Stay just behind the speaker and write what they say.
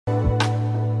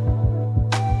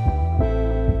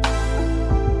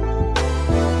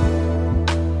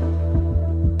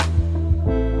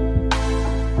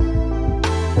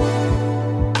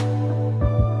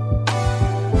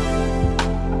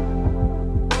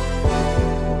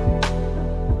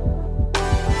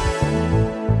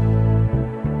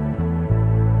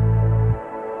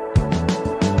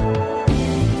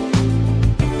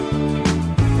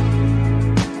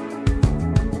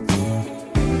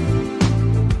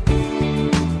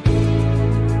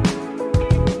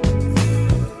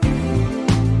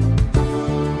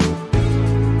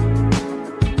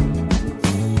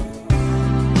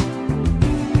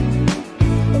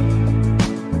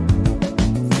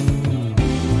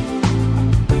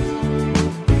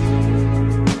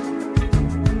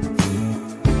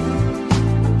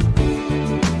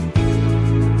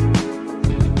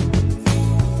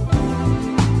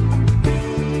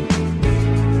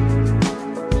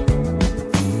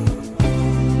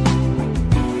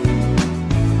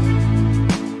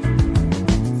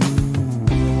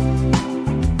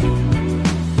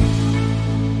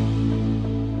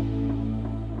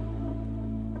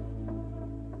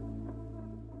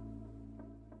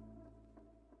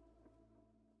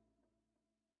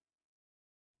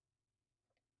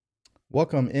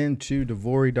Welcome into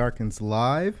Devori Darkins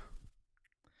Live.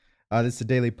 This is a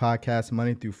daily podcast,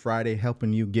 Monday through Friday,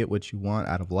 helping you get what you want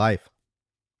out of life.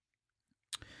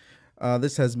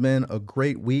 This has been a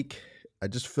great week. I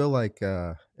just feel like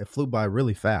it flew by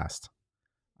really fast.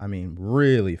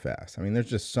 Really fast. There's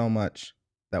just so much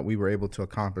that we were able to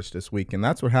accomplish this week. And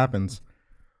that's what happens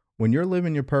when you're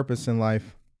living your purpose in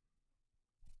life.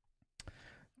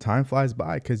 Time flies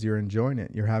by because you're enjoying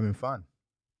it. You're having fun.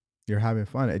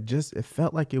 It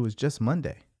felt like it was just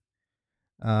Monday.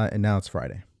 And now it's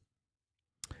Friday.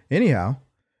 Anyhow,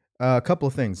 a couple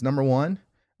of things. Number one,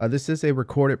 this is a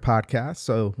recorded podcast,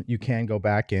 so you can go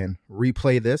back and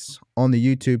replay this on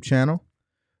the YouTube channel.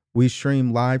 We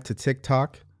stream live to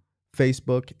TikTok,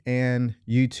 Facebook, and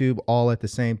YouTube all at the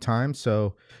same time.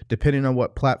 So depending on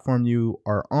what platform you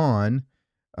are on,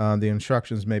 the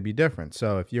instructions may be different.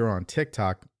 So if you're on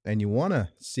TikTok and you want to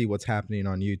see what's happening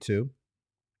on YouTube,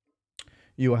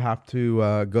 you will have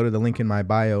to go to the link in my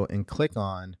bio and click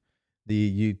on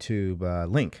the YouTube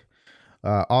link.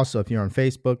 Also, if you're on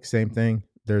Facebook, same thing.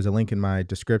 There's a link in my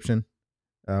description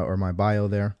or my bio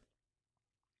there.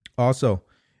 Also,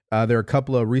 there are a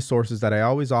couple of resources that I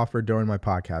always offer during my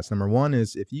podcast. Number one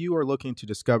is if you are looking to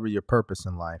discover your purpose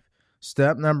in life,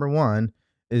 step number one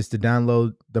is to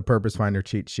download the Purpose Finder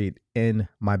cheat sheet in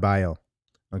my bio.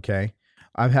 Okay.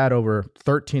 I've had over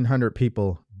 1,300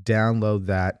 people download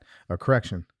that, or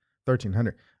correction,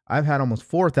 1,300. I've had almost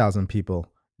 4,000 people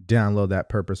download that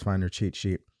Purpose Finder cheat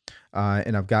sheet.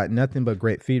 And I've got nothing but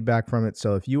great feedback from it.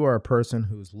 So if you are a person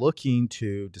who's looking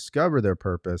to discover their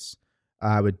purpose,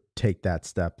 I would take that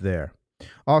step there.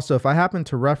 Also, if I happen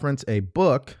to reference a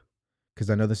book,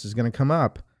 because I know this is going to come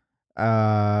up,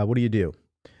 what do?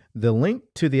 The link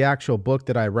to the actual book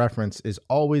that I reference is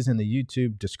always in the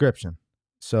YouTube description.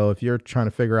 So if you're trying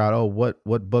to figure out,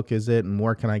 what book is it and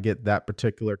where can I get that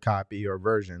particular copy or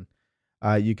version,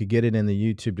 you could get it in the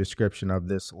YouTube description of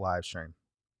this live stream.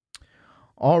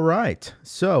 All right.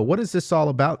 So what is this all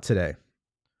about today?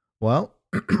 Well,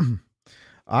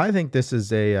 I think this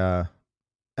is a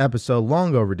episode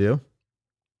long overdue.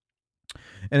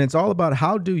 And it's all about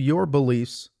how do your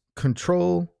beliefs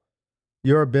control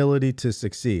your ability to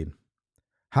succeed?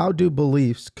 How do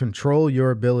beliefs control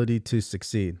your ability to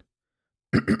succeed?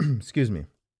 Excuse me.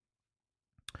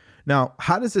 Now,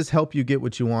 how does this help you get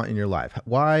what you want in your life?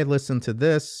 Why listen to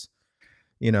this?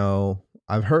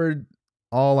 I've heard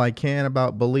all I can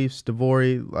about beliefs,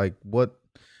 Devori.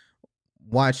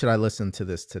 Why should I listen to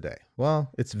this today?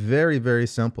 Well, it's very, very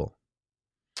simple.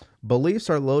 Beliefs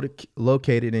are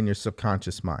located in your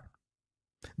subconscious mind.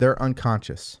 They're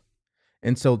unconscious.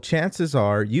 And so chances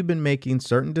are you've been making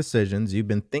certain decisions, you've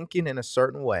been thinking in a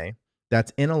certain way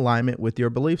that's in alignment with your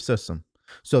belief system.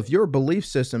 So if your belief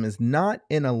system is not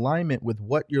in alignment with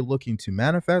what you're looking to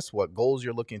manifest, what goals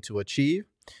you're looking to achieve,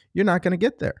 you're not going to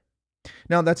get there.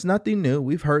 Now, that's nothing new.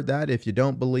 We've heard that if you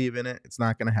don't believe in it, it's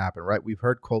not going to happen, right? We've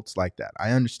heard quotes like that.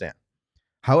 I understand.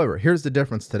 However, here's the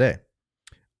difference today.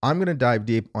 I'm going to dive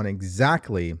deep on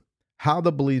exactly how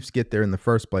the beliefs get there in the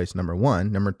first place, number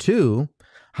one. Number two,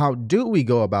 how do we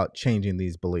go about changing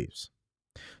these beliefs?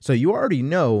 So you already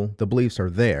know the beliefs are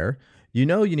there. You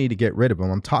know you need to get rid of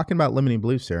them. I'm talking about limiting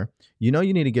beliefs here. You know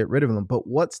you need to get rid of them, but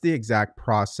what's the exact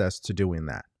process to doing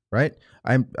that, right?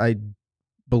 I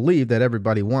believe that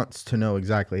everybody wants to know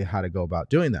exactly how to go about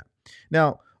doing that.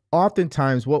 Now,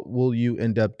 oftentimes, what will you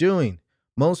end up doing?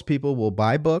 Most people will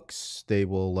buy books. They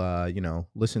will,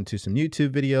 listen to some YouTube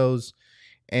videos,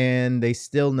 and they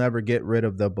still never get rid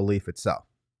of the belief itself.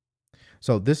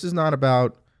 So this is not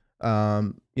about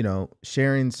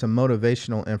sharing some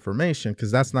motivational information,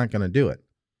 because that's not going to do it.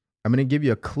 I'm going to give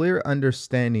you a clear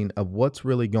understanding of what's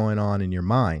really going on in your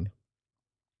mind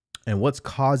and what's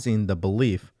causing the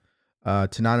belief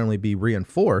to not only be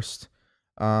reinforced,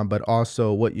 but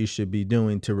also what you should be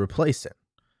doing to replace it,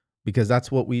 because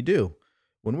that's what we do.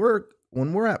 When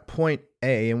we're at point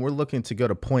A and we're looking to go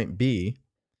to point B,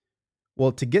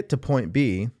 well, to get to point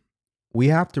B, we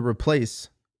have to replace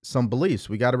some beliefs.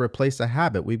 We got to replace a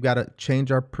habit. We've got to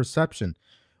change our perception.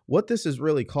 What this is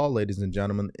really called, ladies and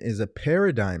gentlemen, is a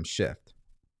paradigm shift.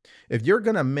 If you're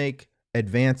going to make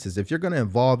advances, if you're going to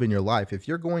evolve in your life, if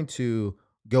you're going to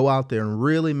go out there and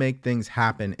really make things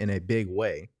happen in a big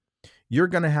way, you're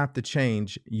going to have to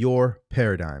change your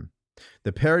paradigm.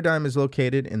 The paradigm is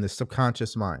located in the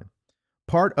subconscious mind.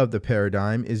 Part of the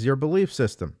paradigm is your belief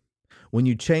system. When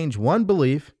you change one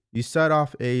belief, you set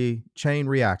off a chain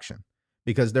reaction,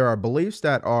 because there are beliefs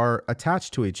that are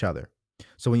attached to each other.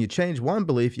 So when you change one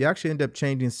belief, you actually end up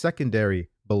changing secondary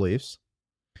beliefs.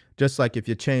 Just like if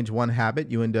you change one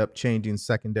habit, you end up changing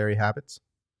secondary habits.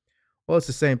 Well, it's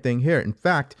the same thing here. In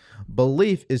fact,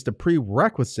 belief is the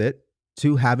prerequisite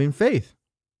to having faith.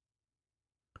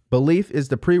 Belief is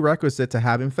the prerequisite to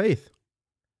having faith.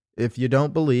 If you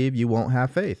don't believe, you won't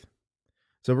have faith.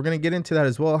 So we're going to get into that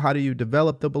as well. How do you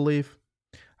develop the belief?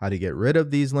 How do you get rid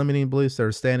of these limiting beliefs that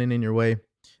are standing in your way?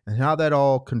 And how that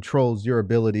all controls your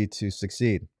ability to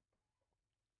succeed.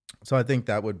 So I think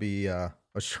that would be a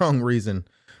strong reason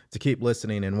to keep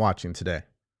listening and watching today.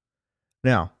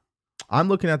 Now, I'm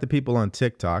looking at the people on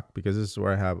TikTok because this is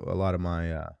where I have a lot of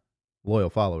my loyal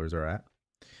followers are at.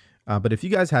 But if you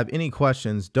guys have any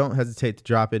questions, don't hesitate to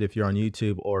drop it if you're on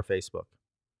YouTube or Facebook.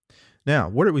 Now,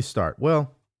 where did we start?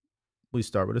 Well, we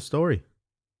start with a story.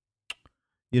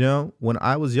 You know, when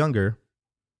I was younger,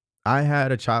 I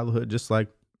had a childhood just like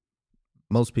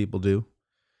most people do.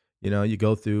 You know, you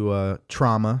go through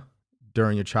trauma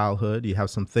during your childhood. You have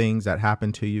some things that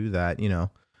happen to you that, you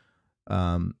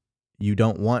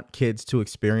don't want kids to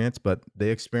experience, but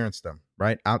they experience them,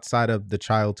 right? Outside of the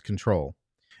child's control.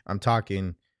 I'm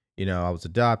talking, I was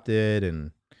adopted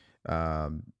and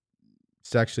um,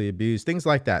 sexually abused, things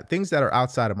like that, things that are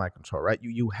outside of my control, right?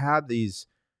 You have these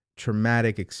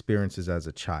traumatic experiences as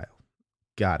a child.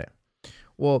 Got it.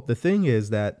 Well, the thing is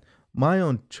that my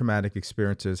own traumatic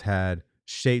experiences had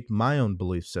shaped my own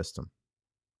belief system.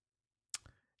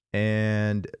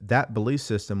 And that belief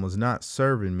system was not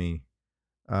serving me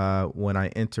when I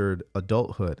entered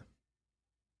adulthood.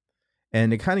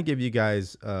 And to kind of give you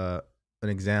guys an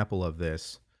example of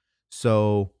this.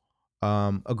 So,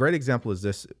 a great example is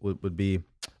this would be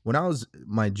when I was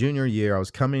my junior year, I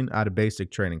was coming out of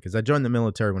basic training because I joined the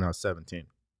military when I was 17.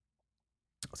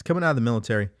 I was coming out of the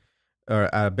military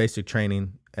or out of basic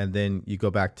training, and then you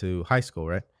go back to high school,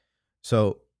 right?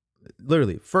 So,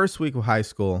 literally, first week of high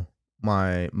school,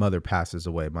 my mother passes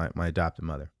away, my adopted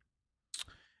mother.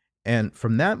 And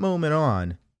from that moment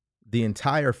on, the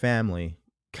entire family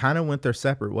kind of went their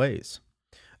separate ways.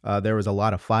 There was a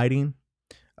lot of fighting.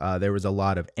 There was a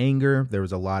lot of anger. There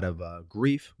was a lot of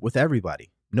grief with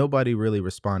everybody. Nobody really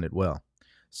responded well.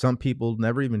 Some people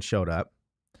never even showed up.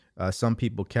 Some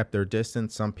people kept their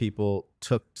distance. Some people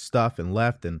took stuff and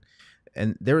left. And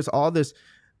there was all this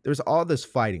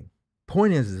fighting.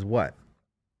 Point is what?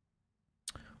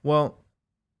 Well,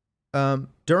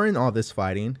 during all this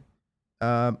fighting,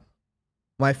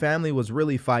 my family was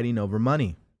really fighting over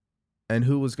money and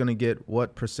who was going to get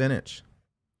what percentage.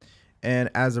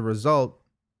 And as a result,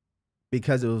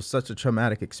 because it was such a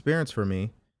traumatic experience for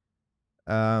me,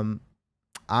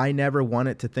 I never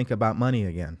wanted to think about money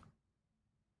again.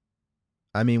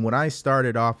 I mean, when I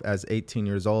started off as 18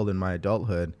 years old in my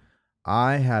adulthood,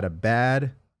 I had a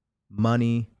bad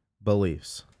money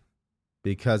beliefs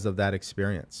because of that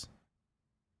experience.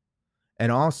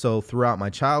 And also throughout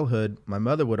my childhood, my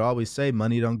mother would always say,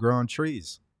 money don't grow on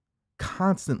trees.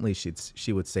 Constantly,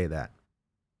 she would say that.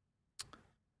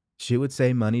 She would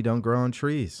say, money don't grow on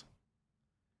trees.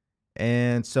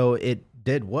 And so it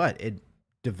did what? It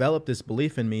developed this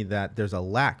belief in me that there's a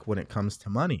lack when it comes to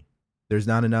money. There's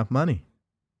not enough money.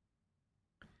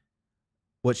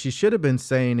 What she should have been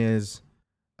saying is,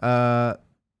 here's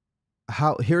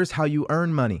how you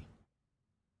earn money.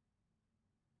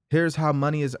 Here's how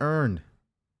money is earned.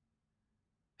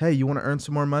 Hey, you want to earn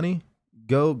some more money?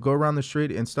 Go around the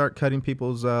street and start cutting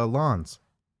people's lawns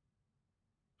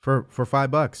for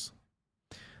 $5.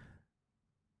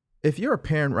 If you're a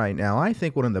parent right now, I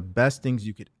think one of the best things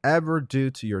you could ever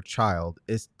do to your child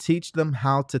is teach them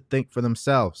how to think for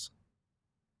themselves.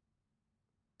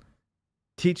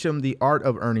 Teach them the art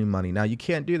of earning money. Now, you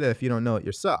can't do that if you don't know it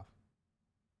yourself.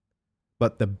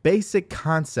 But the basic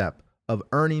concept of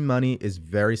earning money is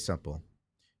very simple.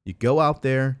 You go out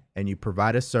there and you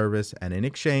provide a service, and in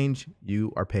exchange,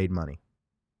 you are paid money.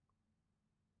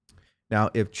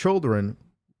 Now, if children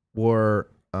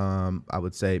were, I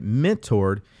would say,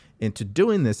 mentored into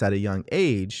doing this at a young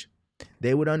age,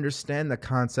 they would understand the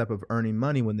concept of earning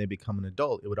money when they become an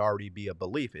adult. It would already be a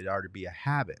belief. It would already be a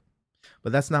habit.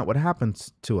 But that's not what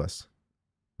happens to us,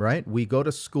 right? We go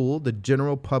to school, the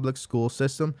general public school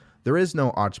system. There is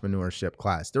no entrepreneurship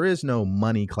class. There is no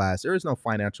money class. There is no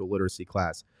financial literacy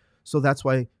class. So that's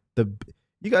why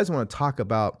you guys want to talk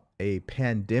about a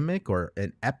pandemic or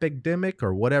an epidemic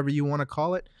or whatever you want to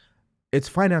call it. It's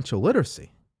financial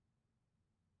literacy.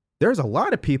 There's a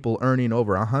lot of people earning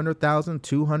over $100,000,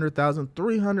 $200,000,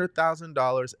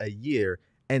 $300,000 a year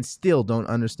and still don't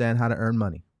understand how to earn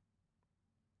money.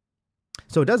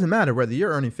 So it doesn't matter whether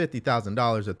you're earning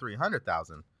 $50,000 or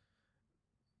 $300,000.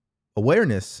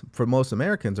 Awareness for most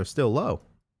Americans are still low.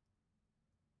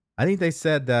 I think they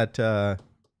said that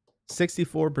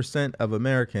 64% of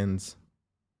Americans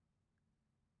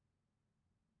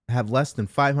have less than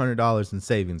 $500 in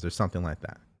savings or something like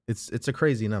that. It's a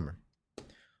crazy number.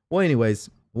 Well, anyways,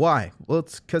 why? Well,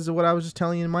 it's because of what I was just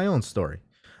telling you in my own story.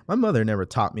 My mother never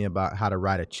taught me about how to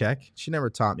write a check. She never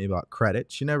taught me about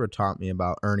credit. She never taught me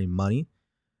about earning money.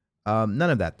 None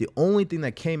of that. The only thing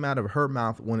that came out of her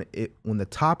mouth when the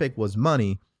topic was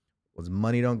money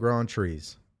don't grow on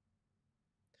trees.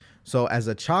 So as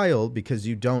a child, because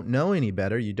you don't know any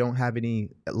better, you don't have any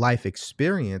life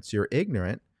experience, you're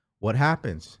ignorant. What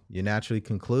happens? You naturally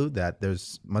conclude that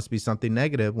must be something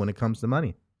negative when it comes to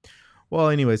money. Well,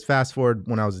 anyways, fast forward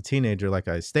when I was a teenager, like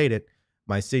I stated,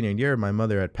 my senior year, my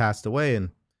mother had passed away, and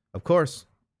of course,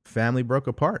 family broke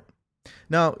apart.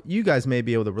 Now, you guys may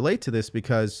be able to relate to this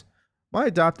because my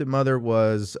adopted mother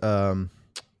was,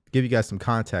 give you guys some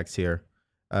context here.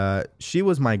 She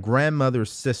was my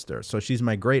grandmother's sister, so she's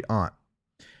my great aunt.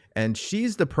 And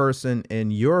she's the person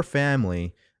in your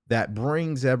family that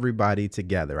brings everybody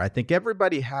together. I think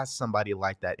everybody has somebody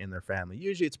like that in their family.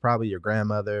 Usually it's probably your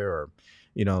grandmother or,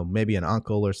 maybe an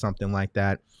uncle or something like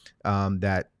that,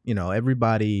 that,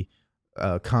 everybody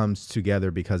comes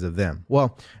together because of them.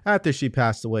 Well, after she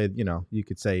passed away, you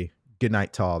could say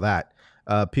goodnight to all that.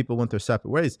 People went their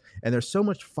separate ways, and there's so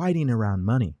much fighting around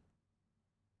money.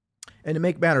 And to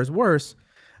make matters worse,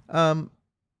 I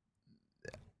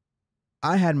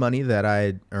had money that I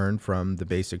had earned from the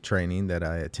basic training that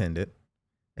I attended.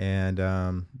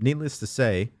 And needless to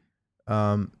say,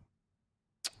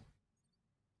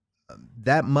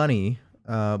 that money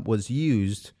was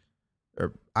used,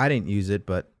 or I didn't use it,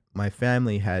 but my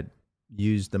family had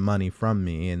used the money from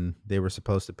me, and they were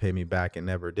supposed to pay me back and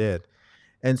never did.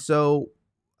 And so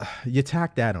you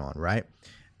tack that on, right?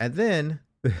 And then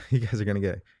you guys are going to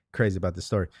get crazy about this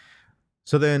story.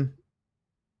 So then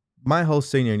my whole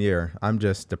senior year, I'm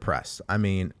just depressed. I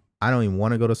mean, I don't even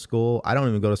want to go to school. I don't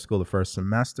even go to school the first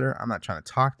semester. I'm not trying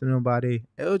to talk to nobody.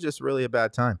 It was just really a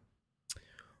bad time.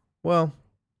 Well,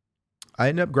 I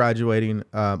ended up graduating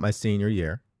my senior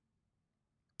year.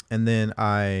 And then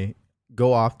I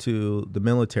go off to the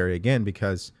military again,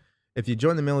 because if you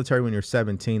join the military when you're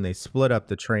 17, they split up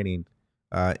the training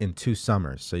in 2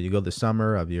 summers. So you go the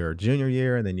summer of your junior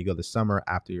year, and then you go the summer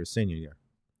after your senior year.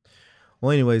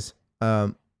 Well, anyways,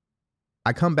 I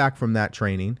come back from that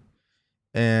training.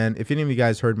 And if any of you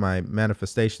guys heard my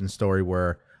manifestation story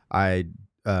where I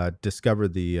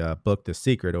discovered the book, The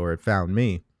Secret, or it found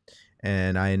me,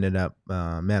 and I ended up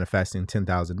manifesting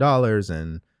 $10,000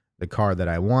 and the car that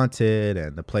I wanted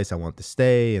and the place I want to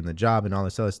stay and the job and all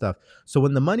this other stuff. So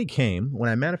when the money came, when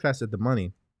I manifested the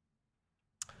money,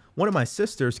 one of my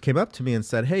sisters came up to me and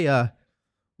said, "Hey,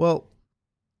 well,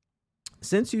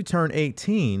 since you turned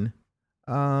 18,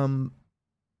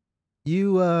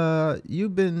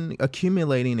 you've been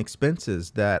accumulating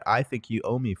expenses that I think you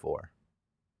owe me for."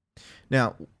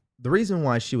 Now, the reason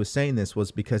why she was saying this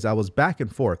was because I was back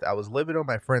and forth. I was living on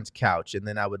my friend's couch, and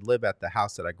then I would live at the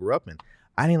house that I grew up in.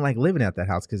 I didn't like living at that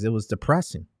house because it was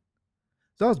depressing.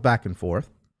 So I was back and forth.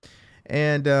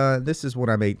 And this is when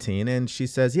I'm 18. And she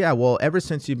says, "Yeah, well, ever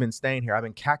since you've been staying here, I've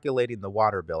been calculating the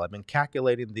water bill. I've been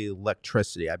calculating the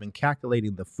electricity. I've been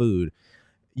calculating the food.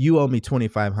 You owe me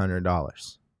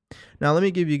 $2,500. Now, let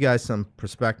me give you guys some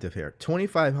perspective here.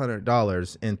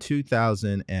 $2,500 in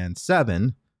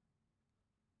 2007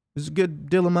 was a good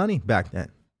deal of money back then,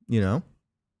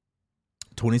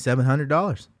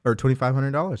 $2,700 or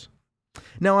 $2,500.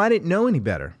 Now, I didn't know any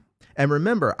better. And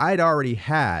remember, I'd already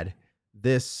had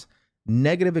this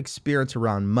negative experience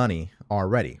around money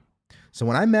already. So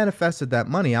when I manifested that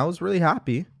money, I was really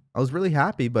happy.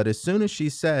 But as soon as she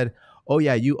said, "Oh,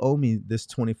 yeah, you owe me this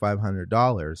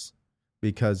 $2,500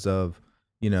 because of,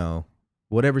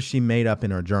 whatever she made up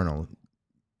in her journal."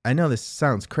 I know this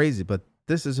sounds crazy, but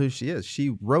this is who she is.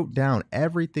 She wrote down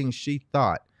everything she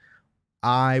thought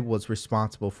I was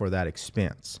responsible for that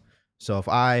expense. So if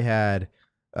I had,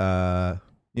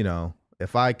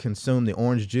 if I consumed the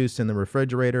orange juice in the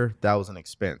refrigerator, that was an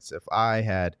expense. If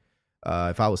I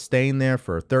was staying there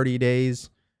for 30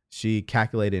 days, she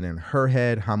calculated in her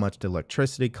head how much the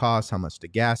electricity cost, how much the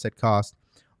gas had cost,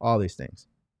 all these things.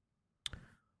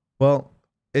 Well,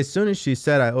 as soon as she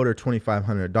said I owed her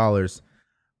 $2,500,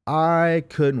 I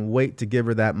couldn't wait to give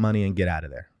her that money and get out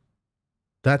of there.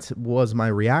 That was my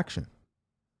reaction.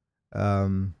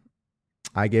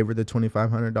 I gave her the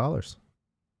 $2,500.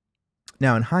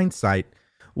 Now, in hindsight,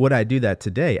 would I do that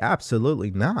today?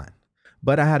 Absolutely not.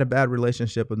 But I had a bad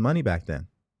relationship with money back then.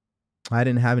 I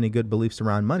didn't have any good beliefs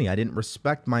around money. I didn't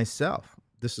respect myself.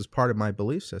 This is part of my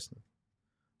belief system.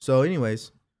 So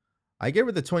anyways, I gave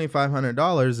her the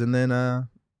 $2,500, and then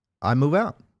I move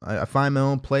out. I find my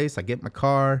own place. I get my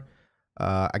car.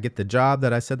 I get the job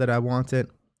that I said that I wanted.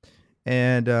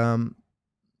 And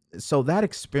so that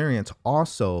experience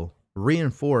also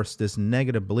reinforced this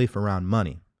negative belief around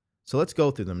money. So let's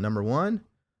go through them. Number one,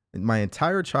 my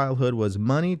entire childhood was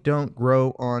money don't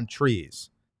grow on trees.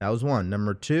 That was one.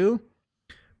 Number two,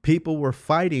 people were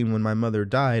fighting when my mother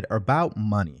died about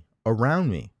money around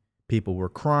me. People were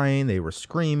crying, they were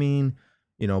screaming,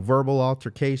 verbal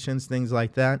altercations, things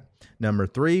like that. Number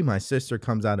three, my sister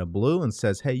comes out of blue and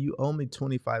says, "Hey, you owe me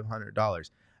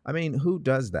 $2,500. I mean, who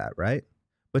does that, right?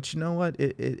 But you know what?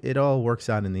 It all works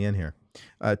out in the end here.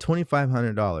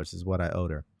 $2,500 is what I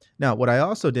owed her. Now, what I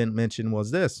also didn't mention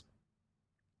was this.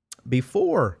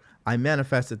 Before I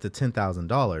manifested the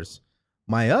 $10,000,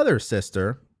 my other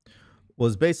sister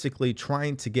was basically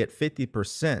trying to get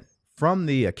 50% from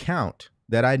the account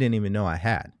that I didn't even know I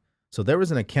had. So there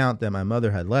was an account that my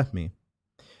mother had left me,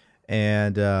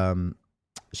 and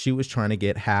she was trying to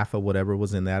get half of whatever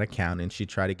was in that account, and she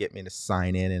tried to get me to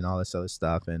sign in and all this other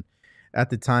stuff. And at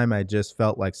the time, I just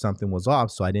felt like something was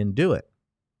off, so I didn't do it.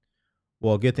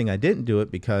 Well, good thing I didn't do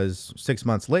it, because 6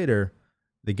 months later,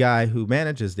 the guy who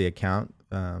manages the account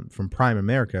from Prime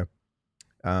America,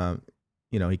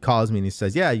 he calls me and he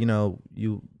says, "Yeah,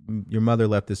 your mother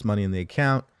left this money in the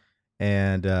account,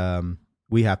 and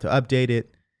we have to update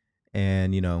it.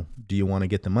 And do you want to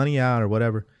get the money out or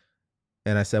whatever?"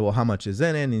 And I said, "Well, how much is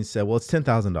in it?" And he said, "Well, it's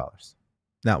 $10,000."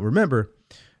 Now, remember,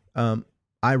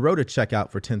 I wrote a check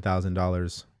out for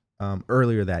 $10,000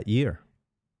 earlier that year.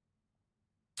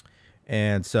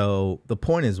 And so the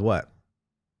point is what?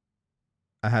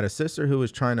 I had a sister who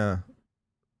was trying to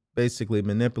basically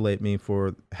manipulate me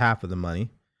for half of the money.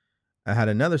 I had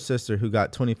another sister who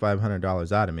got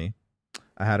 $2,500 out of me.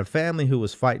 I had a family who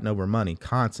was fighting over money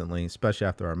constantly, especially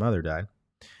after our mother died.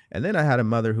 And then I had a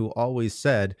mother who always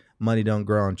said money don't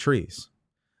grow on trees.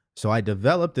 So I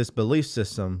developed this belief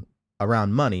system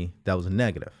around money that was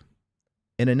negative.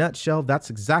 In a nutshell, that's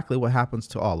exactly what happens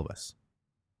to all of us.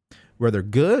 Whether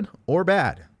good or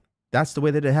bad, that's the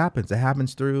way that it happens. It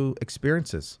happens through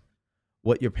experiences,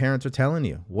 what your parents are telling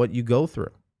you, what you go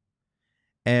through.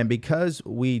 And because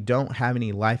we don't have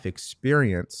any life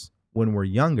experience when we're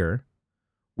younger,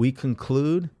 we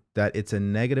conclude that it's a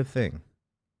negative thing.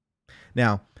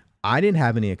 Now, I didn't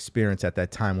have any experience at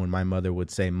that time when my mother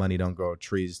would say money don't grow on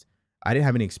trees. I didn't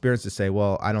have any experience to say,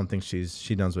 well, I don't think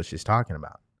she knows what she's talking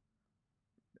about.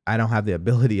 I don't have the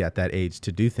ability at that age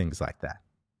to do things like that.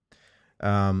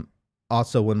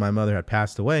 Also, when my mother had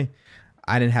passed away,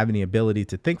 I didn't have any ability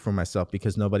to think for myself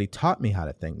because nobody taught me how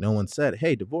to think. No one said,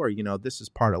 "Hey, Devor, this is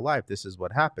part of life. This is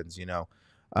what happens.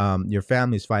 Your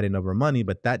family's fighting over money,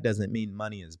 but that doesn't mean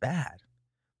money is bad.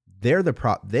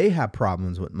 They have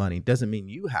problems with money. Doesn't mean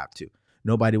you have to."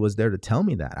 Nobody was there to tell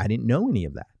me that. I didn't know any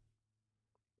of that.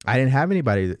 I didn't have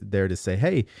anybody there to say,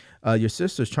 "Hey, your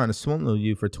sister's trying to swindle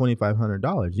you for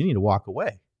 $2,500. You need to walk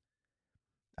away."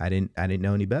 I didn't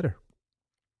know any better.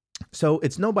 So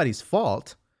it's nobody's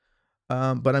fault.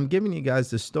 But I'm giving you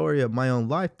guys the story of my own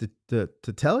life to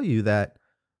tell you that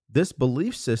this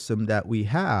belief system that we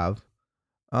have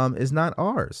is not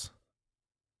ours.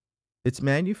 It's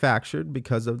manufactured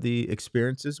because of the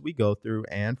experiences we go through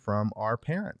and from our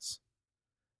parents.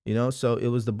 So it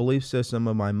was the belief system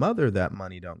of my mother that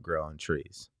money don't grow on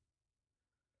trees.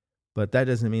 But that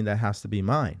doesn't mean that has to be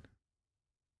mine.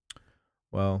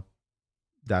 Well,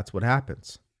 that's what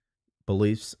happens.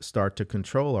 Beliefs start to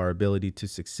control our ability to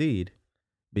succeed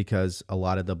because a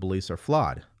lot of the beliefs are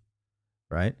flawed,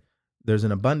 right? There's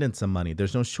an abundance of money.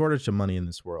 There's no shortage of money in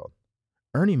this world.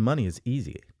 Earning money is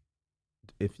easy.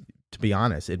 To be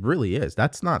honest, it really is.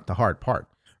 That's not the hard part.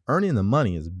 Earning the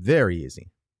money is very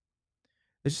easy.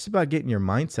 It's just about getting your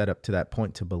mindset up to that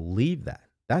point to believe that.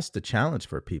 That's the challenge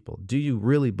for people. Do you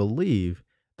really believe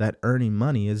that earning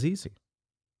money is easy?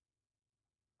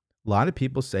 A lot of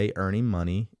people say earning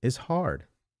money is hard.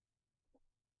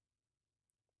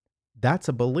 That's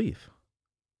a belief.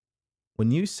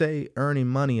 When you say earning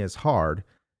money is hard,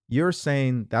 you're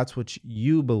saying that's what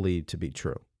you believe to be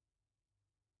true.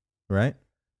 Right?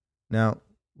 Now,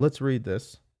 let's read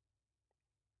this.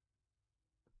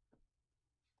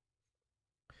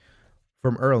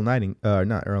 From not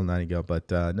Earl Nightingale, but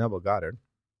Neville Goddard,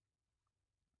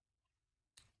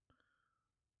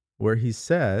 where he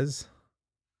says,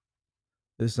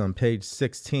 this is on page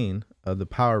 16 of The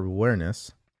Power of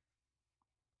Awareness.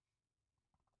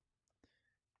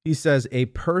 He says, a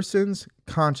person's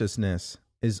consciousness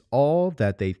is all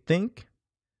that they think,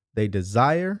 they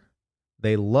desire,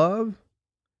 they love,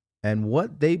 and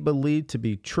what they believe to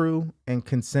be true and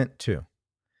consent to.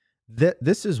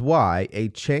 This is why a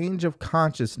change of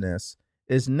consciousness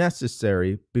is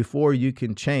necessary before you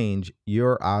can change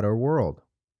your outer world.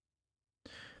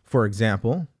 For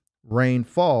example, Rain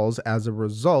falls as a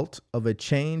result of a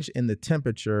change in the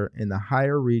temperature in the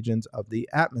higher regions of the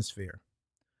atmosphere.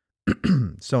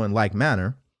 So, in like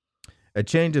manner, a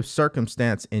change of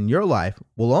circumstance in your life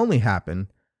will only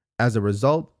happen as a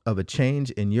result of a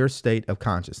change in your state of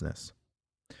consciousness.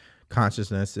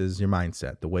 Consciousness is your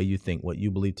mindset, the way you think, what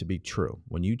you believe to be true.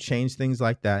 When you change things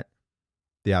like that,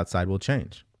 the outside will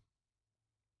change.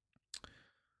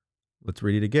 Let's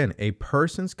read it again. A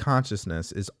person's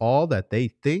consciousness is all that they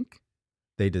think,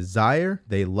 they desire,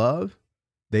 they love,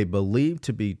 they believe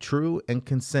to be true and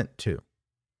consent to.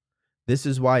 This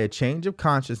is why a change of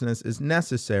consciousness is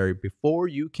necessary before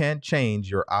you can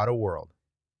change your outer world.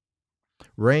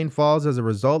 Rain falls as a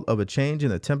result of a change in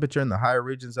the temperature in the higher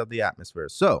regions of the atmosphere.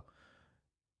 So,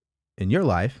 in your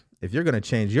life, if you're going to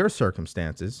change your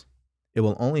circumstances, it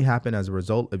will only happen as a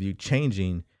result of you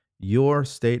changing your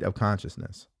state of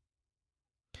consciousness.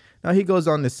 Now, he goes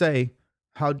on to say,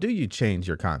 how do you change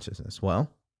your consciousness?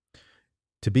 Well,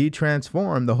 to be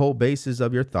transformed, the whole basis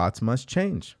of your thoughts must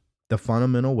change. The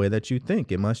fundamental way that you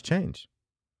think, it must change.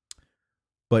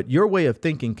 But your way of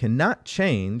thinking cannot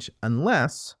change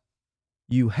unless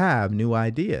you have new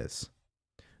ideas.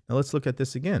 Now, let's look at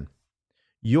this again.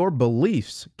 Your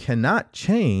beliefs cannot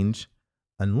change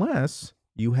unless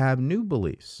you have new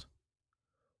beliefs,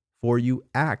 for you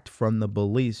act from the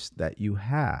beliefs that you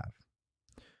have,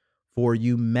 for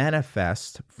you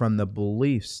manifest from the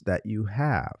beliefs that you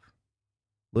have.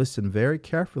 Listen very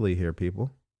carefully here,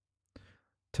 people.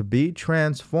 To be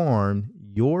transformed,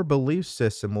 your belief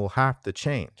system will have to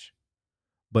change.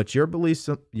 But your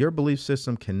belief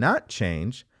system cannot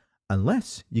change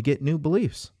unless you get new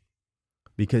beliefs,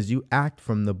 because you act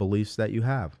from the beliefs that you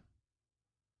have.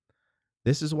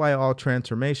 This is why all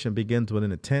transformation begins with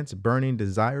an intense, burning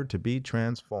desire to be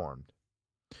transformed.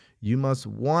 You must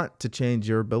want to change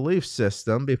your belief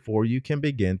system before you can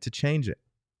begin to change it.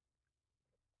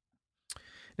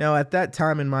 Now, at that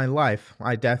time in my life,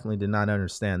 I definitely did not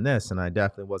understand this, and I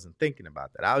definitely wasn't thinking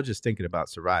about that. I was just thinking about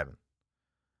surviving.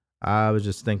 I was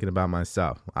just thinking about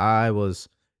myself. I was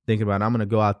thinking about, I'm going to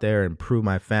go out there and prove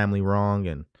my family wrong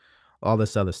and all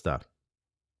this other stuff.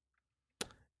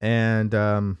 And,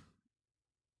 now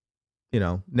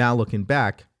looking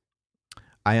back,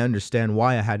 I understand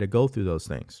why I had to go through those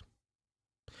things.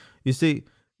 You see,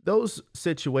 those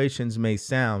situations may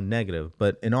sound negative,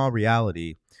 but in all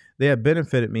reality, they have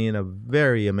benefited me in a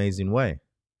very amazing way,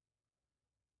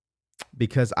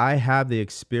 because I have the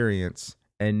experience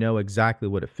and know exactly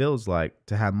what it feels like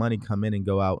to have money come in and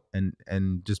go out and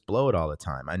just blow it all the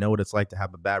time. I know what it's like to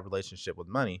have a bad relationship with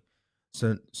money.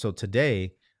 So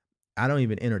today, I don't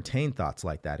even entertain thoughts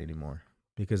like that anymore,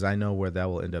 because I know where that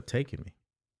will end up taking me.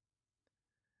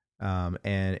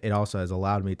 And it also has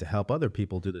allowed me to help other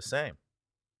people do the same.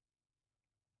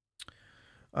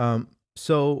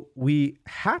 So we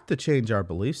have to change our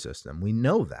belief system. We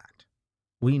know that.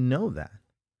 We know that.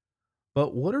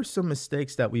 But what are some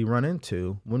mistakes that we run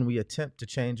into when we attempt to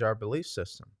change our belief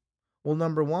system? Well,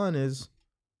 number one is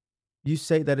you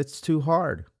say that it's too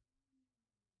hard.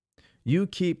 You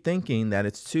keep thinking that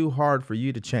it's too hard for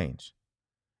you to change.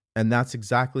 And that's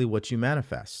exactly what you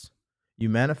manifest. You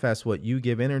manifest what you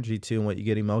give energy to and what you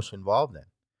get emotion involved in.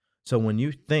 So when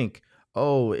you think,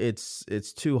 oh, it's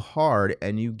too hard,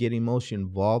 and you get emotion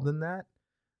involved in that,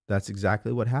 that's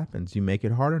exactly what happens. You make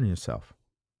it hard on yourself.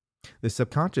 The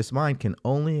subconscious mind can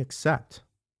only accept.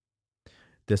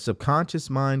 The subconscious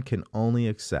mind can only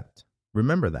accept.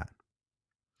 Remember that.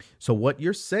 So what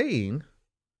you're saying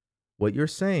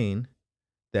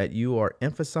that you are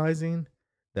emphasizing,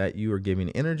 that you are giving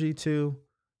energy to,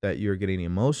 that you're getting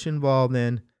emotion involved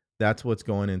in, that's what's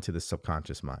going into the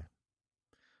subconscious mind.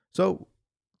 So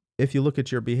if you look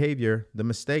at your behavior, the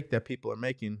mistake that people are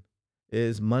making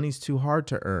is money's too hard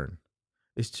to earn.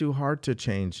 It's too hard to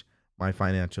change my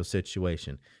financial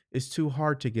situation. It's too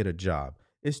hard to get a job.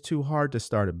 It's too hard to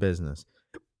start a business.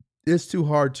 It's too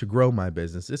hard to grow my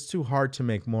business. It's too hard to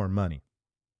make more money.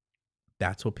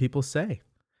 That's what people say.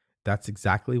 That's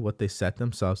exactly what they set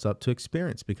themselves up to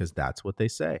experience, because that's what they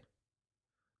say.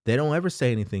 They don't ever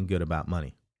say anything good about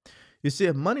money. You see,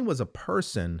 if money was a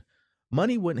person,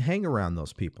 money wouldn't hang around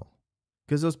those people,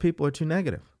 because those people are too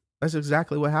negative. That's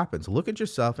exactly what happens. Look at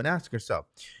yourself and ask yourself,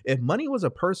 if money was a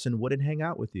person, would it hang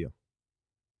out with you?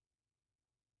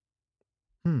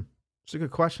 It's a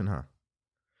good question, huh?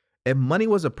 If money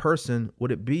was a person,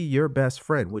 would it be your best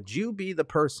friend? Would you be the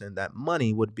person that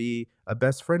money would be a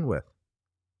best friend with?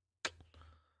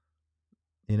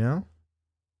 You know?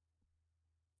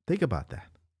 Think about that.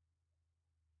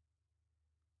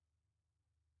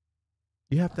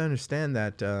 You have to understand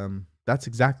that that's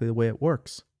exactly the way it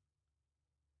works.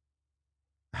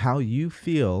 how you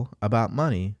feel about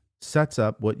money sets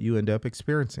up what you end up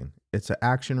experiencing. It's an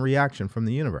action reaction from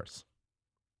the universe.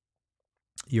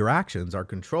 Your actions are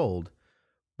controlled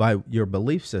by your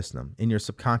belief system in your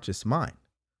subconscious mind.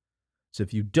 So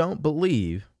if you don't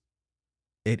believe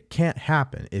it can't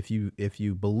happen, if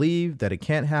you believe that it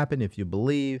can't happen, if you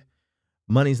believe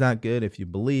money's not good, if you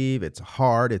believe it's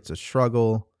hard, it's a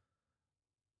struggle,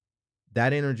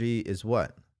 that energy is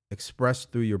what?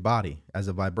 Expressed through your body as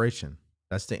a vibration.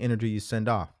 That's the energy you send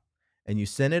off. And you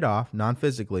send it off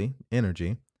non-physically,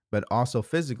 energy, but also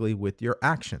physically with your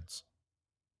actions.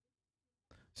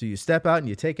 So you step out and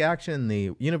you take action.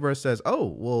 The universe says,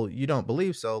 oh, well, you don't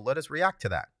believe, so let us react to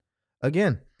that.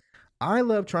 Again, I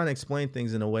love trying to explain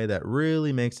things in a way that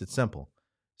really makes it simple.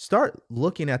 Start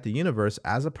looking at the universe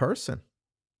as a person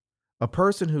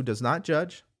who does not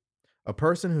judge, a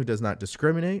person who does not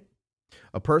discriminate,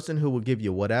 a person who will give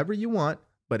you whatever you want,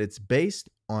 but it's based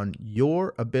on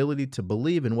your ability to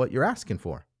believe in what you're asking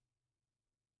for.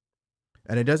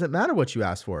 And it doesn't matter what you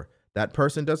ask for. That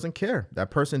person doesn't care.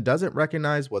 That person doesn't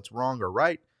recognize what's wrong or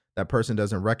right. That person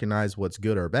doesn't recognize what's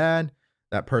good or bad.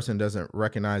 That person doesn't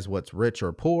recognize what's rich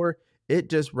or poor. It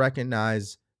just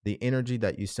recognizes the energy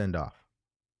that you send off.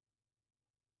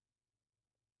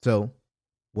 So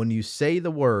when you say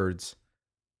the words,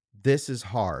 this is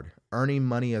hard, earning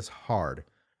money is hard,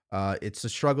 it's a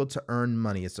struggle to earn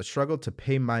money, it's a struggle to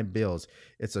pay my bills,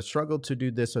 it's a struggle to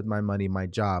do this with my money, my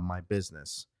job, my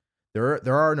business. There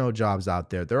are no jobs out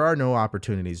there. There are no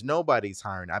opportunities. Nobody's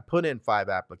hiring. I put in 5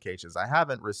 applications. I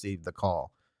haven't received the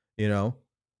call. You know,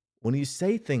 when you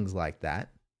say things like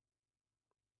that,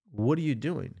 what are you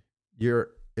doing? You're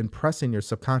impressing your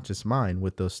subconscious mind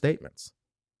with those statements.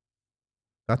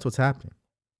 That's what's happening.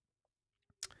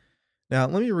 Now,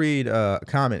 let me read a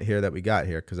comment here that we got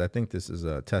here because I think this is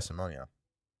a testimonial.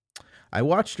 I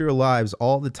watched your lives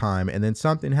all the time and then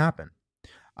something happened.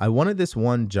 I wanted this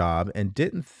one job and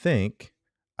didn't think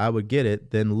I would get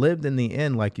it, then lived in the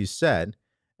end, like you said.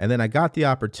 And then I got the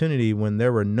opportunity when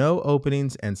there were no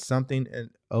openings and something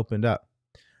opened up.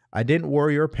 I didn't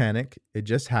worry or panic. It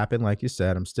just happened, like you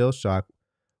said. I'm still shocked.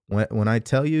 When I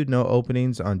tell you no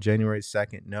openings on January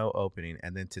 2nd, no opening.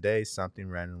 And then today, something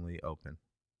randomly opened.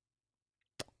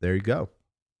 There you go.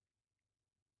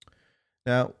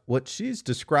 Now, what she's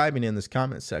describing in this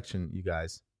comment section, you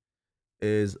guys,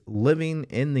 is living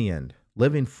in the end,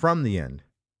 living from the end,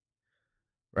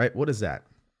 right? What is that?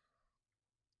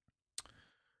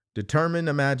 Determined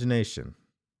imagination.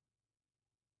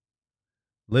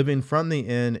 Living from the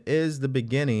end is the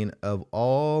beginning of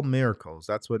all miracles.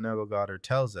 That's what Neville Goddard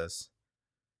tells us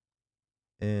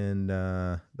in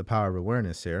The Power of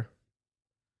Awareness here.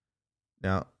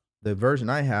 Now, the version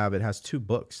I have, it has 2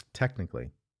 books,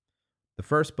 technically. The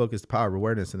first book is The Power of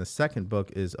Awareness, and the second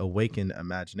book is Awakened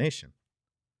Imagination.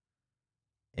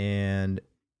 And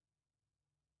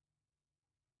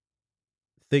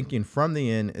thinking from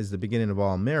the end is the beginning of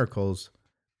all miracles.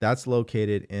 That's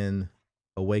located in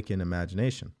Awakened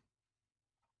Imagination.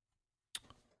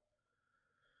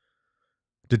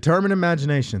 Determined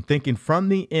imagination, thinking from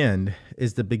the end,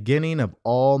 is the beginning of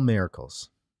all miracles.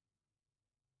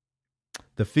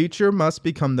 The future must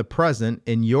become the present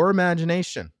in your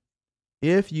imagination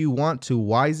if you want to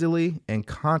wisely and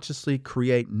consciously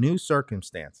create new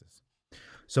circumstances.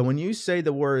 So when you say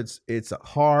the words, it's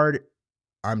hard,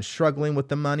 I'm struggling with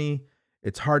the money,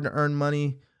 it's hard to earn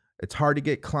money, it's hard to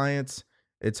get clients,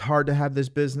 it's hard to have this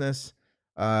business,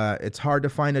 it's hard to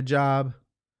find a job,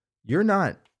 you're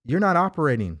not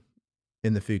operating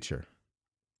in the future,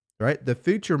 right? The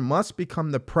future must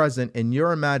become the present in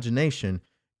your imagination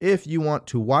if you want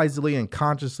to wisely and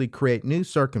consciously create new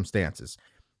circumstances.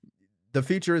 The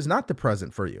future is not the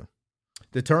present for you.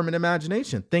 Determined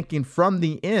imagination, thinking from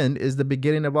the end, is the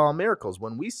beginning of all miracles.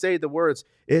 When we say the words,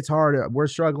 it's hard, we're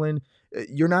struggling,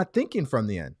 you're not thinking from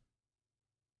the end.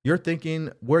 You're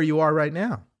thinking where you are right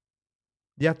now.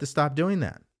 You have to stop doing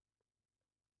that.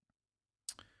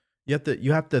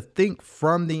 You have to think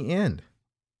from the end.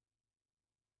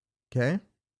 Okay?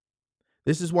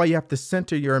 This is why you have to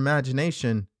center your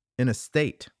imagination in a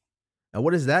state. Now,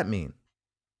 what does that mean?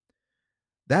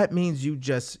 That means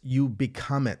you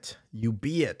become it. You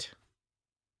be it.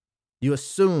 You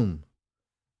assume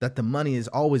that the money is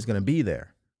always going to be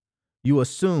there. You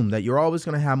assume that you're always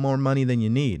going to have more money than you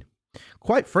need.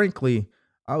 Quite frankly,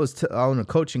 I was on a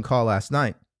coaching call last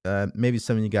night. Maybe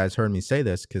some of you guys heard me say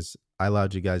this because I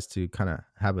allowed you guys to kind of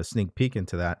have a sneak peek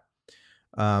into that.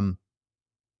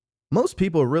 Most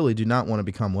people really do not want to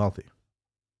become wealthy.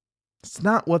 It's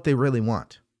not what they really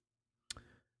want.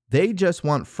 They just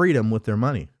want freedom with their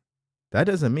money. That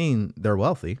doesn't mean they're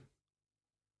wealthy.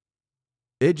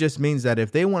 It just means that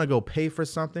if they want to go pay for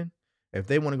something, if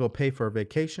they want to go pay for a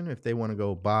vacation, if they want to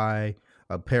go buy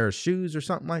a pair of shoes or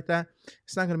something like that,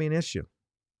 it's not going to be an issue.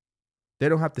 They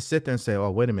don't have to sit there and say, oh,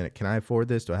 wait a minute, can I afford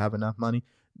this? Do I have enough money?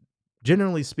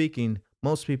 Generally speaking,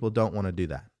 most people don't want to do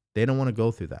that. They don't want to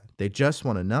go through that. They just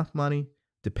want enough money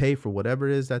to pay for whatever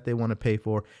it is that they want to pay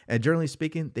for. And generally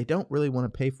speaking, they don't really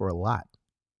want to pay for a lot.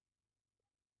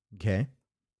 Okay.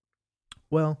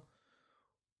 Well,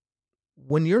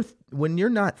 when you're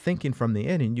not thinking from the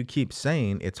end and you keep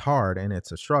saying it's hard and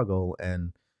it's a struggle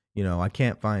and I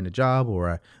can't find a job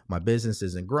or my business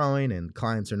isn't growing and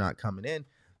clients are not coming in,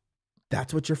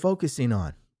 that's what you're focusing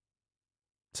on.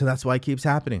 So that's why it keeps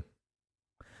happening.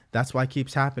 That's why it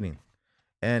keeps happening.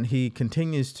 And he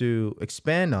continues to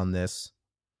expand on this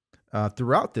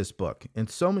throughout this book in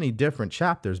so many different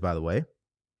chapters, by the way.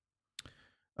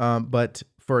 But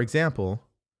for example,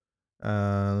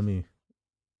 let me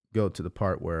go to the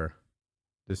part where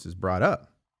this is brought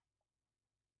up.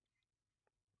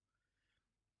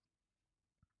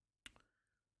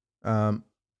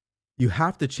 You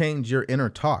have to change your inner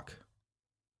talk,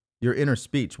 your inner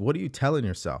speech. What are you telling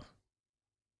yourself?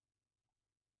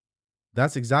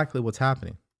 That's exactly what's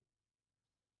happening.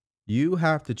 You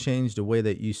have to change the way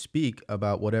that you speak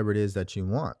about whatever it is that you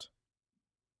want.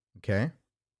 Okay?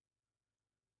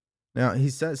 Now, he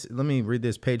says, let me read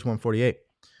this, page 148.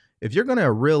 If you're going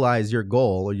to realize your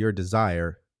goal or your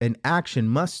desire, an action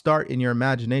must start in your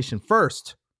imagination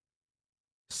first,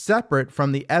 separate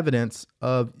from the evidence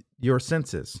of your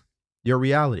senses, your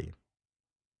reality.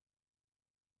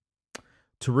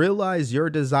 To realize your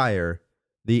desire,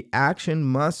 the action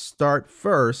must start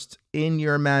first in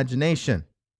your imagination.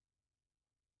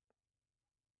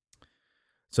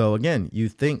 So again, you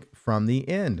think from the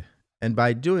end. And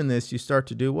by doing this, you start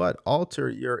to do what? Alter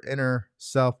your inner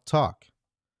self-talk.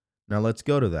 Now let's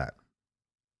go to that.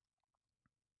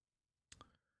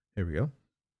 Here we go.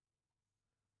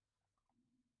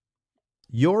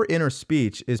 Your inner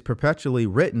speech is perpetually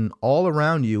written all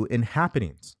around you in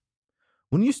happenings.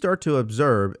 When you start to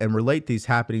observe and relate these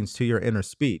happenings to your inner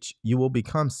speech, you will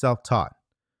become self-taught.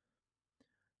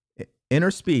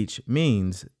 Inner speech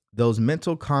means those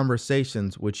mental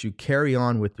conversations which you carry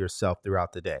on with yourself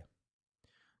throughout the day.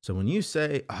 So when you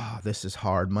say, oh, this is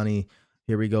hard money,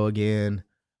 here we go again.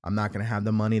 I'm not going to have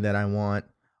the money that I want.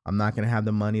 I'm not going to have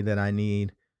the money that I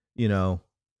need, et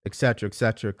cetera, et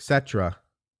cetera, et cetera.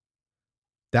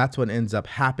 That's what ends up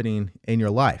happening in your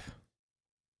life.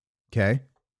 Okay?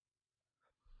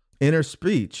 Inner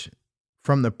speech,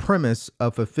 from the premise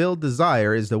of fulfilled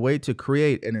desire, is the way to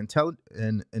create an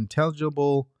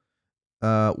intelligible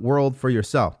world for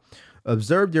yourself.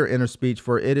 Observe your inner speech,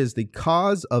 for it is the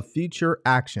cause of future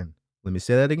action. Let me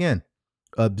say that again.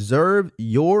 Observe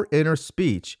your inner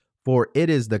speech, for it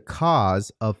is the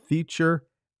cause of future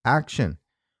action.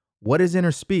 What is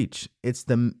inner speech? It's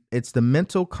the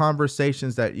mental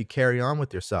conversations that you carry on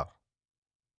with yourself.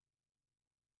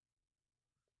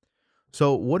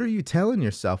 So what are you telling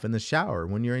yourself in the shower,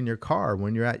 when you're in your car,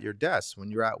 when you're at your desk, when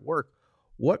you're at work?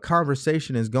 What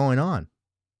conversation is going on?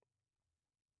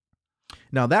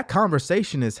 Now, that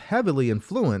conversation is heavily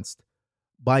influenced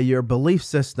by your belief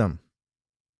system.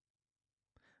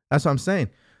 That's what I'm saying.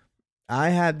 I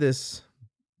had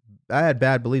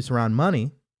bad beliefs around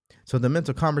money. So the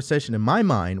mental conversation in my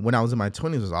mind when I was in my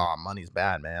 20s was, oh, money's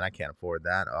bad, man. I can't afford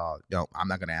that. Oh, no, I'm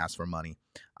not going to ask for money.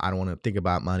 I don't want to think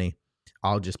about money.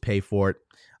 I'll just pay for it.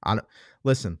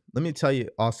 Listen, let me tell you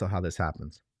also how this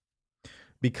happens.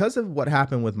 Because of what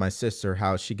happened with my sister,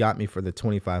 how she got me for the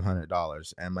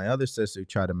 $2,500, and my other sister who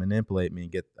tried to manipulate me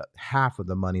and get half of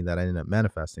the money that I ended up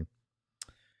manifesting,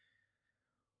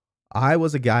 I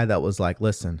was a guy that was like,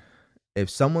 listen, if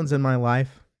someone's in my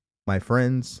life, my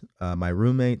friends, my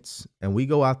roommates, and we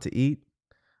go out to eat,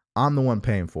 I'm the one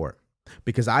paying for it.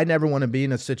 Because I never want to be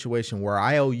in a situation where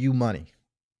I owe you money.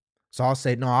 So I'll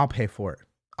say, no, I'll pay for it.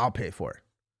 I'll pay for it.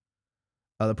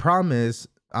 The problem is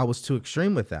I was too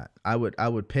extreme with that. I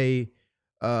would pay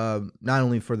not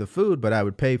only for the food, but I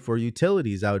would pay for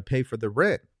utilities. I would pay for the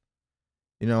rent.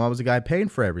 I was a guy paying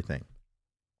for everything.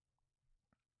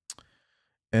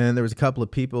 And there was a couple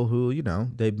of people who,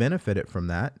 they benefited from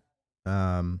that.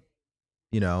 And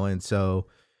so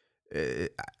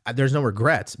there's no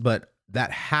regrets, but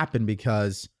that happened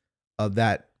because of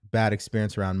that bad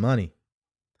experience around money.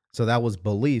 So that was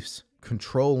beliefs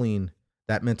controlling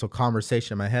that mental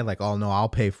conversation in my head. Like, oh no, I'll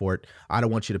pay for it. I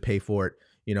don't want you to pay for it.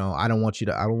 I don't want you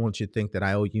to think that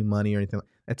I owe you money or anything.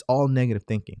 That's all negative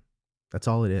thinking. That's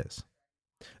all it is.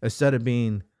 Instead of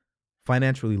being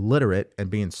financially literate and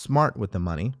being smart with the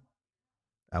money,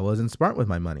 I wasn't smart with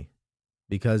my money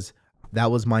because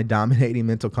That was my dominating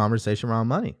mental conversation around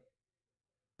money.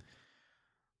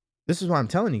 This is why I'm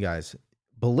telling you guys,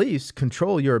 beliefs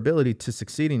control your ability to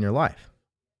succeed in your life.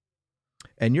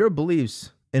 And your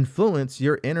beliefs influence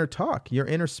your inner talk, your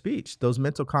inner speech, those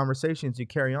mental conversations you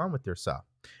carry on with yourself.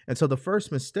 And so the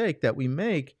first mistake that we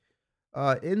make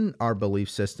in our belief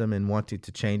system and wanting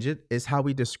to change it is how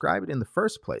we describe it in the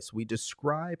first place. We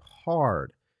describe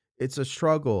hard. It's a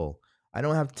struggle. I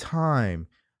don't have time.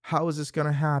 How is this going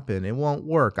to happen? It won't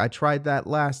work. I tried that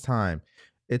last time.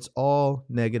 It's all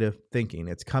negative thinking.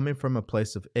 It's coming from a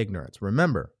place of ignorance.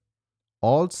 Remember,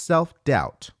 all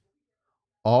self-doubt,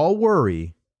 all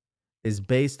worry is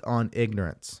based on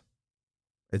ignorance.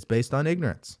 It's based on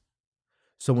ignorance.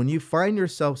 So when you find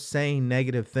yourself saying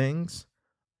negative things,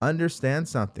 understand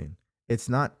something. It's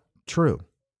not true.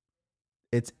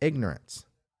 It's ignorance,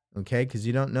 okay? Because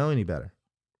you don't know any better.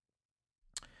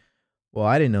 Well,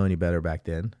 I didn't know any better back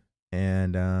then,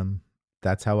 and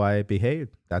that's how I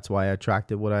behaved. That's why I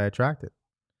attracted what I attracted.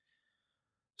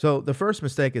 So the first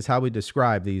mistake is how we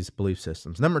describe these belief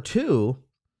systems. Number two,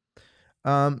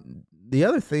 the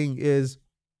other thing is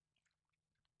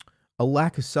a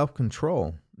lack of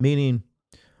self-control, meaning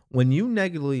when you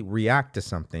negatively react to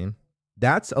something,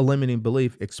 that's a limiting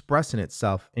belief expressing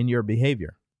itself in your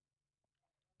behavior.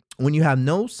 When you have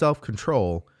no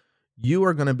self-control, you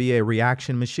are going to be a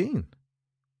reaction machine.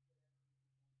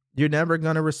 You're never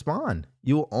going to respond.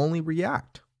 You will only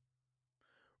react.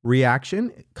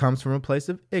 Reaction comes from a place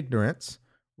of ignorance.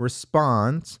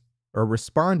 Responding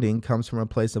comes from a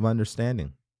place of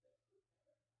understanding.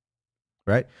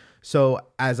 Right? So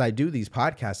as I do these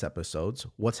podcast episodes,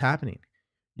 what's happening?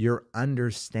 You're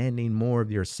understanding more of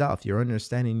yourself. You're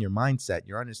understanding your mindset.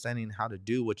 You're understanding how to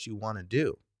do what you want to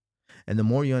do. And the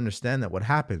more you understand that, what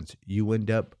happens? You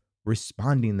end up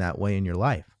responding that way in your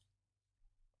life.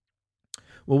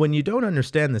 Well, when you don't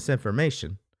understand this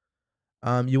information,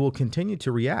 you will continue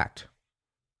to react.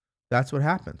 That's what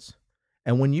happens.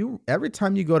 And every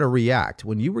time you go to react,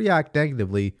 when you react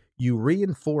negatively, you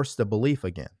reinforce the belief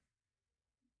again.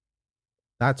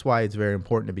 That's why it's very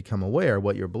important to become aware of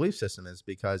what your belief system is,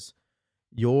 because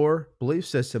your belief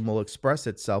system will express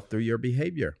itself through your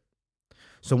behavior.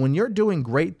 So when you're doing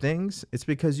great things, it's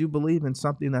because you believe in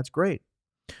something that's great.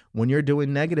 When you're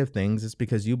doing negative things, it's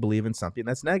because you believe in something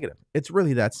that's negative. It's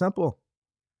really that simple.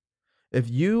 If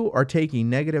you are taking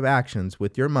negative actions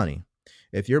with your money,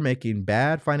 if you're making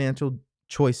bad financial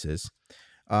choices,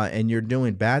 and you're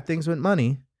doing bad things with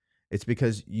money, it's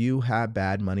because you have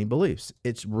bad money beliefs.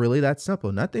 It's really that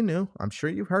simple. Nothing new. I'm sure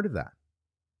you've heard of that.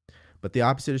 But the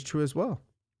opposite is true as well.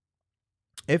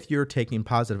 If you're taking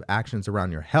positive actions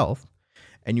around your health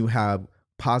and you have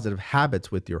positive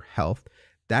habits with your health,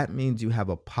 that means you have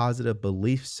a positive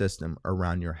belief system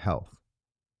around your health.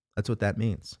 That's what that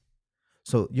means.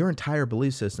 So your entire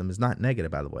belief system is not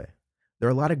negative, by the way. There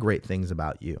are a lot of great things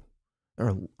about you. There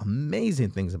are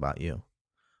amazing things about you.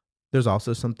 There's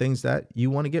also some things that you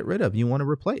want to get rid of, you want to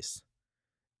replace.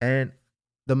 And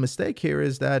the mistake here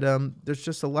is that there's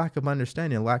just a lack of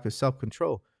understanding, a lack of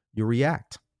self-control. You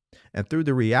react. And through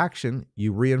the reaction,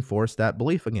 you reinforce that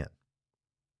belief again.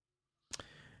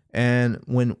 And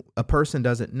when a person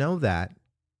doesn't know that,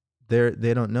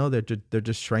 they don't know that they're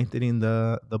just strengthening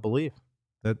the belief.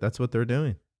 That's what they're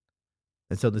doing.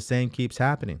 And so the same keeps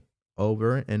happening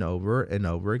over and over and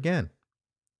over again.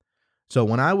 So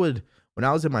when I was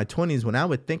in my 20s, when I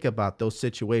would think about those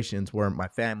situations where my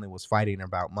family was fighting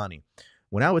about money,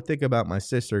 when I would think about my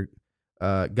sister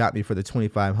got me for the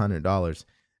 $2,500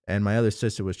 and my other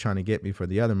sister was trying to get me for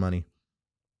the other money,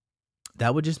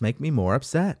 that would just make me more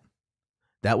upset.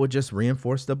 That would just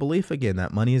reinforce the belief again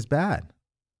that money is bad.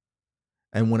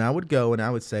 And when I would go and I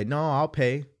would say, no, I'll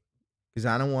pay because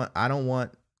I don't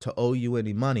want to owe you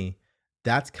any money,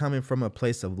 that's coming from a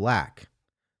place of lack.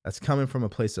 That's coming from a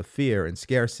place of fear and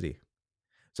scarcity.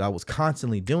 So I was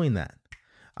constantly doing that.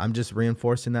 I'm just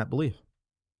reinforcing that belief.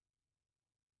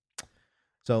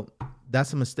 So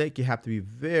that's a mistake you have to be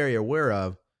very aware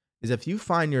of, is if you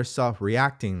find yourself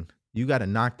reacting, you got to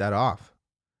knock that off.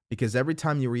 Because every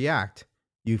time you react,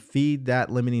 you feed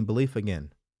that limiting belief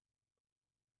again.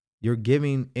 You're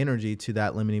giving energy to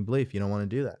that limiting belief. You don't want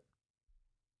to do that.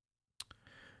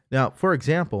 Now, for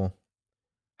example,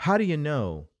 how do you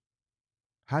know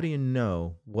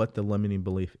what the limiting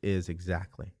belief is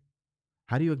exactly?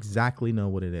 How do you exactly know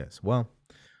what it is? Well,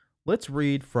 let's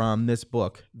read from this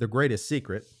book, The Greatest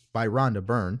Secret by Rhonda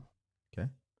Byrne. Okay.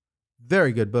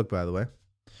 Very good book, by the way.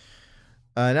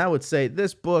 And I would say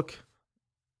this book,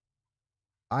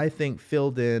 I think,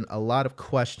 filled in a lot of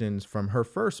questions from her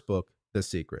first book, The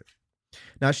Secret.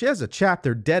 Now, she has a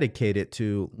chapter dedicated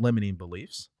to limiting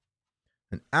beliefs.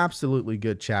 An absolutely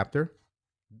good chapter.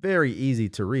 Very easy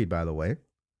to read, by the way.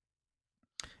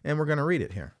 And we're going to read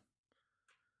it here.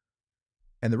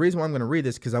 And the reason why I'm going to read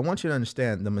this is because I want you to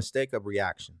understand the mistake of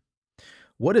reaction.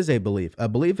 What is a belief? A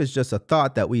belief is just a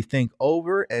thought that we think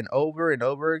over and over and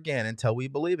over again until we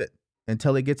believe it,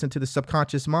 until it gets into the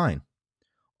subconscious mind.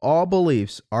 All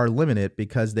beliefs are limited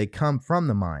because they come from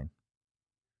the mind.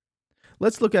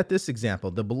 Let's look at this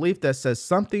example, the belief that says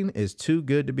something is too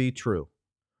good to be true.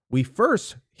 We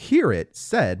first hear it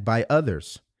said by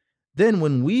others. Then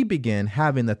when we begin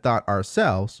having the thought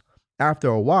ourselves, after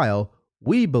a while,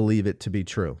 we believe it to be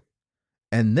true.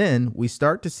 And then we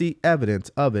start to see evidence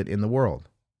of it in the world.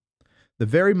 The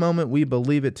very moment we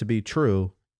believe it to be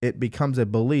true, it becomes a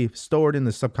belief stored in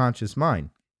the subconscious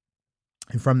mind.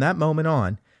 And from that moment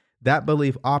on, that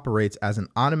belief operates as an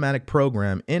automatic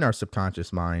program in our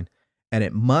subconscious mind, and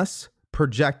it must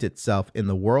project itself in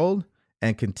the world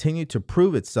and continue to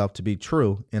prove itself to be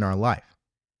true in our life.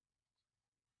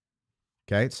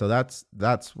 Okay, so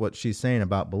that's what she's saying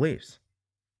about beliefs.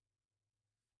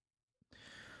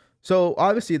 So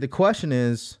obviously the question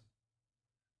is,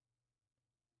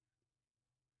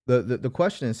 the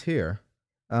question is here,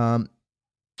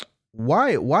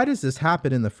 why does this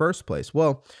happen in the first place?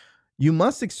 Well, you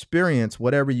must experience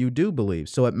whatever you do believe,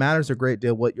 so it matters a great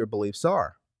deal what your beliefs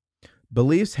are.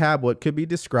 Beliefs have what could be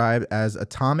described as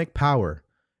atomic power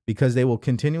because they will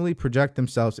continually project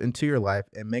themselves into your life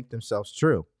and make themselves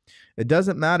true. It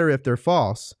doesn't matter if they're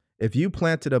false. If you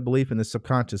planted a belief in the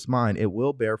subconscious mind, it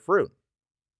will bear fruit.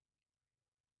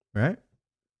 Right?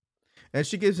 And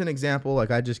she gives an example,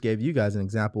 like I just gave you guys an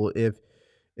example. If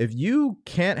you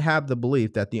can't have the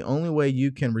belief that the only way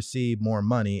you can receive more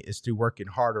money is through working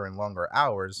harder and longer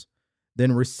hours,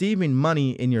 then receiving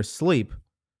money in your sleep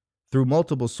through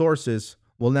multiple sources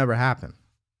will never happen.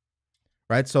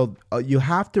 Right? So you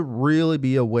have to really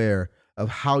be aware of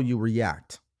how you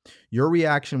react. Your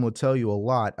reaction will tell you a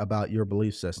lot about your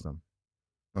belief system.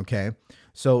 Okay?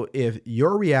 So if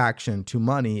your reaction to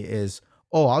money is,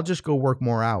 oh, I'll just go work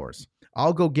more hours.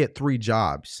 I'll go get 3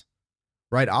 jobs,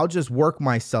 right? I'll just work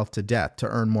myself to death to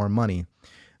earn more money.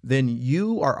 Then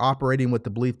you are operating with the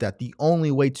belief that the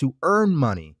only way to earn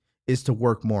money is to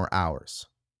work more hours.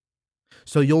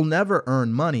 So you'll never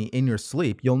earn money in your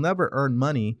sleep. You'll never earn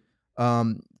money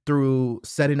through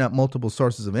setting up multiple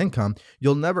sources of income.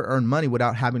 You'll never earn money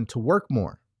without having to work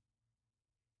more.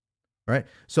 Right?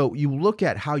 So you look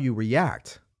at how you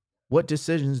react. What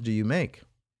decisions do you make?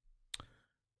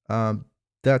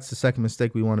 That's the second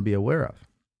mistake we want to be aware of.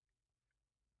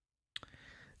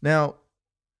 Now,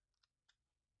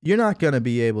 you're not going to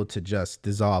be able to just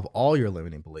dissolve all your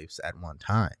limiting beliefs at one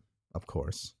time, of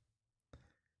course.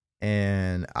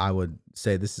 And I would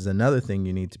say this is another thing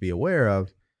you need to be aware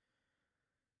of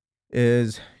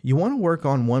is you want to work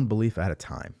on one belief at a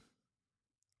time.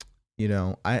 You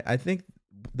know, I think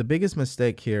the biggest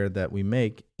mistake here that we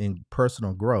make in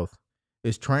personal growth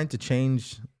is trying to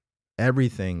change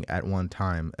everything at one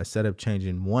time instead of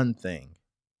changing one thing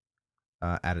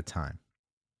at a time.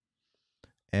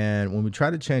 And when we try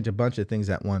to change a bunch of things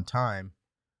at one time,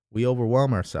 we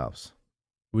overwhelm ourselves.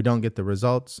 We don't get the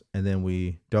results, and then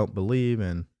we don't believe,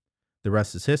 and the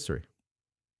rest is history.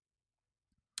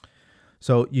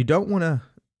 So you don't want to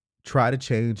try to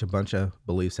change a bunch of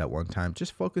beliefs at one time.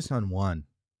 Just focus on one.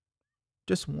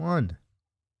 Just one.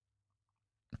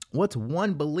 What's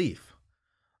one belief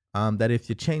that if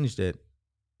you changed it,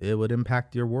 it would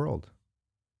impact your world?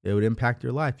 It would impact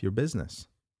your life, your business.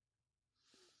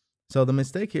 So the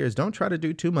mistake here is don't try to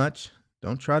do too much.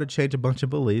 Don't try to change a bunch of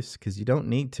beliefs because you don't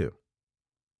need to.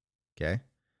 Okay?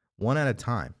 One at a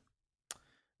time.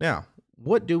 Now,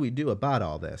 what do we do about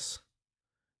all this?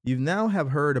 You now have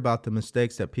heard about the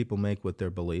mistakes that people make with their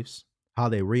beliefs, how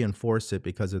they reinforce it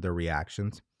because of their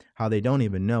reactions, how they don't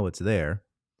even know it's there,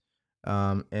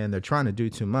 and they're trying to do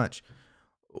too much.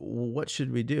 What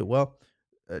should we do? Well,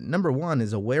 number one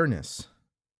is awareness.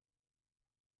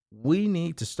 We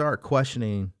need to start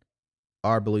questioning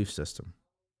our belief system.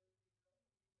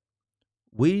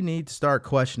 We need to start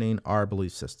questioning our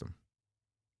belief system.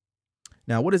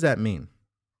 Now, what does that mean?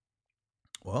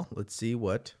 Well, let's see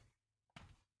what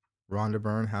Rhonda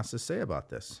Byrne has to say about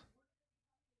this.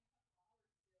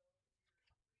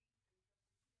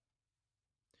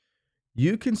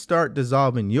 You can start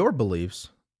dissolving your beliefs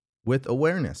with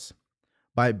awareness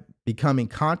by becoming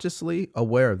consciously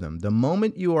aware of them. The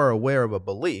moment you are aware of a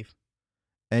belief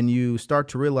and you start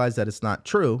to realize that it's not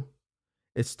true,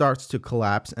 it starts to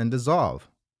collapse and dissolve.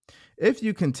 If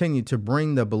you continue to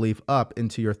bring the belief up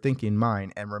into your thinking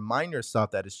mind and remind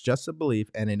yourself that it's just a belief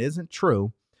and it isn't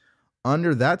true,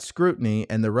 under that scrutiny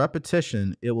and the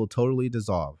repetition, it will totally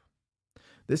dissolve.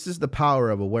 This is the power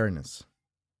of awareness.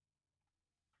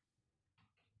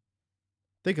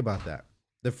 Think about that.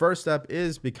 The first step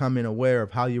is becoming aware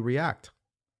of how you react.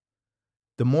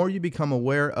 The more you become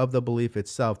aware of the belief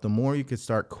itself, the more you can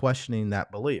start questioning that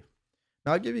belief.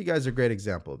 Now, I'll give you guys a great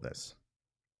example of this.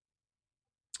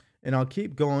 And I'll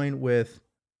keep going with,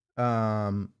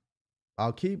 I'll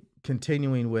keep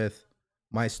continuing with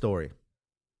my story.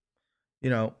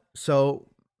 So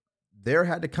there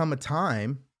had to come a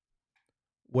time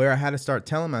where I had to start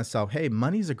telling myself, hey,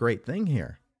 money's a great thing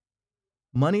here.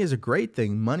 Money is a great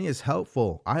thing. Money is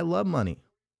helpful. I love money.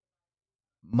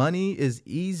 Money is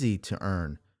easy to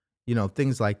earn,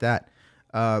 things like that.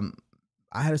 I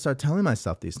had to start telling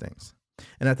myself these things.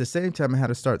 And at the same time, I had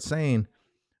to start saying,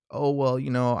 oh, well,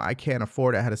 I can't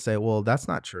afford it. I had to say, well, that's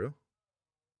not true.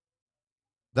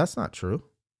 That's not true.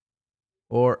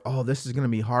 Or, oh, this is going to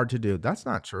be hard to do. That's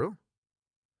not true.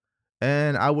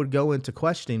 And I would go into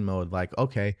questioning mode like,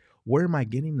 okay, where am I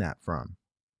getting that from?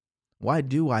 Why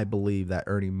do I believe that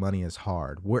earning money is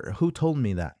hard? Who told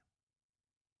me that?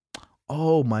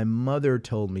 Oh, my mother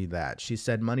told me that. She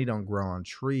said money don't grow on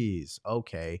trees.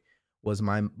 Okay. Was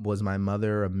my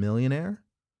mother a millionaire?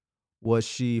 Was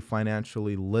she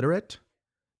financially literate?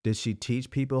 Did she teach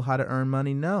people how to earn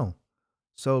money? No.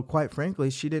 So quite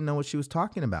frankly, she didn't know what she was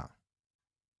talking about.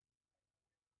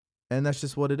 And that's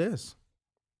just what it is.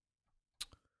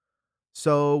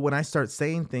 So when I start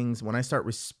saying things, when I start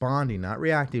responding, not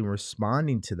reacting,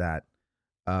 responding to that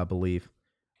belief,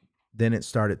 then it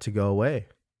started to go away.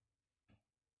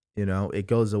 It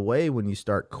goes away when you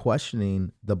start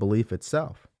questioning the belief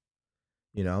itself.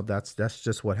 That's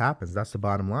just what happens. That's the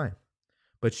bottom line.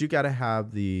 But you got to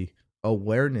have the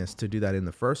awareness to do that in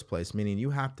the first place, meaning you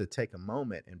have to take a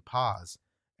moment and pause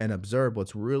and observe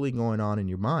what's really going on in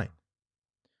your mind.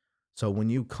 So when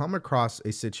you come across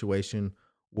a situation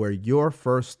where your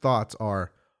first thoughts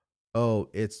are, oh,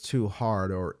 it's too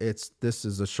hard, or this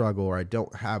is a struggle, or I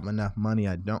don't have enough money,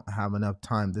 I don't have enough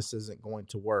time, this isn't going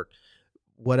to work,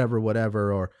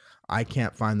 whatever, or I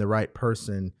can't find the right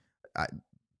person,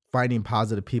 finding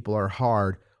positive people are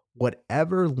hard,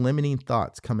 whatever limiting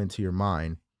thoughts come into your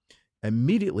mind,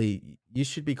 immediately you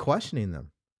should be questioning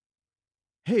them.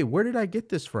 Hey, where did I get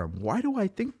this from? Why do I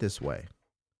think this way?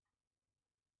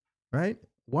 Right?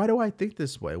 Why do I think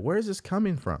this way? Where is this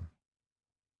coming from?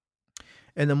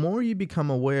 And the more you become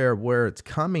aware of where it's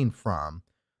coming from,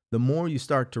 the more you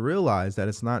start to realize that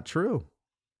it's not true.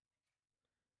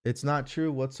 It's not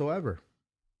true whatsoever.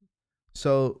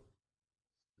 So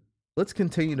let's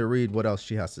continue to read what else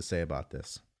she has to say about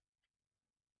this.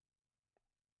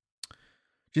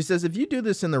 She says, if you do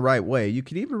this in the right way, you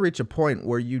can even reach a point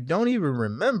where you don't even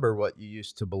remember what you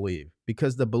used to believe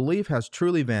because the belief has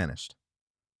truly vanished.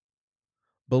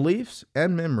 Beliefs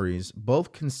and memories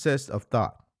both consist of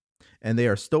thought, and they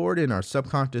are stored in our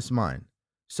subconscious mind.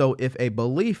 So if a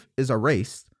belief is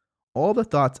erased, all the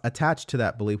thoughts attached to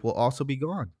that belief will also be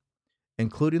gone,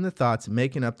 including the thoughts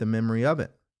making up the memory of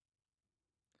it.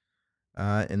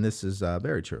 And this is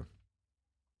very true.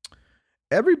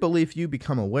 Every belief you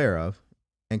become aware of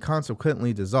and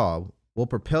consequently dissolve will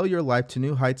propel your life to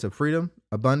new heights of freedom,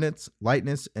 abundance,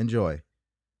 lightness, and joy.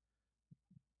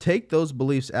 Take those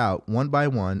beliefs out one by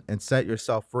one and set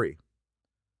yourself free.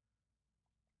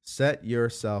 Set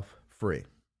yourself free.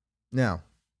 Now,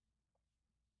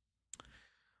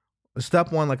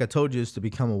 step one, like I told you, is to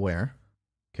become aware.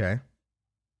 Okay.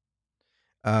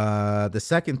 The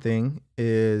second thing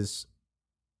is,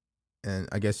 and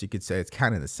I guess you could say it's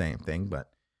kind of the same thing,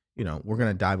 but we're going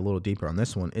to dive a little deeper on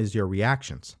this one, is your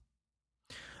reactions.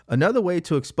 Another way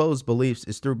to expose beliefs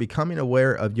is through becoming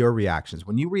aware of your reactions.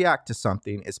 When you react to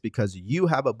something, it's because you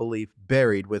have a belief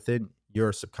buried within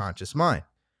your subconscious mind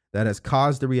that has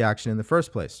caused the reaction in the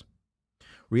first place.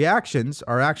 Reactions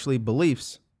are actually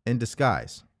beliefs in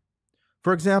disguise.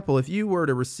 For example, if you were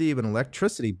to receive an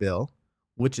electricity bill,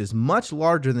 which is much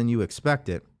larger than you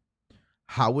expected,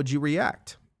 how would you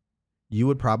react? You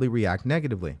would probably react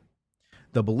negatively.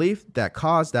 The belief that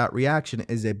caused that reaction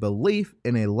is a belief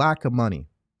in a lack of money.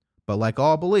 But like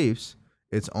all beliefs,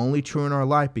 it's only true in our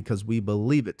life because we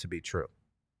believe it to be true.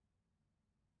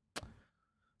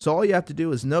 So all you have to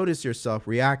do is notice yourself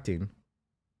reacting,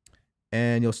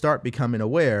 and you'll start becoming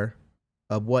aware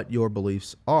of what your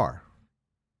beliefs are.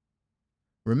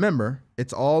 Remember,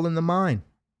 it's all in the mind.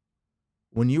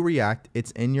 When you react,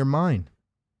 it's in your mind.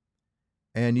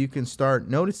 And you can start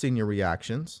noticing your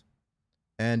reactions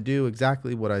and do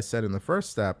exactly what I said in the first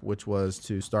step, which was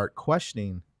to start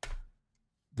questioning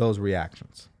those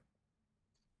reactions.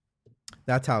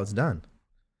 That's how it's done.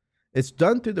 It's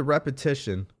done through the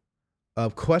repetition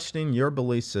of questioning your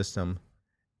belief system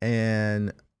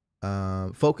and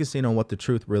focusing on what the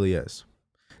truth really is.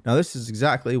 Now, this is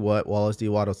exactly what Wallace D.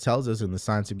 Wattles tells us in The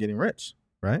Science of Getting Rich,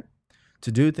 right?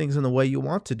 To do things in the way you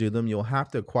want to do them, you'll have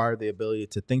to acquire the ability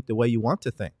to think the way you want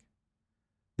to think.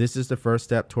 This is the first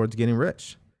step towards getting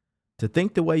rich. To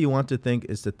think the way you want to think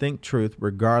is to think truth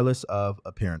regardless of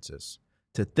appearances.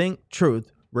 To think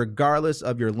truth regardless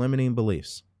of your limiting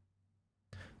beliefs.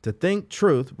 To think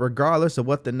truth regardless of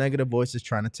what the negative voice is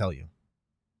trying to tell you.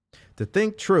 To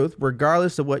think truth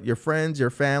regardless of what your friends, your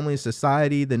family,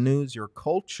 society, the news, your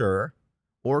culture,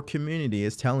 or community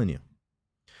is telling you.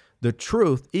 The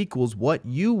truth equals what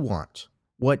you want,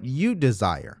 what you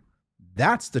desire.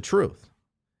 That's the truth.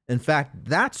 In fact,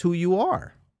 that's who you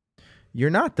are. You're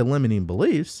not the limiting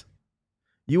beliefs.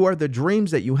 You are the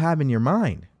dreams that you have in your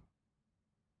mind.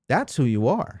 That's who you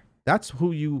are. That's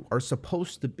who you are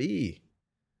supposed to be.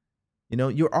 You know,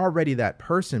 you're already that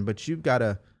person, but you've got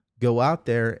to go out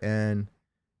there and,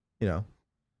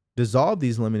 dissolve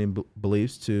these limiting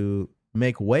beliefs to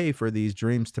make way for these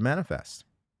dreams to manifest.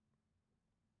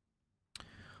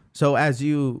 So as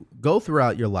you go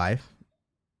throughout your life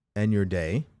and your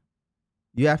day,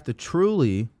 you have to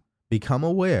truly become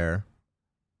aware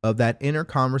of that inner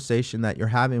conversation that you're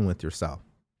having with yourself.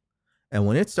 And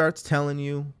when it starts telling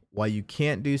you why you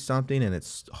can't do something and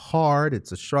it's hard,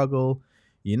 it's a struggle,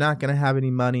 you're not going to have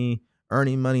any money,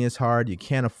 earning money is hard, you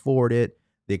can't afford it,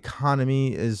 the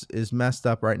economy is messed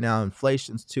up right now,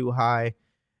 inflation's too high,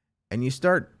 and you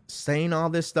start saying all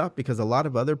this stuff because a lot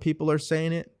of other people are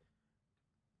saying it,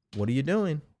 what are you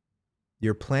doing?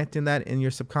 You're planting that in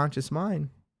your subconscious mind,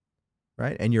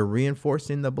 right? And you're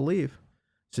reinforcing the belief.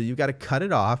 So you've got to cut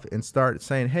it off and start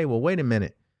saying, hey, well, wait a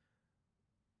minute.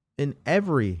 In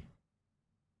every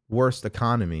worst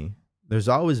economy, there's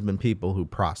always been people who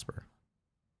prosper.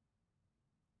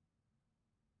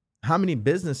 How many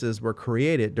businesses were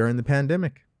created during the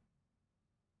pandemic?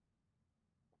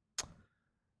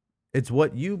 It's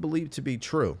what you believe to be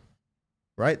true,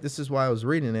 right? This is why I was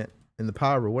reading it in The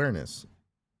Power of Awareness.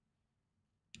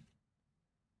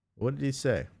 What did he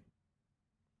say?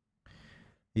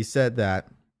 He said that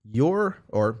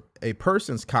a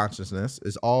person's consciousness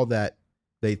is all that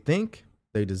they think,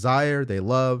 they desire, they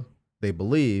love, they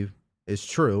believe is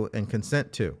true and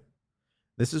consent to.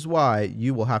 This is why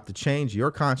you will have to change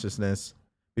your consciousness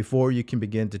before you can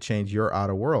begin to change your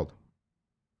outer world.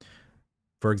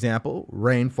 For example,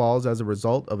 rain falls as a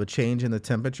result of a change in the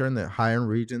temperature in the higher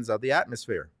regions of the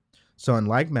atmosphere. So in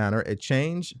like manner, a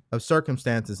change of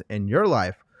circumstances in your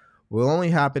life will only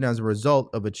happen as a result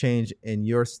of a change in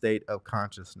your state of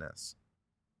consciousness,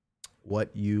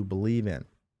 what you believe in.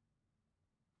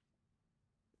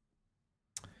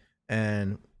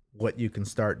 And what you can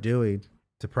start doing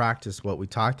to practice what we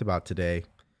talked about today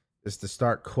is to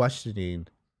start questioning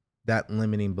that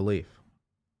limiting belief.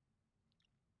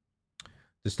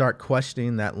 To start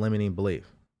questioning that limiting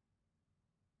belief.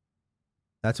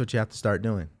 That's what you have to start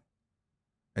doing.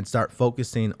 And start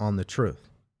focusing on the truth.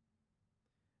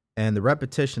 And the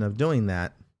repetition of doing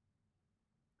that,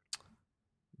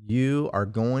 you are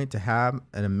going to have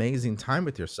an amazing time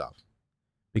with yourself.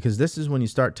 Because this is when you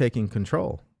start taking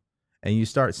control and you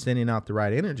start sending out the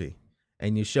right energy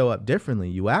and you show up differently,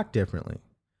 you act differently.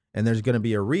 And there's going to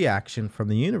be a reaction from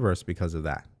the universe because of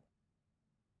that.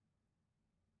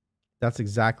 That's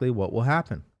exactly what will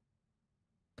happen.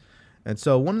 And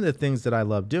so one of the things that I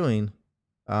love doing,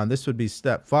 this would be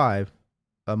step 5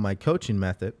 of my coaching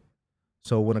method.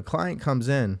 So when a client comes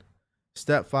in,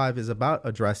 step 5 is about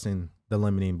addressing the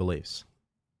limiting beliefs.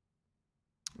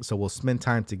 So we'll spend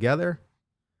time together.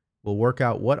 We'll work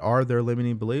out what are their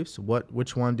limiting beliefs,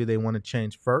 which one do they want to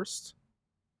change first,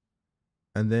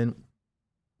 and then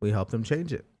we help them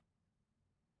change it.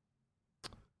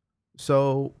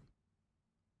 So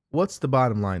what's the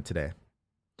bottom line today?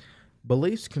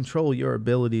 Beliefs control your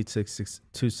ability to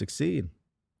succeed.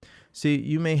 See,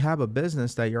 you may have a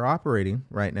business that you're operating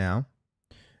right now,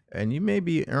 and you may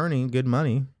be earning good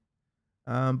money,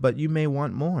 but you may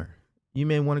want more. You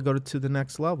may want to go to the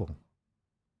next level.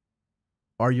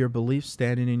 Are your beliefs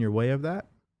standing in your way of that?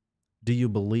 Do you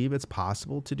believe it's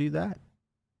possible to do that?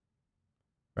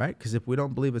 Right? Because if we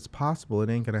don't believe it's possible, it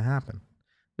ain't going to happen.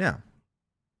 Now,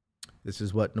 this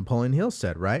is what Napoleon Hill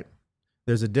said, right?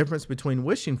 There's a difference between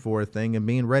wishing for a thing and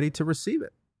being ready to receive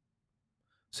it.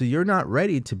 So you're not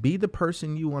ready to be the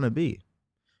person you want to be.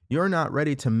 You're not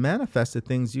ready to manifest the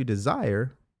things you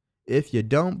desire if you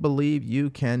don't believe you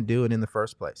can do it in the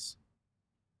first place.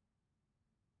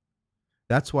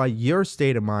 That's why your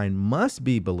state of mind must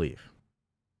be belief,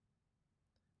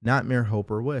 not mere hope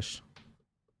or wish.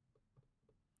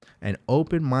 And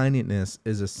open-mindedness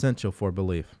is essential for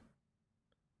belief.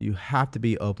 You have to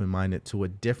be open-minded to a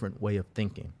different way of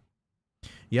thinking.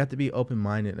 You have to be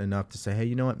open-minded enough to say, hey,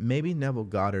 you know what? Maybe Neville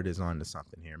Goddard is onto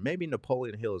something here. Maybe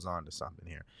Napoleon Hill is onto something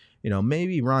here.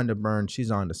 Maybe Rhonda Byrne, she's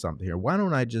onto something here. Why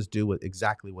don't I just do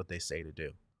exactly what they say to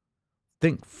do?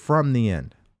 Think from the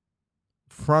end.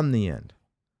 From the end.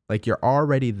 Like you're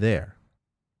already there.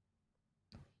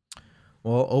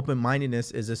 Well,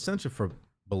 open-mindedness is essential for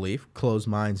belief. Closed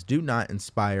minds do not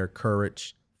inspire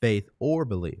courage, faith, or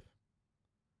belief.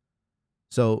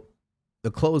 So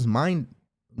the closed mind,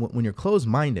 when you're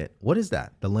closed-minded, what is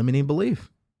that? The limiting belief.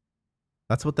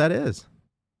 That's what that is.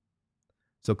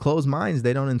 So closed minds,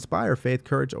 they don't inspire faith,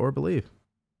 courage, or belief.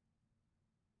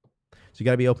 So you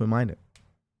got to be open-minded.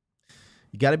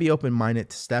 You got to be open-minded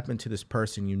to step into this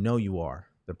person you are,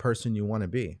 the person you want to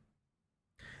be.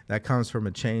 That comes from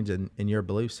a change in your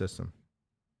belief system.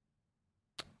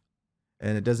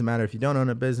 And it doesn't matter if you don't own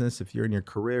a business, if you're in your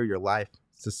career, your life,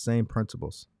 it's the same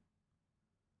principles.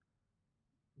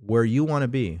 Where you want to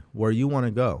be, where you want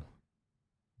to go,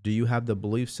 do you have the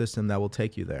belief system that will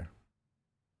take you there?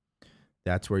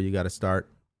 That's where you got to start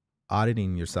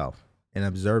auditing yourself and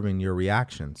observing your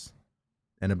reactions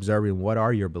and observing what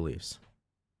are your beliefs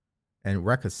and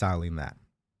reconciling that.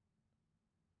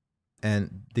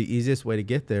 And the easiest way to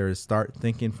get there is start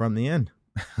thinking from the end.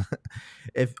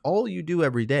 If all you do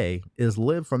every day is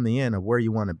live from the end of where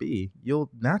you want to be, you'll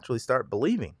naturally start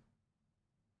believing.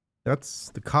 That's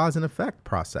the cause and effect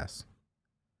process.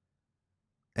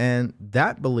 And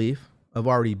that belief of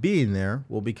already being there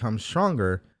will become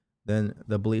stronger than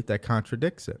the belief that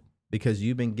contradicts it, because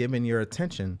you've been giving your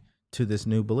attention to this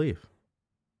new belief.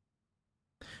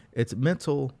 It's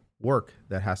mental work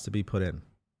that has to be put in.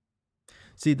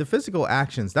 See, the physical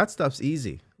actions, that stuff's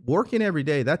easy. Working every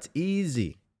day, that's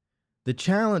easy. The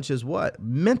challenge is what?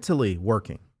 Mentally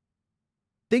working.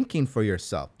 Thinking for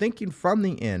yourself, thinking from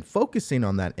the end, focusing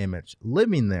on that image,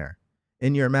 living there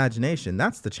in your imagination.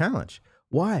 That's the challenge.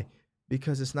 Why?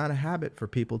 Because it's not a habit for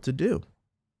people to do.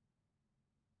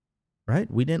 Right?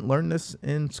 We didn't learn this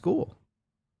in school.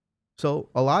 So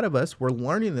a lot of us, we're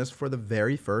learning this for the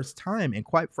very first time. And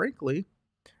quite frankly,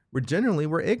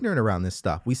 we're ignorant around this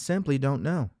stuff. We simply don't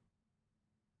know.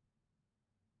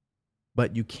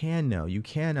 But you can know, you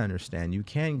can understand, you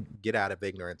can get out of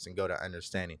ignorance and go to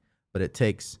understanding. But it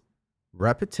takes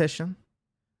repetition.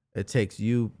 It takes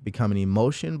you becoming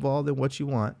emotionally involved in what you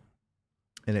want.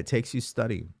 And it takes you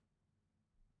studying.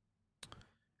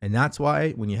 And that's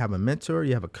why when you have a mentor,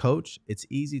 you have a coach, it's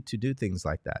easy to do things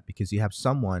like that because you have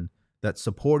someone that's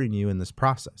supporting you in this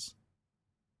process.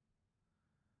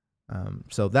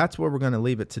 So that's where we're going to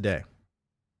leave it today.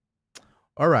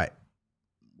 All right.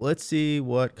 Let's see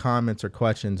what comments or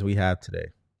questions we have today.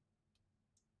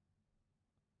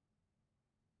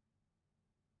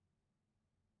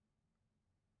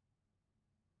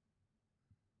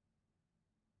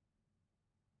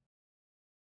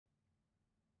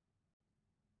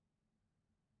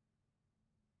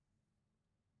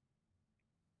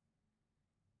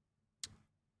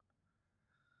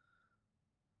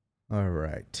 All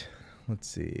right. Let's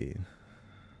see.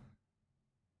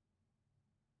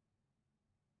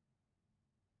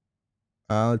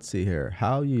 Let's see here.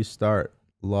 How you start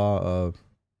law of,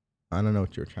 I don't know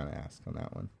what you're trying to ask on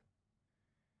that one.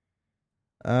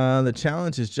 The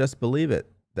challenge is just believe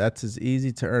it. That's as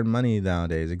easy to earn money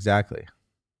nowadays. Exactly.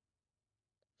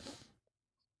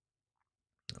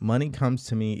 Money comes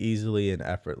to me easily and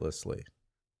effortlessly.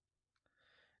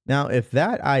 Now, if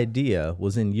that idea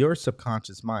was in your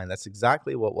subconscious mind, that's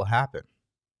exactly what will happen.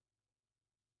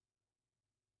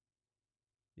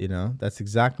 That's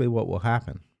exactly what will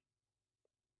happen.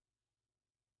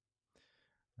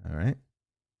 All right.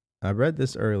 I read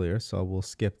this earlier, so we'll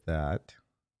skip that.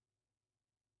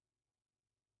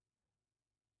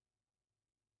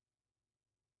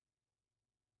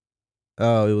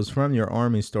 Oh, it was from your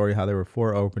Army story, how there were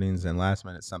 4 openings and last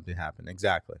minute something happened.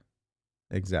 Exactly.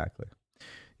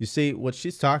 You see, what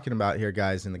she's talking about here,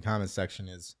 guys, in the comment section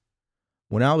is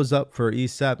when I was up for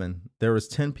E7, there was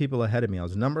 10 people ahead of me. I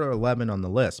was number 11 on the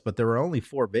list, but there were only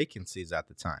 4 vacancies at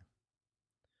the time.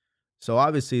 So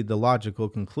obviously the logical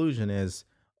conclusion is,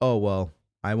 oh, well,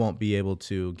 I won't be able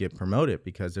to get promoted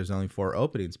because there's only 4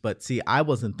 openings. But see, I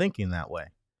wasn't thinking that way.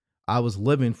 I was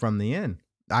living from the end.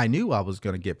 I knew I was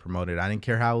going to get promoted. I didn't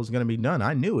care how it was going to be done.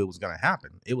 I knew it was going to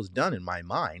happen. It was done in my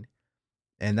mind.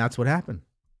 And that's what happened.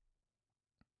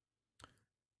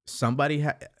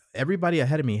 Everybody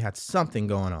ahead of me had something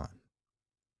going on.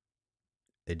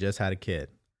 They just had a kid.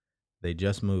 They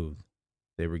just moved.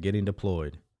 They were getting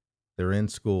deployed. They're in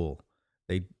school.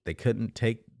 They couldn't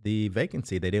take the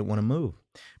vacancy. They didn't want to move.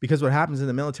 Because what happens in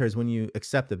the military is when you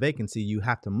accept the vacancy, you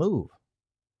have to move.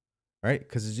 right?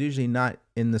 Because it's usually not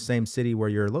in the same city where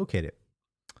you're located.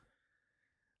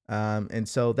 And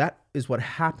so that is what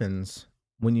happens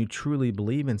when you truly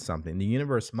believe in something. The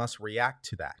universe must react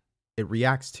to that. It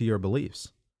reacts to your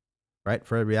beliefs, right?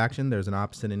 For every action, there's an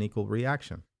opposite and equal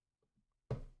reaction.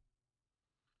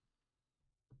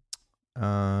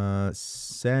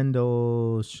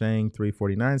 Sandal Shang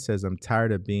 349 says, I'm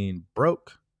tired of being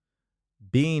broke.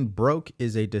 Being broke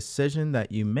is a decision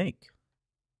that you make.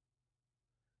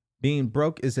 Being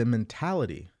broke is a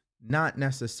mentality, not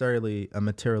necessarily a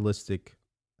materialistic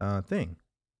thing.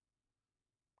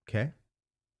 Okay?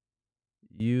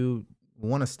 You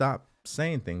want to stop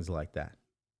saying things like that.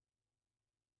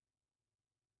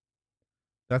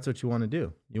 That's what you want to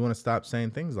do. You want to stop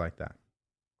saying things like that.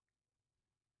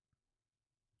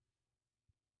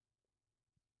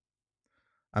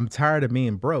 I'm tired of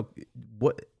being broke.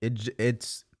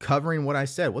 It's covering what I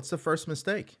said. What's the first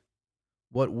mistake?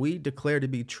 What we declare to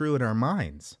be true in our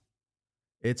minds.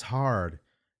 It's hard.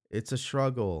 It's a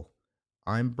struggle.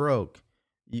 I'm broke.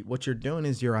 What you're doing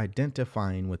is you're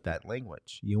identifying with that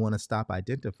language. You want to stop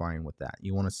identifying with that.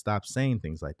 You want to stop saying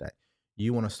things like that.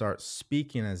 You want to start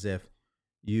speaking as if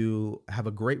you have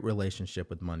a great relationship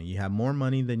with money. You have more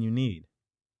money than you need.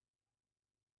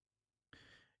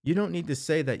 You don't need to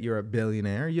say that you're a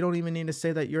billionaire. You don't even need to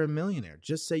say that you're a millionaire.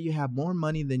 Just say you have more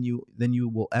money than you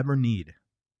will ever need.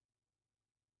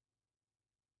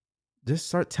 Just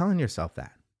start telling yourself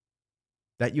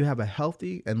that you have a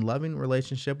healthy and loving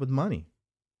relationship with money.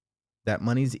 That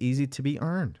money's easy to be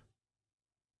earned.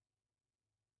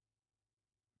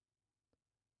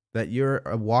 That you're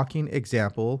a walking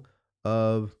example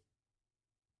of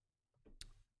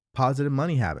positive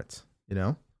money habits, you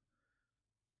know?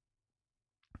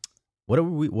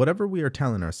 Whatever we are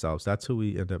telling ourselves, that's who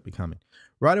we end up becoming.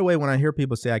 Right away, when I hear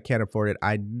people say I can't afford it,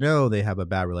 I know they have a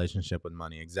bad relationship with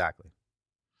money. Exactly.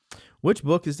 Which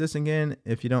book is this again,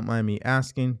 if you don't mind me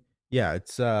asking? Yeah,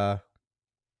 it's The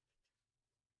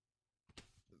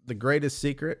Greatest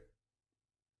Secret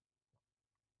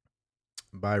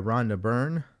by Rhonda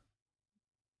Byrne.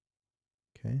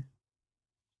 Okay.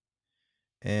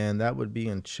 And that would be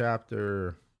in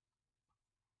chapter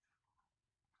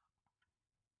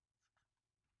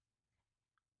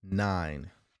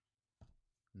 9.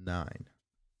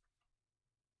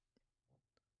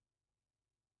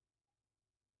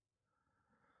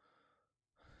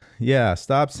 Yeah,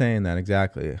 stop saying that.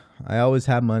 Exactly. I always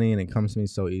have money and it comes to me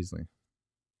so easily.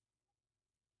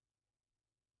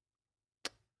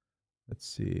 Let's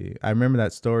see. I remember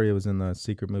that story. It was in the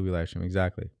secret movie live stream.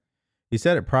 Exactly. He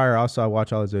said it prior. Also, I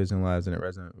watch all his videos and lives and it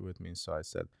resonated with me. So I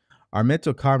said, our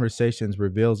mental conversations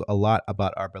reveals a lot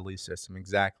about our belief system.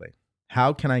 Exactly.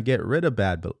 How can I get rid of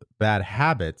bad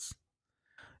habits?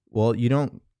 Well, you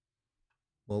don't.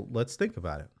 Well, let's think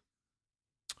about it.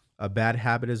 A bad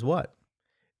habit is what?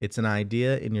 It's an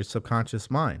idea in your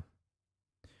subconscious mind.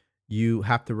 You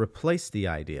have to replace the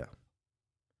idea.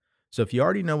 So if you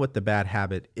already know what the bad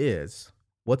habit is,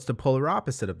 what's the polar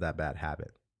opposite of that bad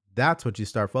habit? That's what you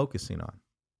start focusing on.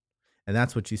 And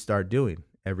that's what you start doing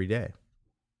every day.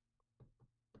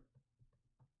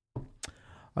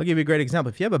 I'll give you a great example.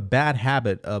 If you have a bad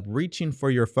habit of reaching for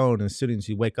your phone as soon as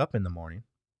you wake up in the morning,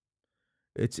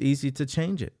 it's easy to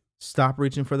change it. Stop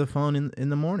reaching for the phone in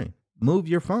the morning. Move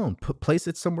your phone. Place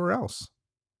it somewhere else.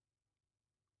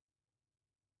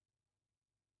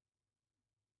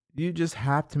 You just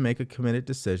have to make a committed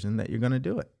decision that you're going to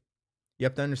do it. You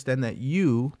have to understand that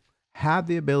you have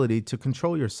the ability to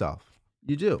control yourself.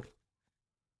 You do.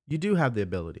 You do have the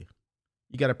ability.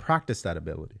 You got to practice that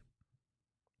ability.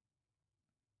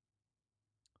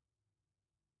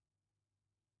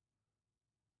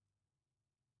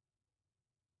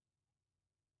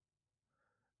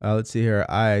 Let's see here.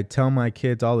 I tell my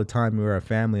kids all the time, we're a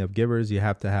family of givers. You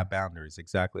have to have boundaries.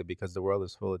 Exactly. Because the world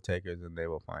is full of takers and they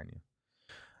will find you.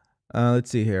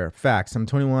 Let's see here. Facts. I'm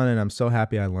 21 and I'm so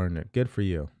happy I learned it. Good for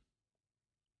you.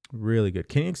 Really good.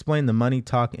 Can you explain the money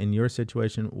talk in your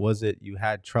situation? Was it you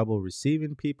had trouble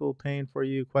receiving people paying for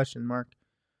you? Question mark.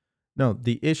 No,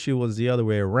 the issue was the other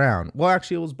way around. Well,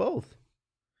 actually, it was both.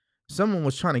 Someone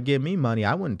was trying to give me money.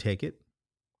 I wouldn't take it.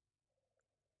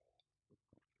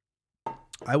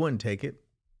 I wouldn't take it.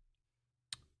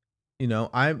 You know,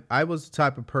 I was the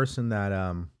type of person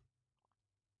that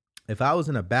if I was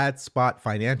in a bad spot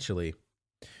financially,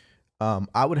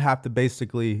 I would have to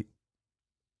basically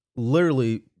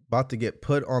literally about to get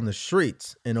put on the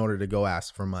streets in order to go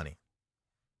ask for money.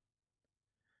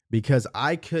 Because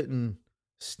I couldn't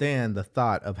stand the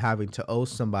thought of having to owe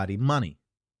somebody money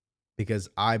because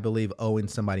I believe owing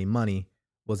somebody money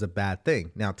was a bad thing.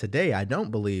 Now, today, I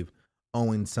don't believe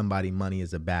owing somebody money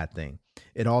is a bad thing.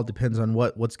 It all depends on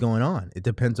what's going on. It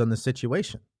depends on the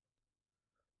situation.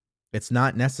 It's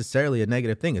not necessarily a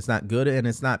negative thing. It's not good and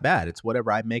it's not bad. It's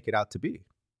whatever I make it out to be.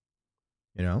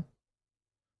 You know?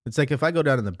 It's like if I go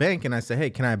down to the bank and I say, "Hey,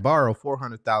 can I borrow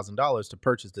 $400,000 to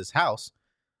purchase this house?"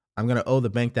 I'm going to owe the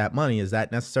bank that money. Is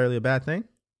that necessarily a bad thing?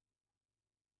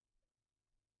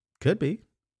 Could be.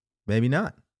 Maybe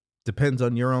not. Depends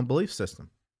on your own belief system,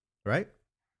 right?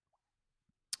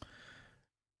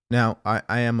 Now,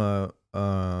 I am a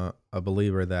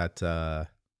believer that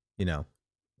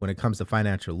when it comes to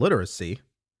financial literacy,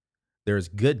 there is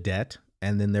good debt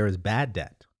and then there is bad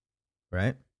debt,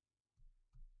 right?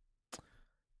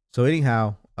 So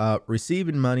anyhow,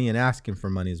 receiving money and asking for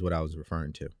money is what I was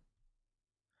referring to.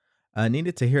 I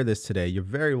needed to hear this today. You're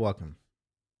very welcome.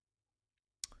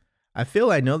 I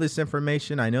feel I know this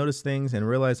information. I notice things and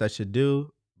realize I should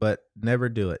do, but never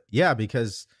do it. Yeah,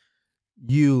 because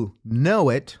you know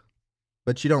it,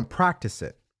 but you don't practice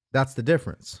it. That's the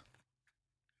difference.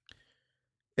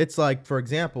 It's like, for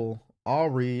example, I'll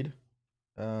read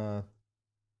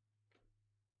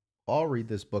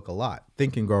this book a lot,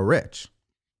 Think and Grow Rich.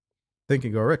 Think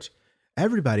and Grow Rich.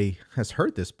 Everybody has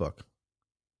heard this book.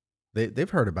 They've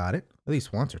heard about it at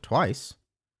least once or twice.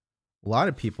 A lot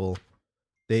of people,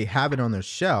 they have it on their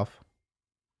shelf,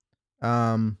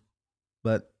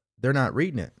 but they're not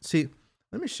reading it. See,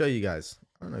 let me show you guys.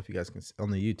 I don't know if you guys can see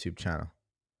on the YouTube channel.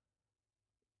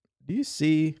 Do you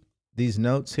see these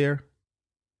notes here?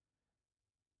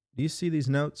 Do you see these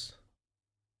notes?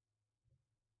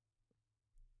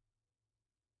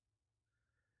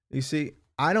 You see,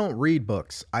 I don't read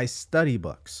books. I study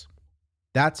books.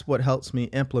 That's what helps me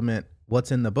implement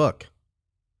what's in the book.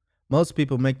 Most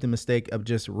people make the mistake of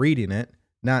just reading it,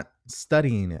 not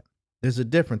studying it. There's a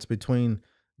difference between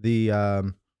the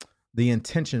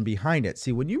intention behind it.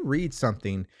 See, when you read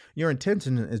something, your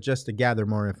intention is just to gather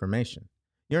more information.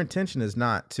 Your intention is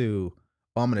not to,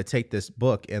 oh, I'm going to take this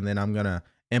book and then I'm going to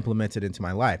implement it into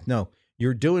my life. No,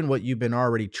 you're doing what you've been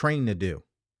already trained to do.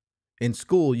 In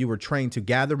school, you were trained to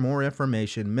gather more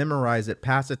information, memorize it,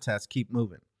 pass a test, keep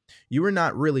moving. You were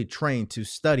not really trained to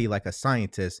study like a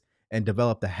scientist and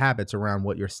develop the habits around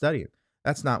what you're studying.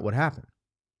 That's not what happened.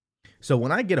 So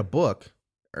when I get a book,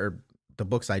 or the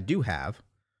books I do have,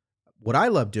 what I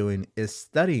love doing is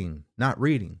studying, not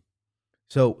reading.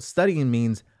 So studying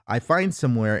means I find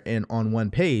somewhere on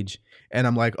one page and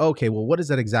I'm like, okay, well, what does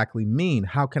that exactly mean?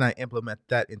 How can I implement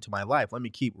that into my life? Let me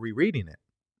keep rereading it.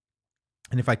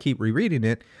 And if I keep rereading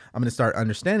it, I'm going to start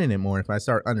understanding it more. If I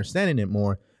start understanding it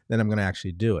more, then I'm going to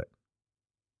actually do it.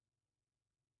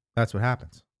 That's what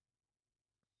happens.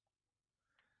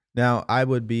 Now, I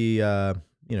would be,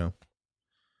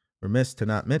 remiss to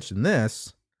not mention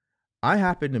this. I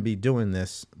happen to be doing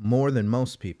this more than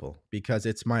most people because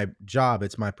it's my job,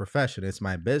 it's my profession, it's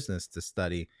my business to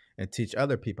study and teach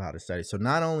other people how to study. So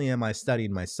not only am I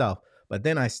studying myself, but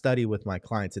then I study with my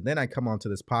clients and then I come onto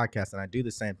this podcast and I do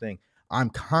the same thing. I'm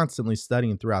constantly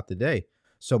studying throughout the day.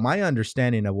 So my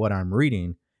understanding of what I'm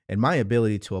reading and my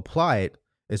ability to apply it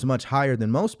is much higher than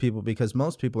most people because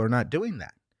most people are not doing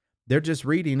that. They're just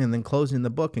reading and then closing the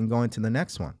book and going to the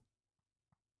next one.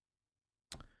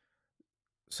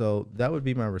 So that would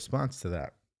be my response to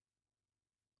that.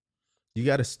 You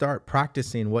got to start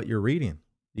practicing what you're reading.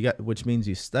 Which means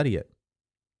you study it.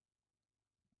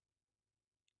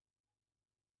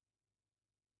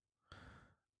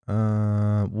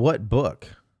 What book?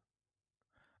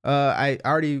 I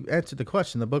already answered the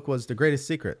question. The book was The Greatest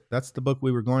Secret. That's the book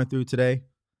we were going through today.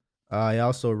 I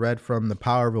also read from The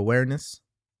Power of Awareness.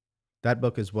 That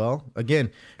book as well. Again,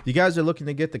 if you guys are looking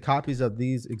to get the copies of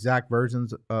these exact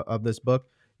versions of this book,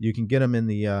 you can get them in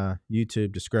the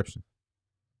YouTube description.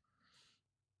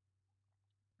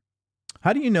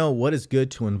 How do you know what is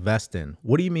good to invest in?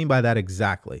 What do you mean by that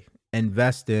exactly?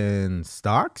 Invest in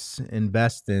stocks?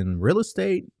 Invest in real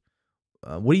estate?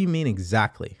 What do you mean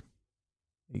exactly?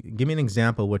 Give me an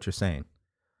example of what you're saying.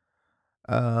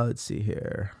 Let's see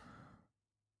here.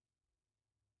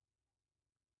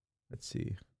 Let's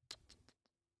see.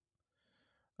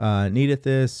 Needed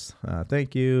this.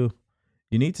 Thank you.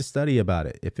 You need to study about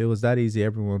it. If it was that easy,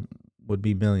 everyone would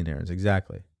be millionaires.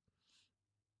 Exactly.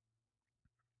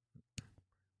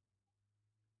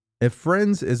 If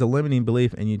friends is a limiting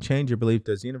belief and you change your belief,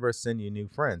 does the universe send you new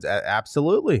friends?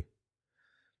 Absolutely.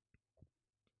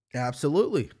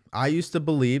 Absolutely. I used to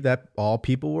believe that all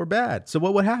people were bad. So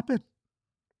what would happen?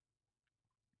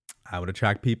 I would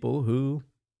attract people who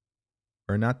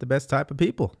are not the best type of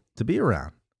people to be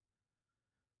around.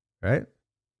 Right?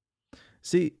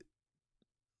 See,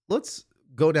 let's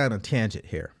go down a tangent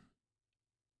here.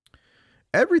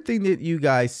 Everything that you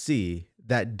guys see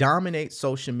that dominate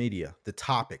social media, the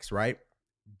topics, right?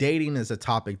 Dating is a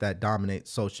topic that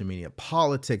dominates social media.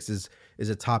 Politics is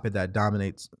a topic that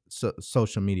dominates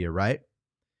social media, right?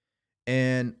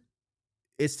 And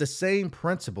it's the same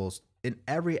principles in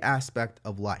every aspect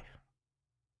of life.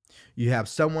 You have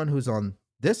someone who's on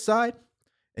this side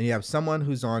and you have someone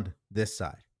who's on this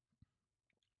side.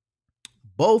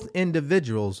 Both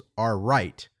individuals are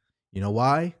right. You know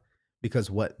why? Because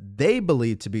what they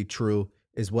believe to be true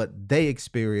is what they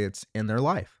experience in their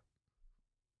life.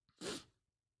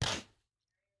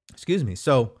 Excuse me.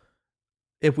 So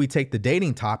if we take the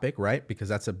dating topic, right, because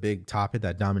that's a big topic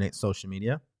that dominates social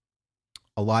media,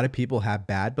 a lot of people have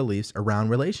bad beliefs around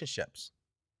relationships,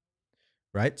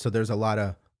 right? So there's a lot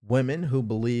of women who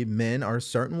believe men are a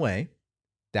certain way.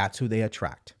 That's who they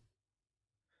attract.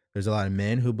 There's a lot of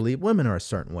men who believe women are a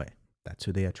certain way. That's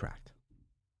who they attract.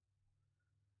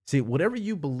 See, whatever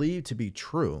you believe to be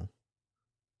true,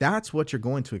 that's what you're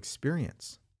going to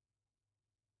experience.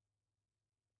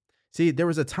 See, there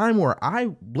was a time where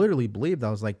I literally believed,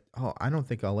 I was like, oh, I don't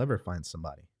think I'll ever find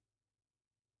somebody.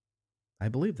 I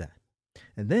believed that.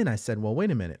 And then I said, well,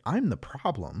 wait a minute. I'm the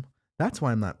problem. That's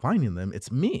why I'm not finding them. It's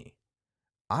me.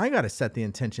 I got to set the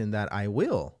intention that I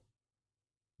will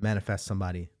manifest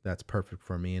somebody that's perfect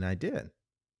for me. And I did.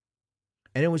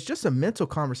 And it was just a mental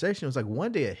conversation. It was like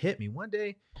one day it hit me. One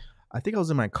day, I think I was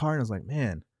in my car and I was like,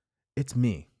 man, it's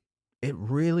me. It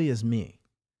really is me.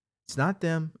 It's not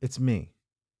them. It's me.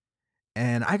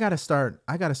 And I got to start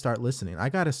listening. I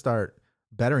got to start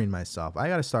bettering myself. I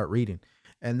got to start reading.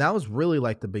 And that was really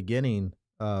like the beginning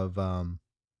of,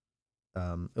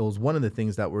 it was one of the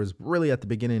things that was really at the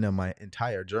beginning of my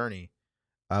entire journey.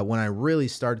 When I really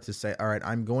started to say, all right,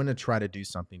 I'm going to try to do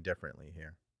something differently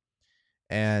here.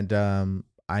 And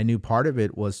I knew part of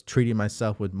it was treating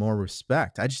myself with more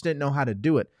respect. I just didn't know how to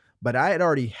do it. But I had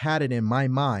already had it in my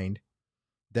mind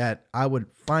that I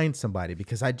would find somebody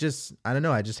because I just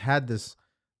had this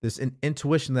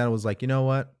intuition that I was like, you know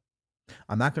what?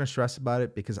 I'm not going to stress about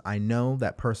it because I know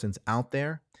that person's out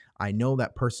there. I know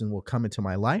that person will come into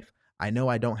my life. I know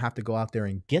I don't have to go out there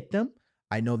and get them.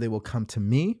 I know they will come to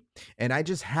me. And I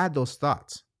just had those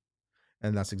thoughts.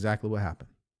 And that's exactly what happened.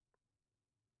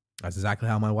 That's exactly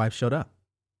how my wife showed up.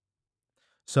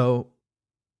 So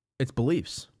it's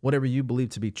beliefs. Whatever you believe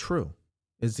to be true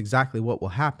is exactly what will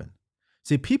happen.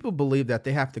 See, people believe that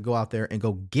they have to go out there and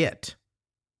go get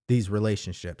these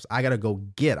relationships. I got to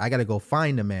go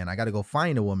find a man. I got to go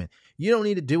find a woman. You don't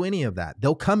need to do any of that.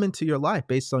 They'll come into your life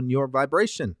based on your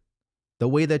vibration, the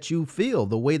way that you feel,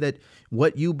 the way that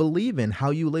what you believe in,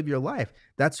 how you live your life.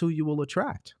 That's who you will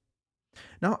attract.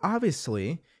 Now,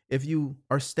 obviously, if you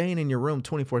are staying in your room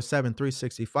 24/7,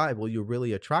 365, will you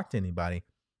really attract anybody?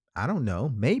 I don't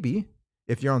know. Maybe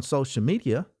if you're on social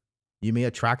media, you may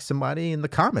attract somebody in the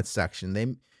comments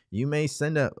section. You may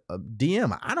send a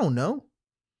DM. I don't know.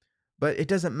 But it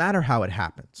doesn't matter how it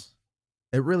happens.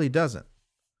 It really doesn't.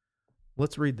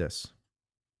 Let's read this.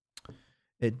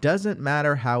 It doesn't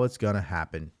matter how it's going to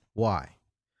happen. Why?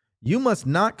 You must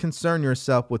not concern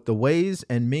yourself with the ways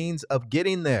and means of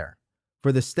getting there.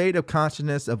 For the state of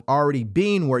consciousness of already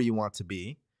being where you want to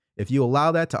be, if you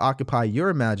allow that to occupy your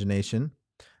imagination,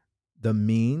 the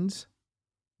means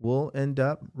will end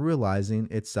up realizing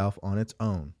itself on its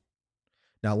own.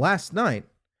 Now, last night,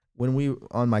 when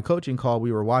on my coaching call,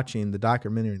 we were watching the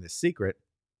documentary The Secret,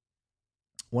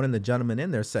 one of the gentlemen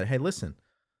in there said, hey, listen,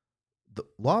 the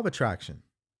law of attraction,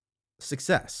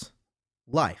 success,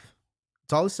 life,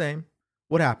 it's all the same.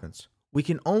 What happens? We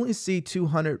can only see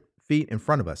 200 feet in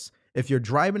front of us. If you're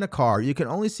driving a car, you can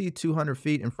only see 200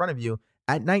 feet in front of you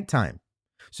at nighttime.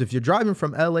 So if you're driving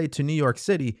from LA to New York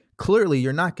City, clearly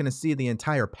you're not going to see the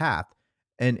entire path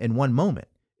in one moment.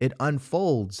 It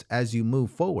unfolds as you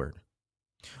move forward.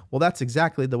 Well, that's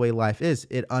exactly the way life is.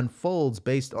 It unfolds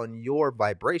based on your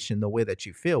vibration, the way that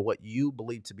you feel, what you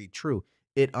believe to be true.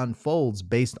 It unfolds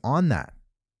based on that.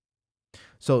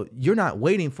 So you're not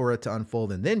waiting for it to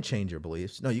unfold and then change your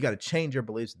beliefs. No, you got to change your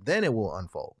beliefs, then it will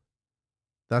unfold.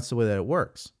 That's the way that it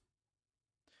works.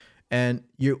 And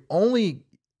the only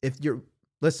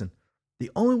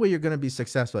way you're going to be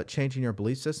successful at changing your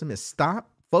belief system is stop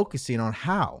focusing on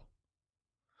how.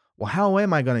 Well, how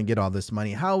am I going to get all this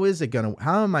money? How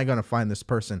am I going to find this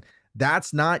person?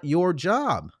 That's not your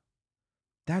job.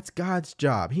 That's God's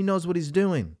job. He knows what he's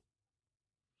doing.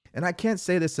 And I can't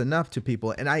say this enough to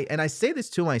people. And I say this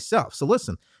to myself. So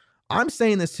listen, I'm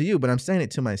saying this to you, but I'm saying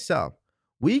it to myself.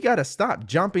 We got to stop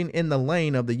jumping in the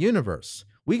lane of the universe.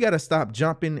 We got to stop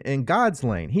jumping in God's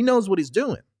lane. He knows what he's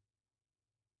doing.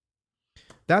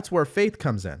 That's where faith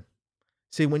comes in.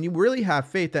 See, when you really have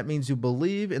faith, that means you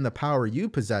believe in the power you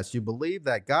possess. You believe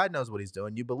that God knows what he's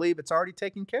doing. You believe it's already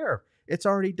taken care of. It's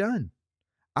already done.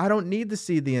 I don't need to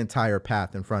see the entire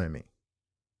path in front of me.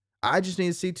 I just need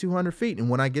to see 200 feet. And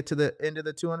when I get to the end of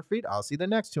the 200 feet, I'll see the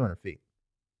next 200 feet.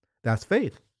 That's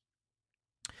faith.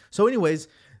 So, anyways,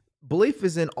 belief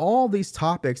is in all these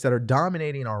topics that are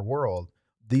dominating our world,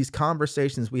 these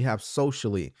conversations we have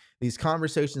socially, these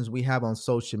conversations we have on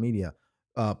social media,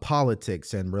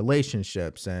 politics and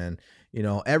relationships and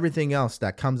everything else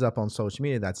that comes up on social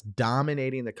media that's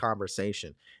dominating the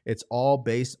conversation. It's all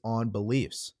based on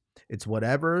beliefs. It's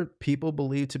whatever people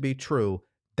believe to be true.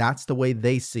 That's the way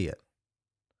they see it.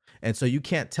 And so you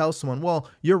can't tell someone, well,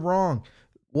 you're wrong.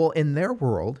 Well, in their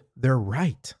world, they're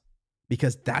right,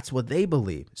 because that's what they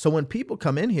believe. So when people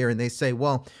come in here and they say,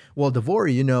 well,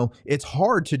 DeVory, it's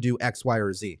hard to do X, Y,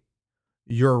 or Z.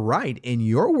 You're right. In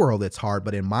your world, it's hard,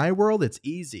 but in my world, it's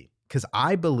easy, because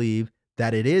I believe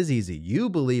that it is easy. You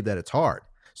believe that it's hard.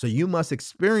 So you must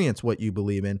experience what you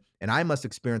believe in, and I must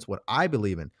experience what I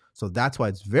believe in. So that's why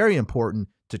it's very important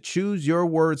to choose your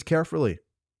words carefully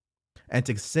and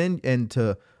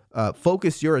to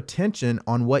focus your attention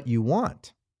on what you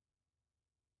want.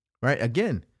 Right?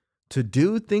 Again, to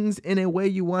do things in a way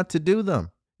you want to do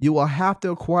them, you will have to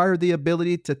acquire the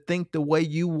ability to think the way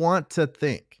you want to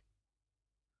think.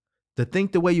 To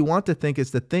think the way you want to think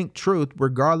is to think truth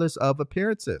regardless of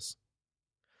appearances.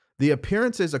 The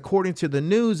appearances, according to the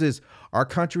news, is our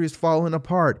country is falling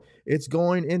apart. It's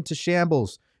going into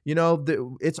shambles.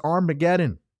 It's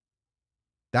Armageddon.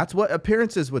 That's what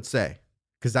appearances would say,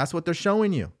 because that's what they're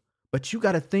showing you. But you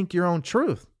got to think your own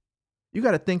truth. You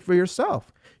got to think for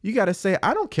yourself. You got to say,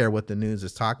 I don't care what the news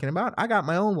is talking about. I got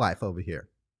my own life over here.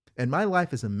 And my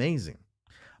life is amazing.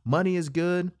 Money is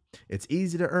good. It's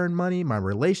easy to earn money. My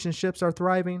relationships are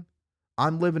thriving.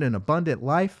 I'm living an abundant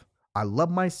life. I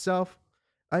love myself.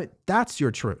 That's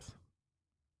your truth.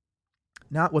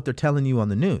 Not what they're telling you on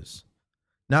the news.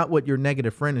 Not what your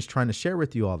negative friend is trying to share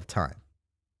with you all the time.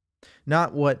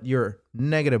 Not what your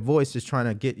negative voice is trying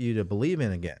to get you to believe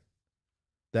in again.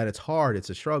 That it's hard, it's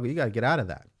a struggle. You got to get out of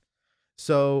that.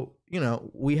 So,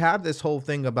 we have this whole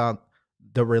thing about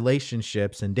the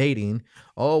relationships and dating.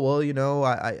 Oh, well,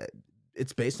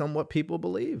 it's based on what people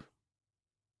believe.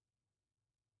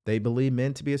 They believe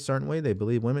men to be a certain way. They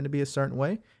believe women to be a certain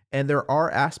way. And there are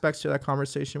aspects to that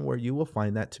conversation where you will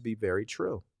find that to be very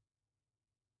true.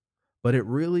 But it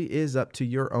really is up to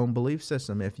your own belief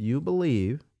system. If you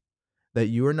believe that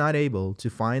you are not able to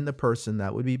find the person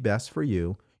that would be best for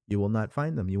you, you will not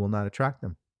find them. You will not attract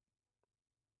them.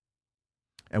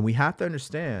 And we have to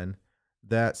understand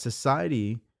that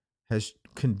society has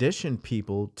conditioned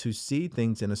people to see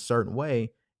things in a certain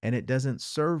way, and it doesn't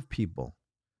serve people.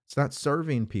 It's not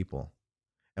serving people.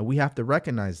 And we have to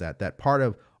recognize that part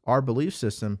of our belief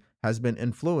system has been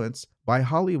influenced by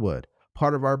Hollywood.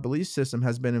 Part of our belief system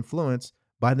has been influenced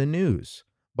by the news,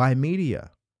 by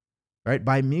media, right?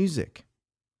 By music.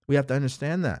 We have to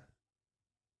understand that,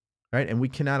 right? And we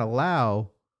cannot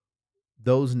allow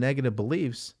those negative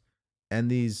beliefs and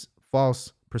these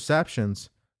false perceptions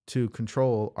to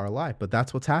control our life. But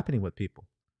that's what's happening with people.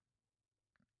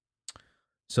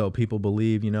 So people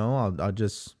believe, I'll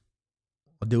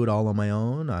do it all on my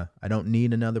own. I don't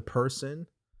need another person.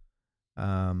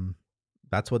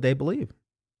 That's what they believe.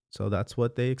 So that's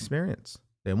what they experience.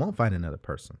 They won't find another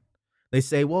person. They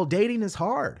say, well, dating is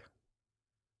hard.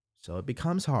 So it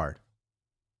becomes hard.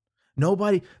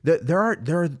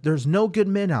 There's no good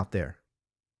men out there.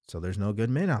 So there's no good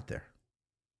men out there.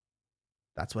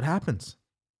 That's what happens.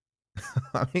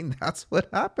 That's what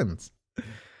happens.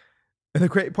 And the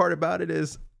great part about it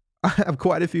is I have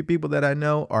quite a few people that I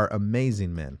know are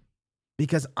amazing men,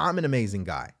 because I'm an amazing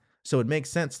guy. So it makes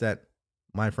sense that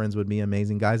my friends would be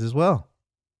amazing guys as well.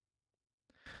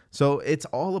 So it's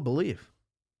all a belief.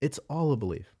 It's all a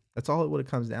belief. That's all what it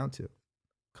comes down to.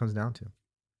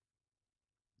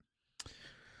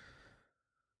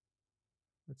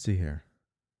 Let's see here.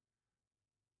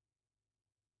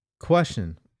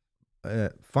 Question.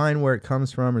 Find where it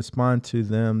comes from. Respond to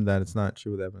them that it's not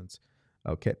true with evidence.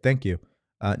 Okay, thank you.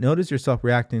 Notice yourself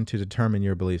reacting to determine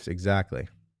your beliefs. Exactly.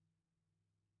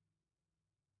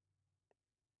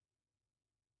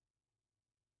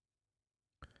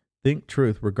 Think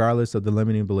truth regardless of the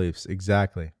limiting beliefs.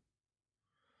 Exactly.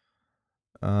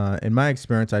 In my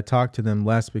experience, I talk to them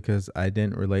less because I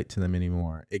didn't relate to them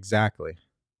anymore. Exactly.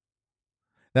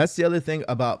 That's the other thing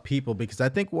about people, because I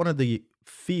think one of the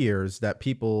fears that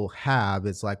people have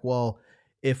is like, well,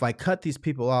 if I cut these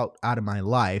people out of my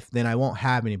life, then I won't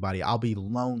have anybody. I'll be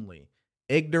lonely.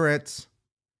 Ignorance.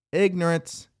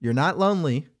 You're not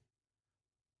lonely.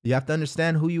 You have to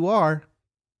understand who you are.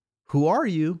 Who are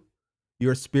you?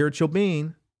 You're a spiritual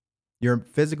being. You're a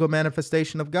physical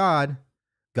manifestation of God.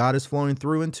 God is flowing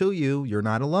through and to you. You're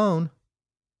not alone.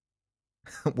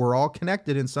 We're all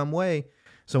connected in some way.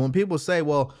 So when people say,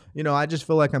 well, I just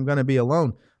feel like I'm going to be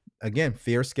alone. Again,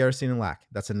 fear, scarcity, and lack.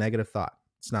 That's a negative thought.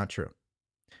 It's not true.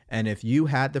 And if you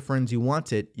had the friends you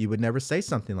wanted, you would never say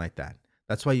something like that.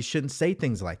 That's why you shouldn't say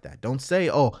things like that. Don't say,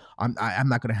 oh, I'm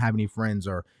not going to have any friends,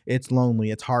 or it's lonely.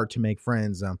 It's hard to make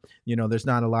friends. There's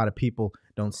not a lot of people.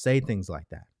 Don't say things like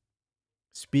that.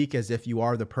 Speak as if you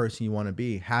are the person you want to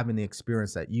be, having the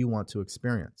experience that you want to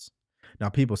experience. Now,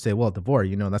 people say, well, DeVore,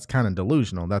 that's kind of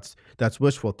delusional. That's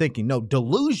wishful thinking. No,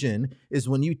 delusion is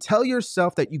when you tell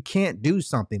yourself that you can't do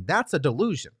something. That's a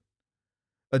delusion.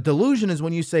 A delusion is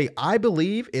when you say, I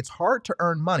believe it's hard to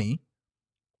earn money.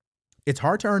 It's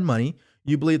hard to earn money.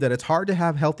 You believe that it's hard to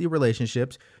have healthy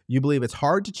relationships. You believe it's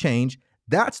hard to change.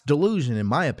 That's delusion, in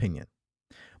my opinion.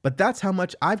 But that's how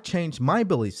much I've changed my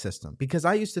belief system, because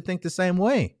I used to think the same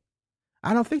way.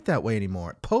 I don't think that way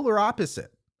anymore. Polar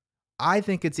opposite. I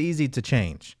think it's easy to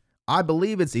change. I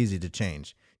believe it's easy to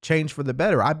change. Change for the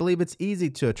better. I believe it's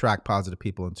easy to attract positive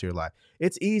people into your life.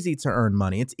 It's easy to earn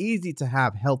money. It's easy to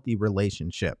have healthy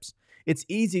relationships. It's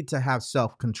easy to have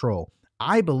self-control.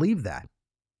 I believe that.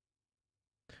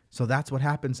 So that's what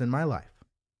happens in my life.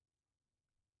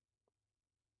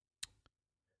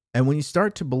 And when you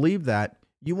start to believe that,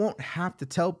 you won't have to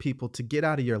tell people to get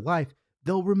out of your life.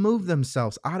 They'll remove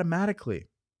themselves automatically.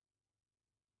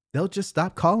 They'll just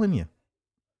stop calling you.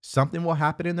 Something will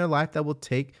happen in their life that will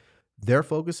take their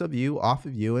focus of you off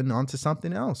of you and onto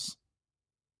something else.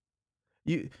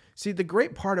 You see, the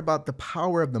great part about the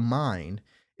power of the mind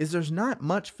is there's not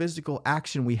much physical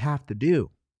action we have to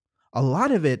do. A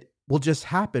lot of it will just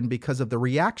happen because of the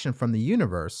reaction from the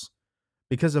universe,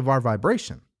 because of our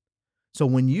vibration. So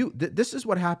when this is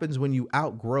what happens when you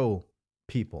outgrow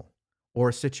people or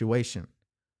a situation.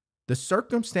 The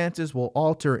circumstances will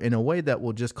alter in a way that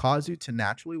will just cause you to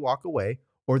naturally walk away,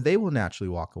 or they will naturally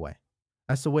walk away.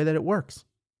 That's the way that it works.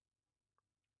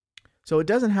 So it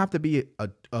doesn't have to be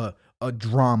a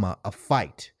drama, a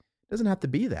fight. It doesn't have to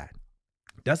be that.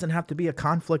 It doesn't have to be a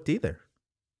conflict either.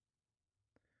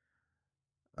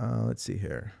 Let's see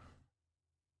here.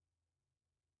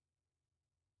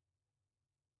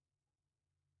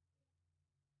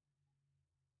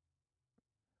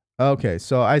 Okay,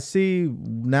 so I see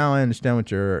now. I understand what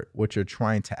you're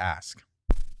trying to ask.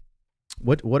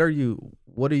 What are you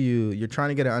you're trying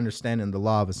to get an understanding of the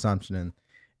law of assumption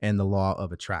and the law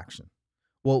of attraction.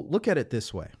 Well, look at it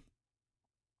this way.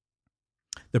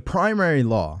 The primary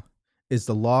law is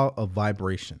the law of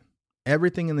vibration.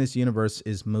 Everything in this universe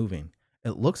is moving.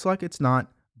 It looks like it's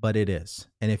not, but it is.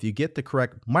 And if you get the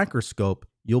correct microscope,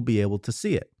 you'll be able to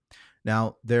see it.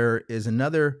 Now, there is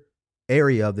another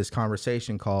area of this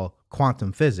conversation called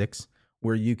quantum physics,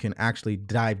 where you can actually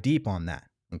dive deep on that.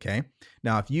 Okay.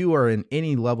 Now, if you are in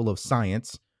any level of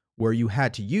science where you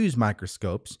had to use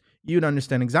microscopes, you'd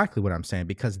understand exactly what I'm saying,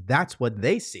 because that's what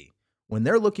they see. When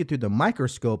they're looking through the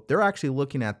microscope, they're actually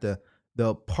looking at the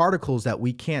particles that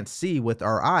we can't see with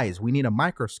our eyes. We need a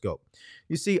microscope.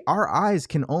 You see, our eyes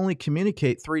can only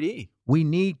communicate 3D. We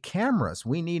need cameras.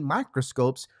 We need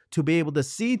microscopes to be able to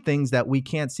see things that we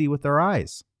can't see with our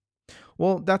eyes.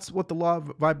 Well, that's what the law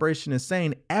of vibration is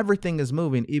saying. Everything is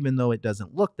moving, even though it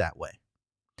doesn't look that way.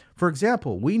 For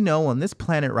example, we know on this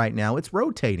planet right now, it's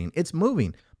rotating, it's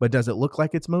moving, but does it look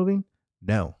like it's moving?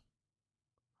 No.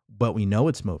 But we know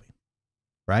it's moving,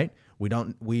 right? We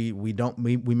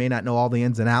may not know all the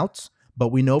ins and outs,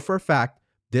 but we know for a fact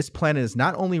this planet is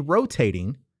not only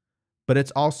rotating, but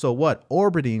it's also what?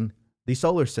 Orbiting the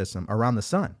solar system around the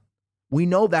sun. We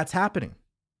know that's happening.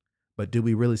 But do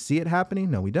we really see it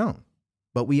happening? No, we don't.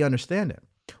 But we understand it.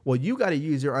 Well, you got to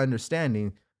use your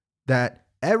understanding that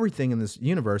everything in this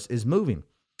universe is moving.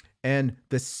 And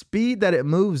the speed that it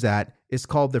moves at is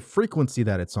called the frequency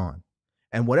that it's on.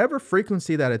 And whatever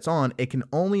frequency that it's on, it can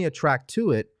only attract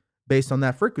to it based on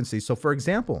that frequency. So for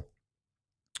example,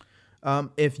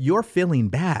 if you're feeling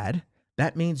bad,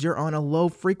 that means you're on a low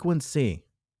frequency.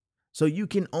 So you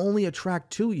can only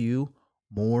attract to you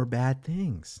more bad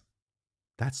things.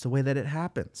 That's the way that it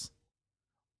happens.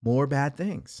 More bad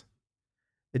things.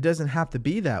 It doesn't have to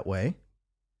be that way,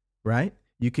 right?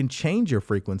 You can change your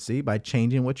frequency by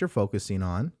changing what you're focusing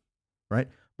on, right?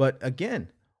 But again,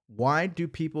 why do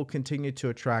people continue to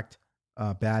attract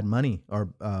bad money, or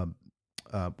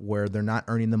where they're not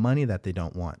earning the money that they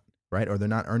don't want, right? Or they're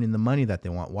not earning the money that they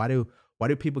want? Why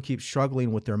do people keep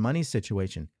struggling with their money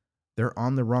situation? They're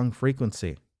on the wrong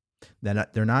frequency.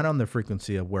 They're not on the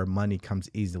frequency of where money comes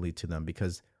easily to them,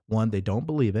 because one, they don't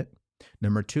believe it.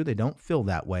 Number two, they don't feel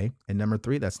that way. And number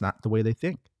three, that's not the way they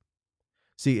think.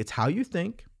 See, it's how you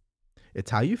think,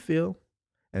 it's how you feel,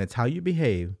 and it's how you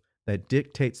behave that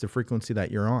dictates the frequency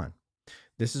that you're on.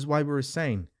 This is why we were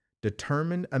saying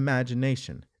determined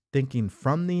imagination, thinking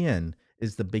from the end,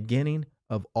 is the beginning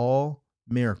of all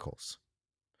miracles.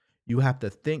 You have to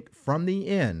think from the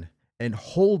end and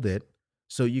hold it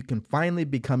so you can finally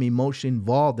become emotionally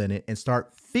involved in it and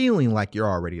start feeling like you're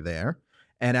already there.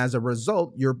 And as a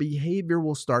result, your behavior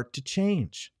will start to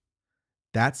change.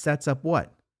 That sets up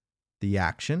what? The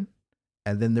action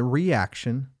and then the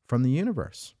reaction from the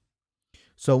universe.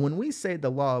 So when we say the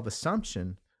law of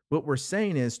assumption, what we're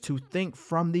saying is to think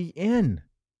from the in.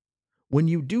 When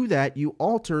you do that, you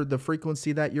alter the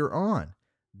frequency that you're on.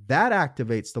 That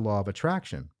activates the law of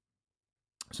attraction.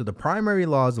 So the primary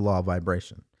law is the law of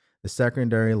vibration. The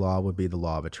secondary law would be the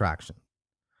law of attraction.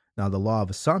 Now, the law of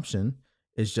assumption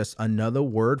is just another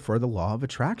word for the law of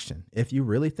attraction, if you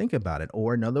really think about it,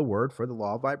 or another word for the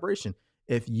law of vibration.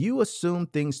 If you assume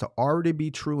things to already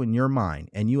be true in your mind,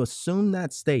 and you assume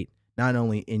that state, not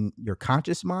only in your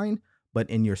conscious mind, but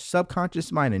in your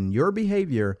subconscious mind and your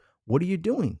behavior, what are you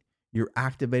doing? You're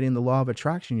activating the law of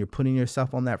attraction. You're putting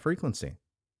yourself on that frequency.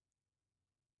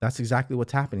 That's exactly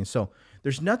what's happening. So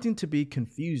there's nothing to be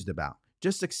confused about.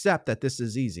 Just accept that this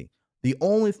is easy. The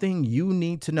only thing you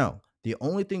need to know, the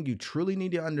only thing you truly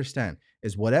need to understand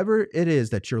is whatever it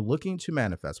is that you're looking to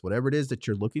manifest, whatever it is that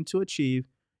you're looking to achieve,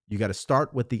 you got to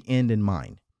start with the end in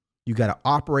mind. You got to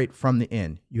operate from the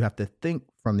end. You have to think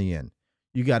from the end.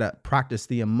 You got to practice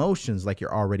the emotions like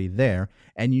you're already there,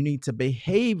 and you need to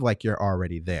behave like you're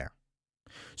already there.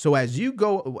 So as you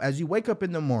wake up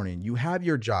in the morning, you have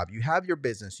your job, you have your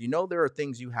business, you know there are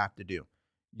things you have to do.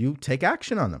 You take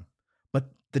action on them.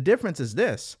 But the difference is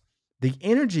this: the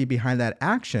energy behind that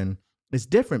action is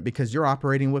different because you're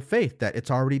operating with faith that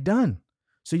it's already done.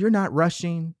 So you're not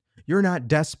rushing, you're not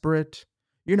desperate,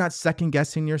 you're not second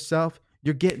guessing yourself.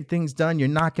 You're getting things done, you're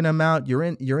knocking them out, you're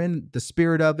in the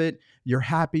spirit of it, you're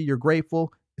happy, you're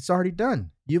grateful. It's already done.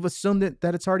 You've assumed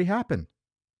that it's already happened.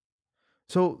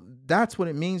 So that's what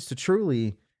it means to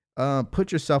truly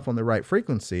put yourself on the right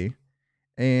frequency.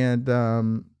 And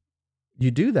you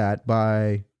do that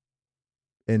by,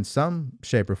 in some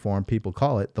shape or form, people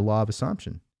call it the law of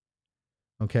assumption.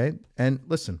 Okay. And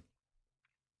listen,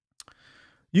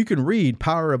 you can read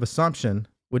Power of Assumption,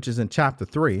 which is in chapter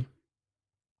 3,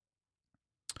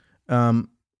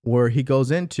 where he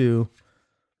goes into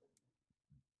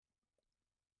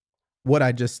what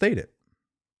I just stated.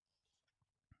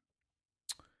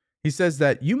 He says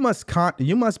that you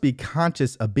must be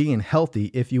conscious of being healthy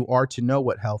if you are to know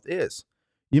what health is.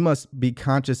 You must be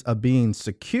conscious of being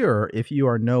secure if you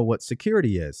are to know what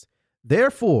security is.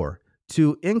 Therefore,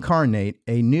 to incarnate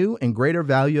a new and greater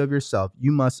value of yourself,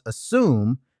 you must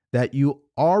assume that you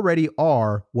already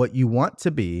are what you want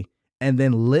to be, and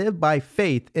then live by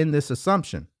faith in this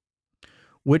assumption,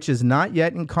 which is not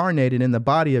yet incarnated in the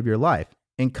body of your life,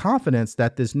 in confidence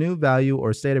that this new value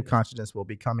or state of consciousness will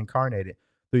become incarnated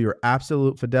through your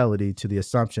absolute fidelity to the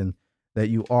assumption that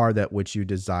you are that which you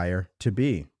desire to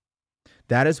be.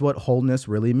 That is what wholeness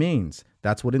really means.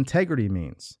 That's what integrity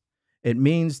means. It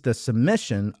means the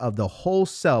submission of the whole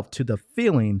self to the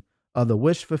feeling of the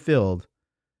wish fulfilled,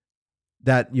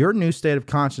 that your new state of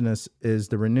consciousness is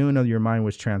the renewing of your mind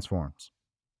which transforms.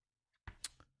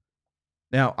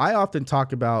 Now, I often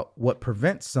talk about what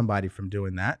prevents somebody from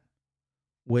doing that,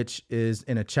 which is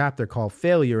in a chapter called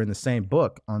Failure in the same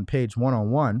book on page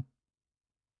 101,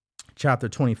 chapter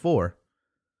 24.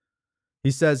 He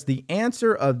says, the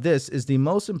answer of this is the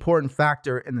most important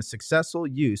factor in the successful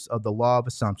use of the law of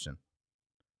assumption.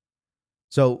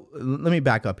 So let me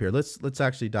back up here. Let's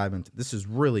actually dive into this. Is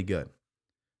really good.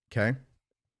 Okay.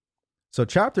 So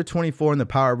chapter 24 in the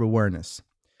Power of Awareness.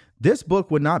 This book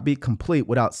would not be complete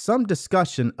without some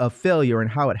discussion of failure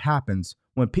and how it happens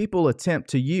when people attempt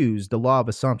to use the law of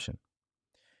assumption.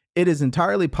 It is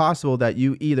entirely possible that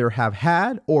you either have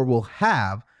had or will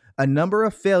have a number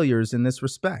of failures in this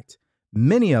respect,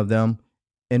 many of them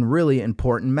in really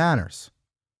important manners.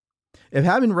 If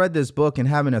having read this book and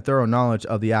having a thorough knowledge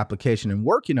of the application and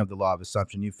working of the law of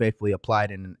assumption you faithfully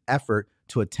applied in an effort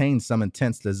to attain some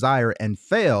intense desire and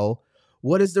fail,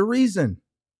 what is the reason?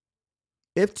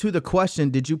 If to the question,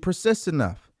 did you persist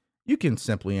enough? You can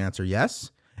simply answer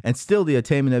yes, and still the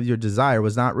attainment of your desire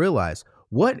was not realized.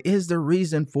 What is the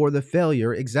reason for the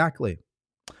failure exactly?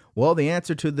 Well, the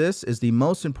answer to this is the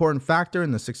most important factor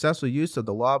in the successful use of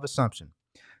the law of assumption.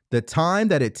 The time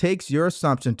that it takes your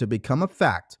assumption to become a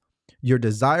fact, your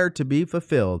desire to be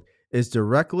fulfilled, is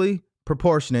directly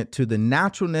proportionate to the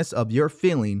naturalness of your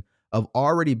feeling of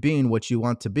already being what you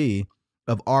want to be,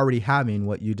 of already having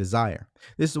what you desire.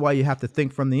 This is why you have to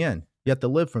think from the end. You have to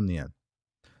live from the end.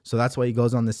 So that's why he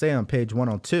goes on to say on page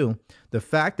 102, the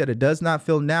fact that it does not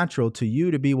feel natural to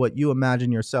you to be what you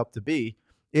imagine yourself to be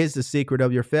is the secret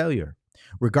of your failure.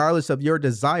 Regardless of your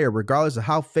desire, regardless of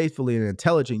how faithfully and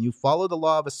intelligent you follow the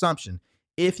law of assumption,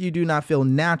 if you do not feel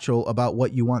natural about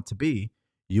what you want to be,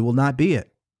 you will not be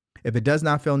it. If it does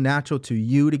not feel natural to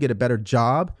you to get a better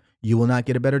job, you will not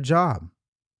get a better job.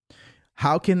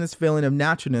 How can this feeling of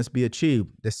naturalness be achieved?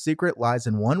 The secret lies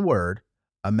in one word: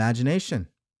 imagination.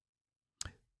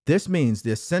 This means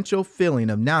the essential feeling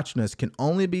of naturalness can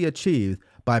only be achieved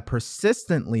by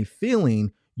persistently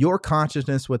filling your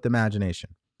consciousness with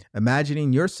imagination,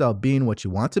 imagining yourself being what you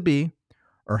want to be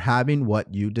or having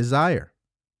what you desire.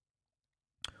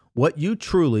 What you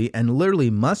truly and literally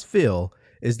must feel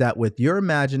is that with your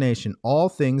imagination, all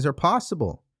things are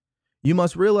possible. You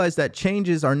must realize that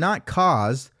changes are not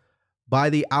caused by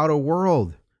the outer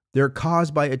world. They're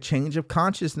caused by a change of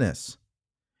consciousness.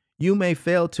 You may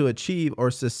fail to achieve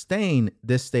or sustain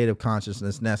this state of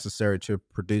consciousness necessary to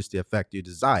produce the effect you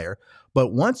desire.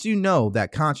 But once you know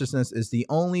that consciousness is the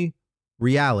only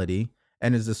reality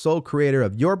and is the sole creator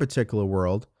of your particular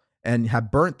world, and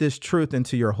have burnt this truth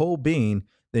into your whole being,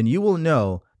 then you will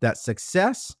know that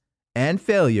success and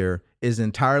failure is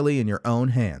entirely in your own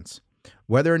hands.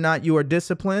 Whether or not you are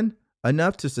disciplined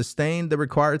enough to sustain the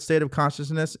required state of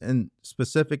consciousness in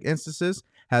specific instances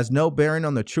has no bearing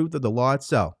on the truth of the law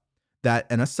itself, that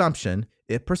an assumption,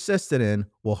 if persisted in,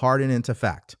 will harden into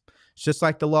fact. It's just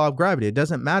like the law of gravity. It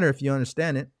doesn't matter if you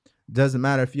understand it. It doesn't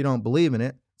matter if you don't believe in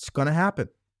it. It's going to happen,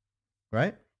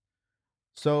 right?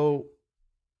 So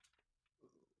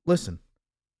listen,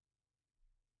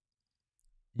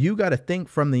 you got to think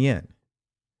from the end.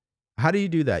 How do you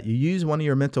do that? You use one of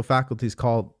your mental faculties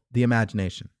called the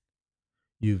imagination.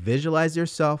 You visualize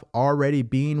yourself already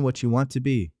being what you want to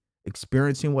be,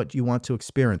 experiencing what you want to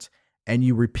experience, and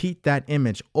you repeat that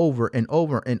image over and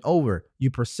over and over. You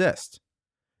persist.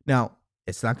 Now,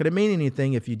 it's not going to mean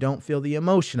anything if you don't feel the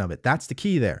emotion of it. That's the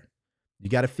key there. You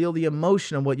got to feel the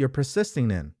emotion of what you're persisting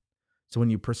in. So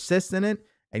when you persist in it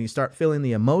and you start feeling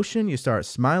the emotion, you start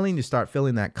smiling, you start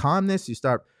feeling that calmness, you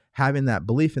start having that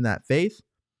belief in that faith,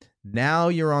 now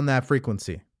you're on that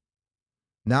frequency.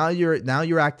 Now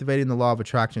you're activating the law of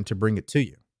attraction to bring it to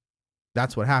you.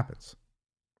 That's what happens.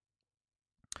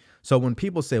 So when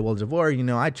people say, well,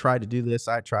 Javor, I tried to do this,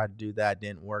 I tried to do that,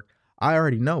 didn't work. I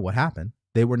already know what happened.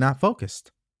 They were not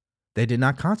focused. They did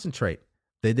not concentrate.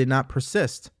 They did not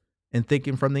persist in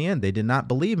thinking from the end. They did not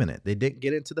believe in it. They didn't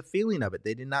get into the feeling of it.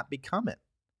 They did not become it.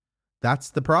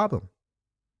 That's the problem.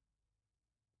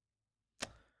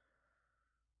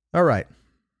 All right.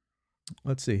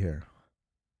 Let's see here.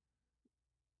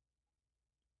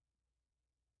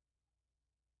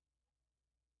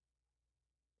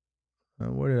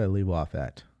 Where did I leave off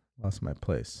at? Lost my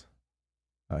place.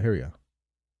 Here we go.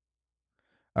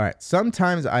 All right.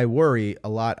 Sometimes I worry a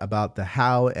lot about the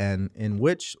how and in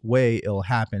which way it'll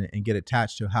happen and get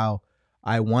attached to how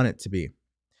I want it to be.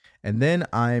 And then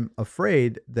I'm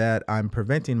afraid that I'm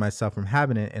preventing myself from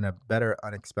having it in a better,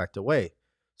 unexpected way.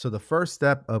 So the first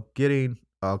step of getting,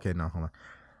 okay, no, hold on.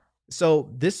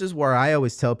 So this is where I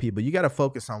always tell people, you got to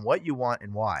focus on what you want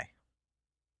and why,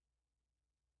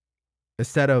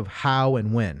 instead of how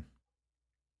and when.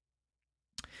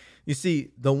 You see,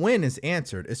 the when is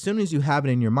answered. As soon as you have it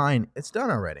in your mind, it's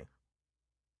done already.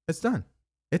 It's done.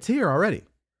 It's here already.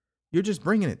 You're just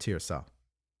bringing it to yourself.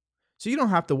 So you don't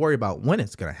have to worry about when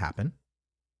it's going to happen.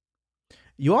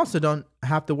 You also don't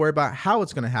have to worry about how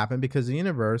it's going to happen because the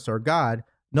universe or God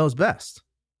knows best,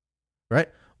 right?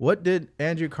 What did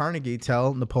Andrew Carnegie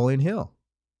tell Napoleon Hill?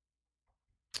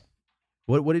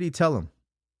 What did he tell him?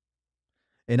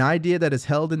 An idea that is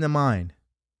held in the mind,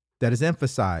 that is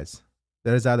emphasized,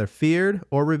 that is either feared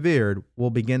or revered, will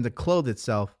begin to clothe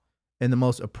itself in the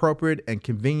most appropriate and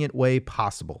convenient way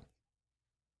possible.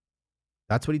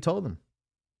 That's what he told him.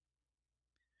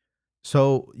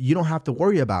 So you don't have to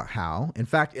worry about how. In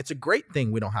fact, it's a great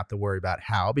thing we don't have to worry about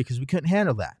how, because we couldn't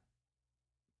handle that.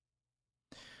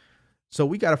 So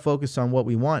we got to focus on what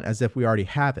we want as if we already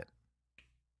have it.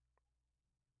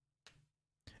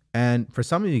 And for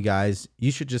some of you guys,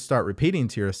 you should just start repeating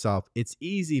to yourself, it's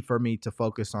easy for me to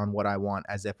focus on what I want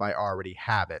as if I already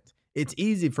have it. It's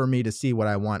easy for me to see what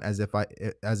I want as if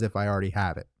I already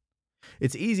have it.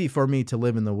 It's easy for me to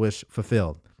live in the wish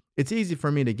fulfilled. It's easy for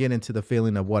me to get into the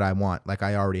feeling of what I want like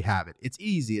I already have it. It's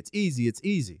easy, it's easy, it's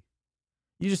easy.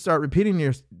 You just start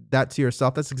repeating that to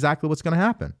yourself. That's exactly what's going to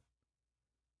happen.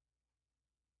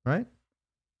 Right?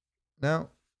 Now,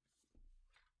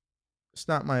 it's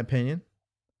not my opinion.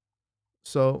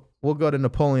 So we'll go to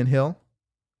Napoleon Hill.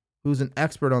 who's an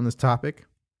expert on this topic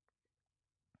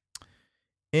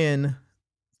in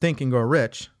Think and Grow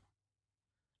Rich.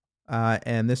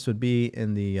 And this would be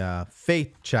in the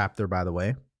faith chapter, by the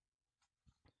way,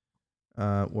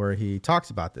 where he talks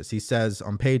about this. He says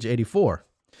on page 84,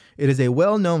 it is a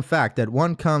well-known fact that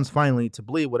one comes finally to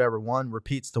believe whatever one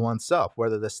repeats to oneself,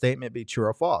 whether the statement be true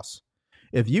or false.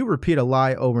 If you repeat a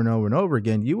lie over and over and over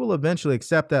again, you will eventually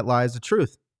accept that lie as the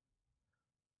truth.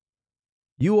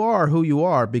 You are who you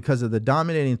are because of the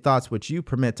dominating thoughts which you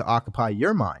permit to occupy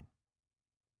your mind.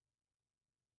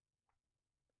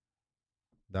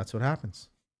 That's what happens.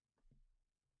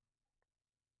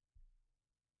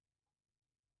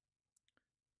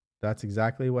 That's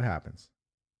exactly what happens.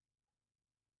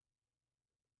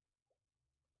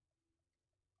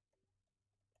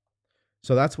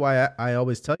 So that's why I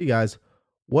always tell you guys,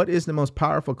 what is the most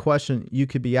powerful question you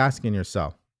could be asking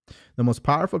yourself? The most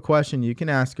powerful question you can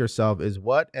ask yourself is,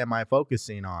 what am I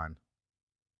focusing on?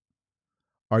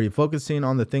 Are you focusing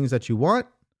on the things that you want,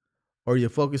 or are you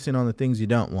focusing on the things you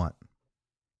don't want?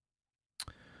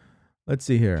 Let's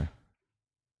see here.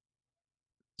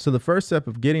 So the first step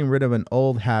of getting rid of an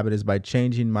old habit is by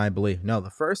changing my belief. No, the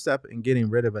first step in getting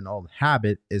rid of an old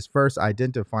habit is first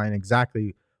identifying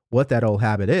exactly what that old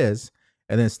habit is.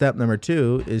 And then step number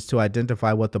 2 is to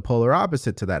identify what the polar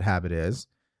opposite to that habit is,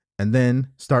 and then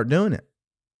start doing it.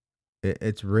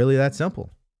 It's really that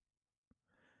simple.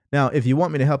 Now, if you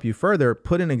want me to help you further,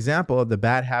 put an example of the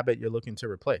bad habit you're looking to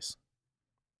replace.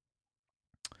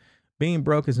 Being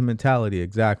broke is a mentality,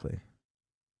 exactly.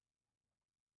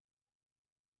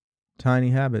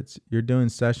 Tiny habits. You're doing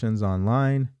sessions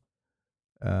online.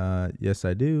 Yes,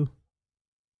 I do.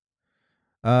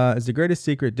 Is The Greatest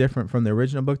Secret different from the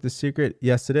original book, The Secret?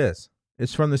 Yes, it is.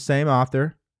 It's from the same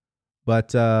author,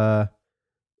 but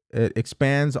it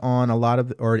expands on a lot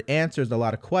of, or it answers a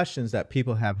lot of questions that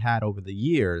people have had over the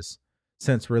years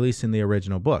since releasing the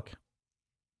original book.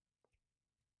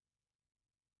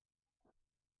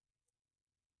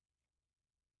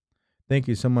 Thank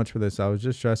you so much for this. I was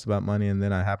just stressed about money, and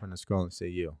then I happened to scroll and see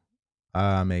you.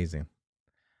 Amazing.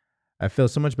 I feel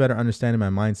so much better understanding my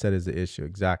mindset is the issue.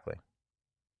 Exactly.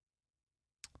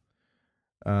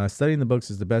 Studying the books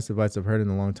is the best advice I've heard in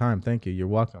a long time. Thank you. You're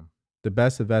welcome. The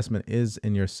best investment is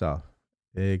in yourself.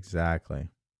 Exactly.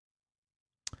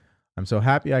 I'm so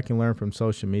happy I can learn from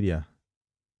social media.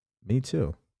 Me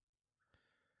too.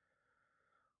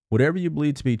 Whatever you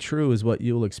believe to be true is what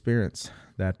you'll experience.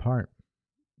 That part.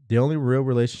 The only real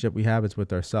relationship we have is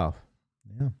with ourselves.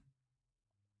 Yeah.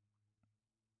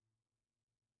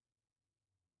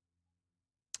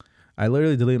 I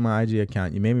literally deleted my IG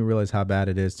account. You made me realize how bad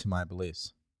it is to my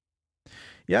beliefs.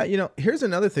 Yeah, here's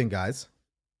another thing, guys.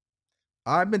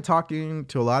 I've been talking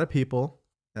to a lot of people,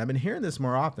 and I've been hearing this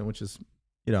more often, which is,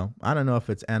 I don't know if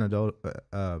it's anecdotal,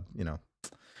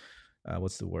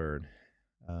 what's the word?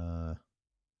 I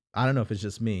don't know if it's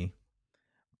just me,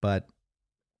 but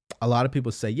a lot of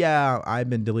people say, yeah, I've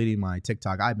been deleting my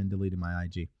TikTok. I've been deleting my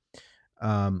IG.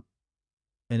 And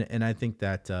I think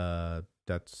that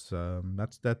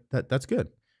that's good.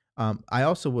 I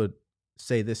also would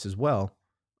say this as well.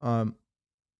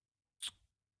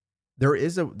 There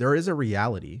is a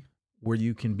reality where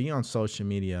you can be on social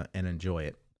media and enjoy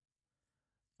it,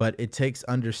 but it takes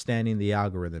understanding the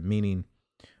algorithm, meaning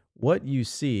what you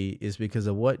see is because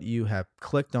of what you have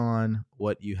clicked on,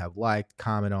 what you have liked,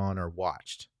 commented on, or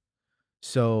watched.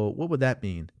 So what would that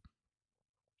mean?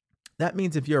 That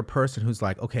means if you're a person who's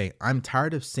like, okay, I'm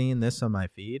tired of seeing this on my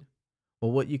feed,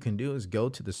 well, what you can do is go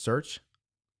to the search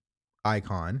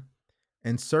icon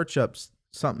and search up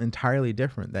something entirely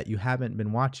different that you haven't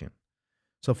been watching.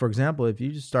 So, for example, if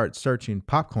you just start searching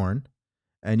popcorn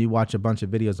and you watch a bunch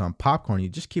of videos on popcorn, you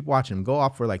just keep watching them, go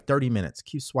off for like 30 minutes,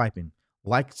 keep swiping,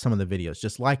 like some of the videos,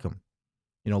 just like them,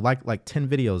 like 10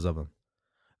 videos of them.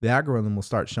 The algorithm will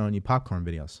start showing you popcorn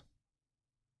videos.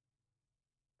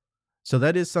 So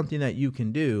that is something that you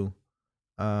can do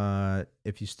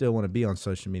if you still want to be on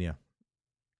social media.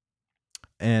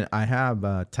 And I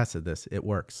have tested this. It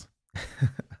works.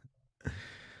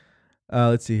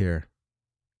 Let's see here.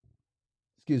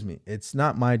 Excuse me. It's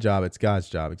not my job. It's God's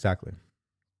job. Exactly.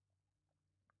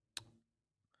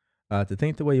 To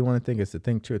think the way you want to think is to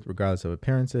think truth regardless of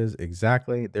appearances.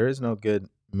 Exactly. There is no good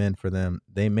men for them.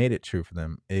 They made it true for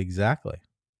them. Exactly.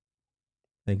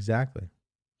 Exactly.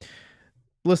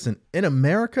 Listen, in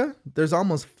America, there's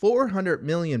almost 400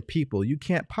 million people. You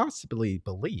can't possibly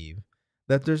believe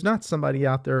that there's not somebody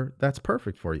out there that's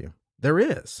perfect for you. There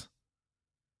is.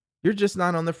 You're just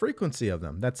not on the frequency of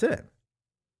them. That's it.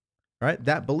 Right?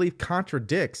 That belief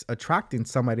contradicts attracting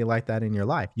somebody like that in your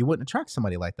life. You wouldn't attract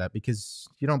somebody like that because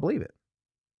you don't believe it.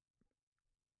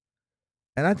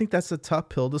 And I think that's a tough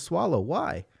pill to swallow.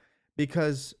 Why?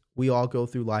 Because we all go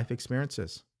through life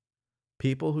experiences.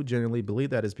 People who generally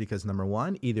believe that is because number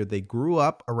one, either they grew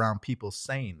up around people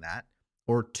saying that,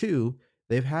 or two,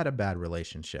 they've had a bad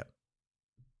relationship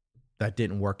that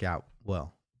didn't work out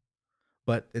well.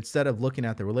 But instead of looking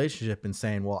at the relationship and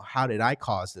saying, well, how did I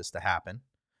cause this to happen?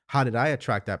 How did I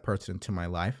attract that person to my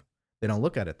life? They don't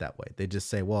look at it that way. They just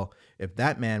say, well, if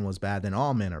that man was bad, then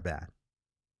all men are bad.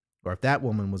 Or if that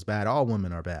woman was bad, all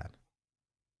women are bad.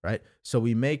 Right? So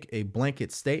we make a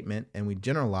blanket statement and we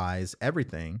generalize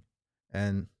everything.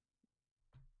 And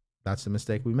that's the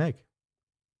mistake we make.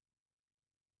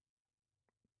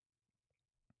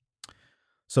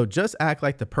 So just act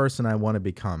like the person I want to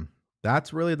become.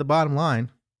 That's really the bottom line.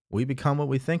 We become what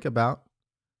we think about.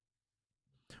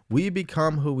 We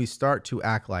become who we start to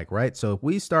act like, right? So if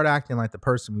we start acting like the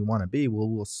person we want to be,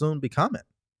 we'll soon become it.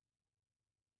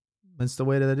 That's the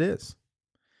way that it is.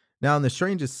 Now, in The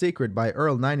Strangest Secret by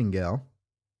Earl Nightingale,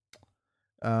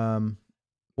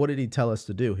 what did he tell us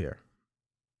to do here?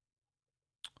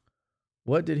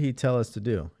 What did he tell us to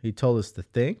do? He told us to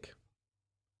think.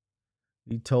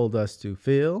 He told us to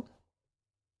feel.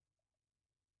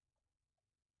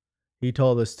 He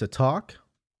told us to talk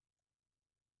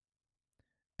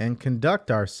and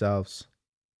conduct ourselves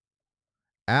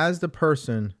as the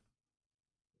person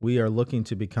we are looking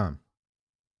to become.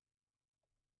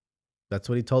 That's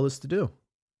what he told us to do.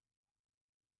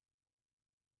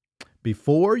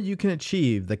 Before you can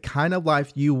achieve the kind of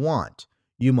life you want,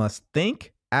 you must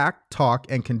think, act, talk,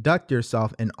 and conduct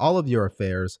yourself in all of your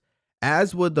affairs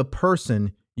as would the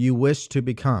person you wish to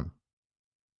become.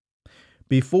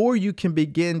 Before you can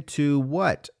begin to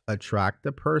what? Attract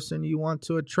the person you want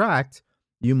to attract,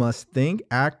 you must think,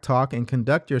 act, talk, and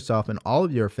conduct yourself in all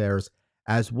of your affairs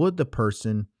as would the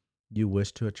person you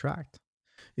wish to attract.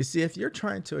 You see, if you're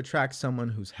trying to attract someone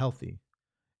who's healthy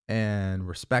and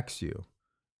respects you,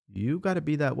 you got to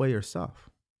be that way yourself.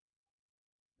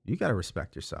 You got to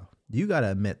respect yourself. You got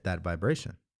to emit that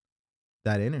vibration,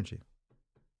 that energy.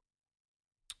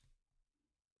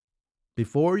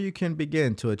 Before you can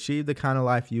begin to achieve the kind of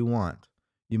life you want,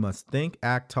 you must think,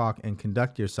 act, talk, and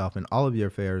conduct yourself in all of your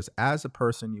affairs as a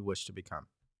person you wish to become.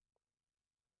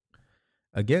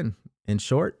 Again, in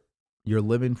short, you're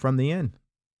living from the in.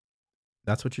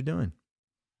 That's what you're doing.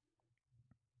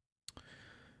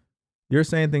 You're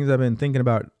saying things I've been thinking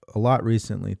about a lot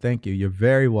recently. Thank you. You're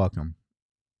very welcome.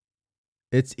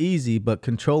 It's easy, but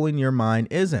controlling your mind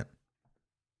isn't.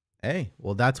 Hey,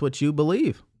 well, that's what you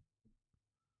believe.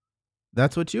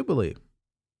 That's what you believe.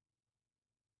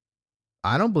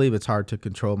 I don't believe it's hard to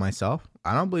control myself.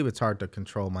 I don't believe it's hard to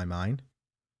control my mind.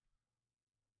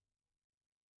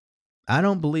 I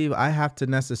don't believe I have to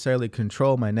necessarily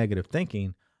control my negative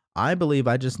thinking. I believe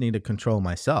I just need to control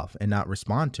myself and not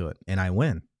respond to it, and I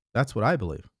win. That's what I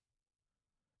believe.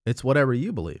 It's whatever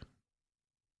you believe.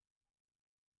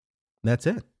 That's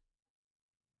it.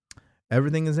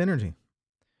 Everything is energy.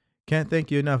 Can't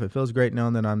thank you enough. It feels great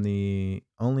knowing that I'm the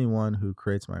only one who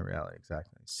creates my reality.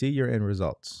 Exactly. See your end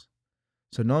results.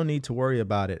 So no need to worry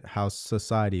about it, how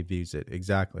society views it.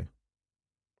 Exactly.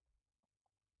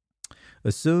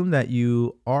 Assume that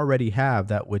you already have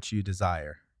that which you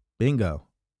desire. Bingo.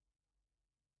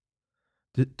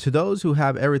 To those who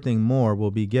have everything, more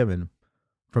will be given.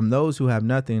 From those who have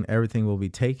nothing, everything will be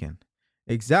taken.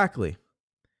 Exactly.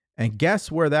 And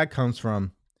guess where that comes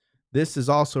from? This is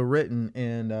also written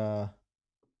in,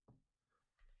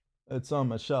 it's on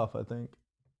my shelf, I think.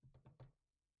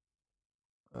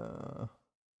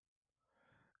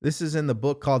 This is in the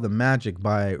book called The Magic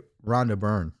by Rhonda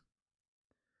Byrne.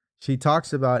 She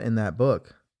talks about in that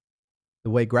book the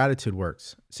way gratitude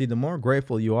works. See, the more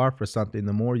grateful you are for something,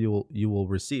 the more you will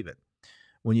receive it.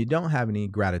 When you don't have any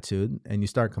gratitude and you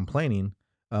start complaining,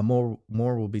 more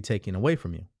will be taken away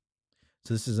from you.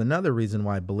 So this is another reason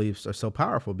why beliefs are so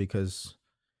powerful, because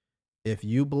if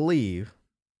you believe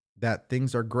that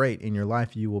things are great in your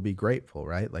life, you will be grateful,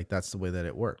 right? Like that's the way that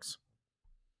it works.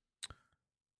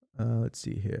 Let's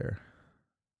see here.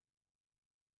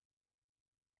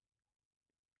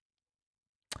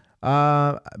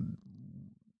 I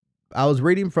was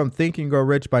reading from Think and Grow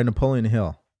Rich by Napoleon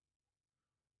Hill.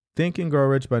 Think and Grow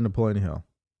Rich by Napoleon Hill.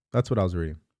 That's what I was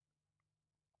reading.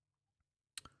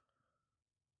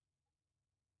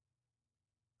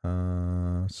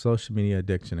 Social media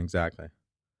addiction, exactly.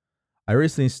 I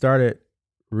recently started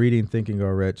reading Think and Grow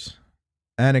Rich.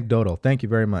 Anecdotal. Thank you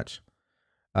very much.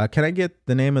 Can I get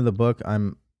the name of the book?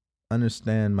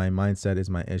 Understand my mindset is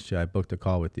my issue. I booked a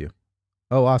call with you.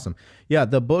 Oh, awesome. Yeah,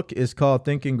 the book is called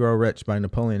Think and Grow Rich by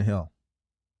Napoleon Hill.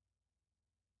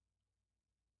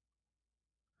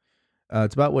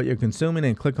 It's about what you're consuming,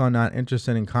 and click on not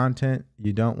interested in content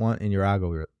you don't want in your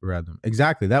algorithm.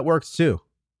 Exactly. That works too.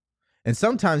 And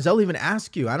sometimes they'll even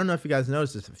ask you, I don't know if you guys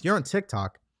notice this, if you're on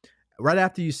TikTok, right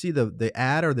after you see the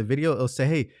ad or the video, it'll say,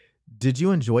 hey, did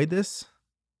you enjoy this?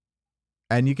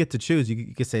 And you get to choose.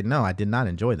 You can say, no, I did not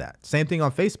enjoy that. Same thing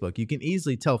on Facebook. You can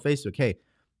easily tell Facebook, hey,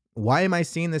 why am I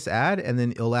seeing this ad? And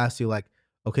then it'll ask you like,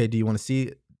 okay, do you want to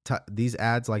see these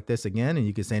ads like this again? And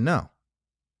you can say no.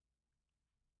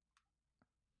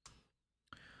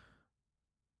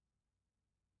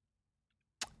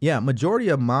 Yeah, majority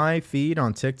of my feed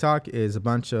on TikTok is a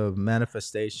bunch of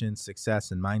manifestation,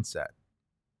 success, and mindset.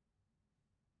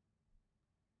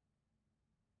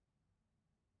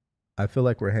 I feel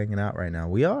like we're hanging out right now.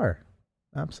 We are.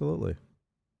 Absolutely.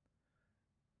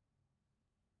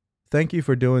 Thank you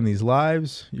for doing these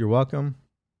lives. You're welcome.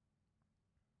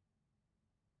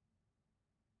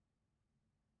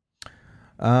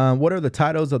 What are the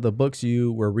titles of the books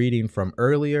you were reading from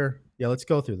earlier? Yeah, let's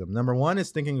go through them. Number 1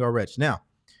 is Think and Grow Rich. Now,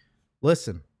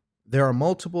 listen, there are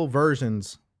multiple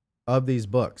versions of these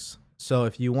books. So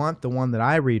if you want the one that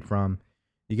I read from,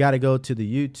 you got to go to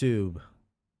the YouTube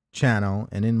channel,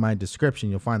 and in my description,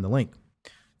 you'll find the link.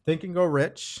 Think and Grow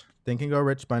Rich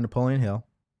by Napoleon Hill.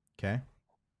 Okay.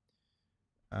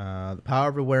 The Power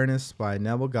of Awareness by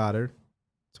Neville Goddard.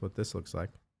 That's what this looks like.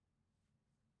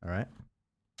 All right.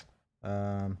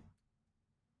 And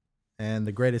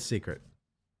The Greatest Secret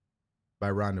by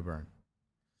Rhonda Byrne.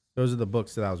 Those are the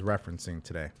books that I was referencing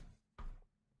today.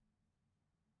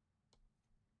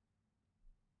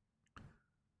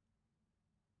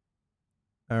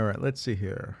 All right, let's see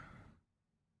here.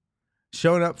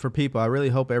 Showing up for people. I really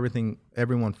hope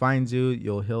everyone finds you.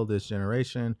 You'll heal this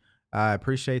generation. I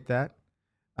appreciate that.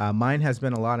 Mine has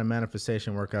been a lot of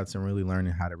manifestation workouts and really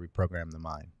learning how to reprogram the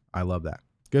mind. I love that.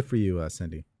 Good for you,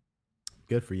 Cindy.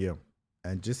 Good for you.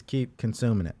 And just keep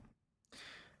consuming it.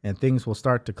 And things will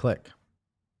start to click.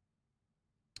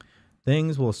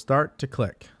 Things will start to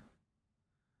click.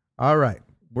 All right.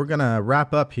 We're going to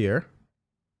wrap up here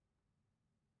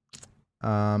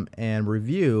and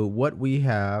review what we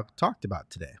have talked about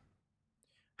today.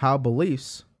 How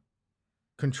beliefs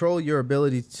control your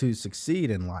ability to succeed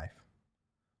in life.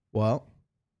 Well,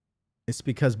 it's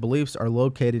because beliefs are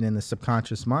located in the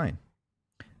subconscious mind.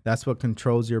 That's what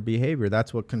controls your behavior.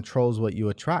 That's what controls what you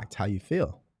attract, how you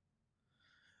feel.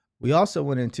 We also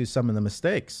went into some of the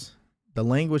mistakes. The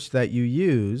language that you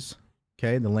use,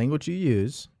 okay, the language you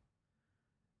use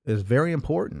is very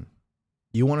important.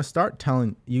 You want to start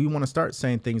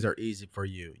saying things are easy for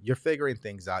you. You're figuring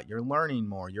things out. You're learning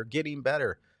more. You're getting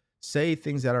better. Say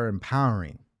things that are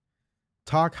empowering.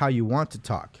 Talk how you want to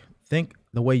talk. Think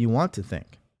the way you want to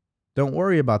think. Don't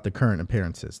worry about the current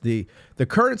appearances. The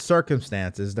current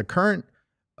circumstances, the current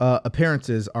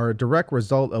appearances are a direct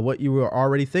result of what you were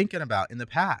already thinking about in the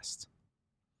past.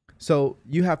 So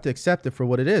you have to accept it for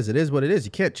what it is. It is what it is.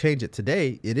 You can't change it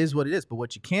today. It is what it is. But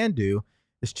what you can do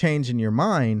is change in your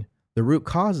mind the root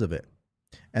cause of it.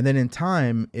 And then in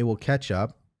time, it will catch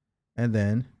up and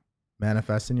then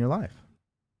manifest in your life.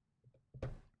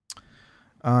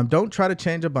 Don't try to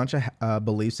change a bunch of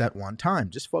beliefs at one time.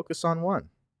 Just focus on one.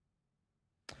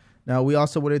 Now, we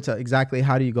also went into exactly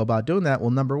how do you go about doing that. Well,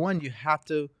 number 1, you have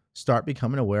to start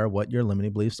becoming aware of what your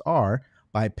limiting beliefs are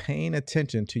by paying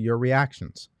attention to your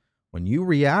reactions. When you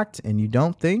react and you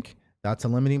don't think, that's a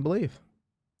limiting belief.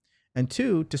 And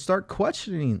 2, to start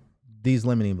questioning these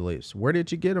limiting beliefs. Where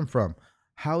did you get them from?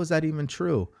 How is that even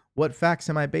true? What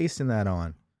facts am I basing that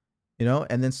on?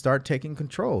 And then start taking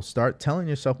control. Start telling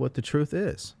yourself what the truth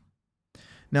is.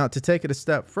 Now, to take it a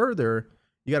step further,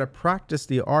 you got to practice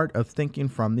the art of thinking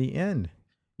from the end.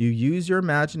 You use your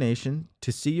imagination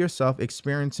to see yourself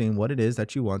experiencing what it is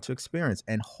that you want to experience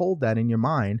and hold that in your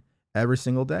mind every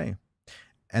single day.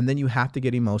 And then you have to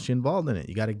get emotionally involved in it.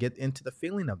 You got to get into the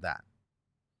feeling of that.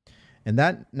 And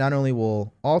that not only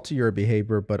will alter your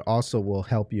behavior, but also will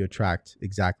help you attract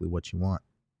exactly what you want.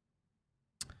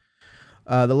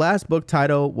 The last book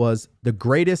title was The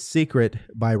Greatest Secret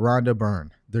by Rhonda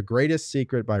Byrne. The Greatest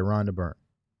Secret by Rhonda Byrne.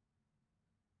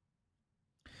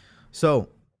 So,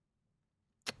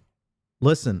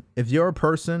 listen, if you're a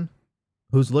person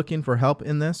who's looking for help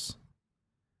in this,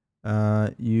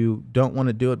 you don't want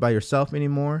to do it by yourself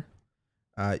anymore,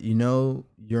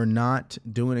 you're not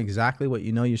doing exactly what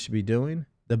you know you should be doing,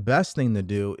 the best thing to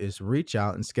do is reach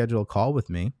out and schedule a call with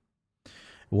me.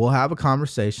 We'll have a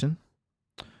conversation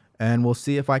and we'll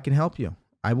see if I can help you.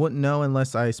 I wouldn't know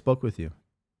unless I spoke with you,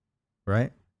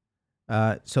 right?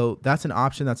 So that's an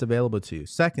option that's available to you.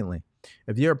 Secondly,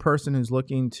 if you're a person who's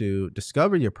looking to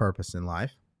discover your purpose in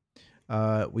life,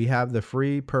 We have the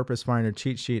free Purpose Finder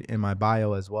cheat sheet in my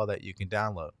bio as well that you can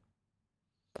download.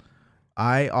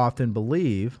 I often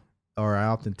believe, or I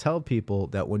often tell people,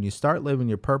 that when you start living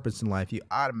your purpose in life, you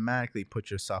automatically put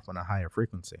yourself on a higher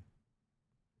frequency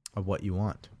of what you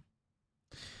want.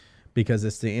 Because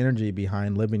it's the energy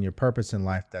behind living your purpose in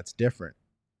life that's different.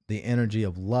 The energy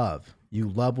of love. You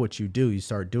love what you do. You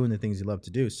start doing the things you love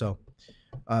to do. So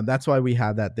that's why we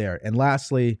have that there. And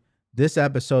lastly, this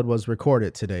episode was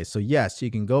recorded today. So yes, you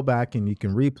can go back and you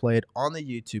can replay it on the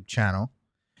YouTube channel.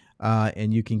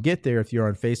 And you can get there if you're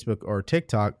on Facebook or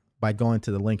TikTok by going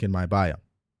to the link in my bio.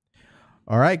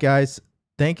 All right, guys.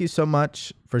 Thank you so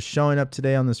much for showing up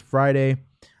today on this Friday.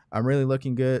 I'm really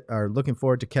looking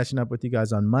forward to catching up with you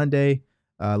guys on Monday.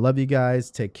 Love you guys.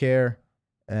 Take care.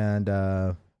 And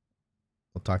we'll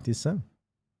talk to you soon.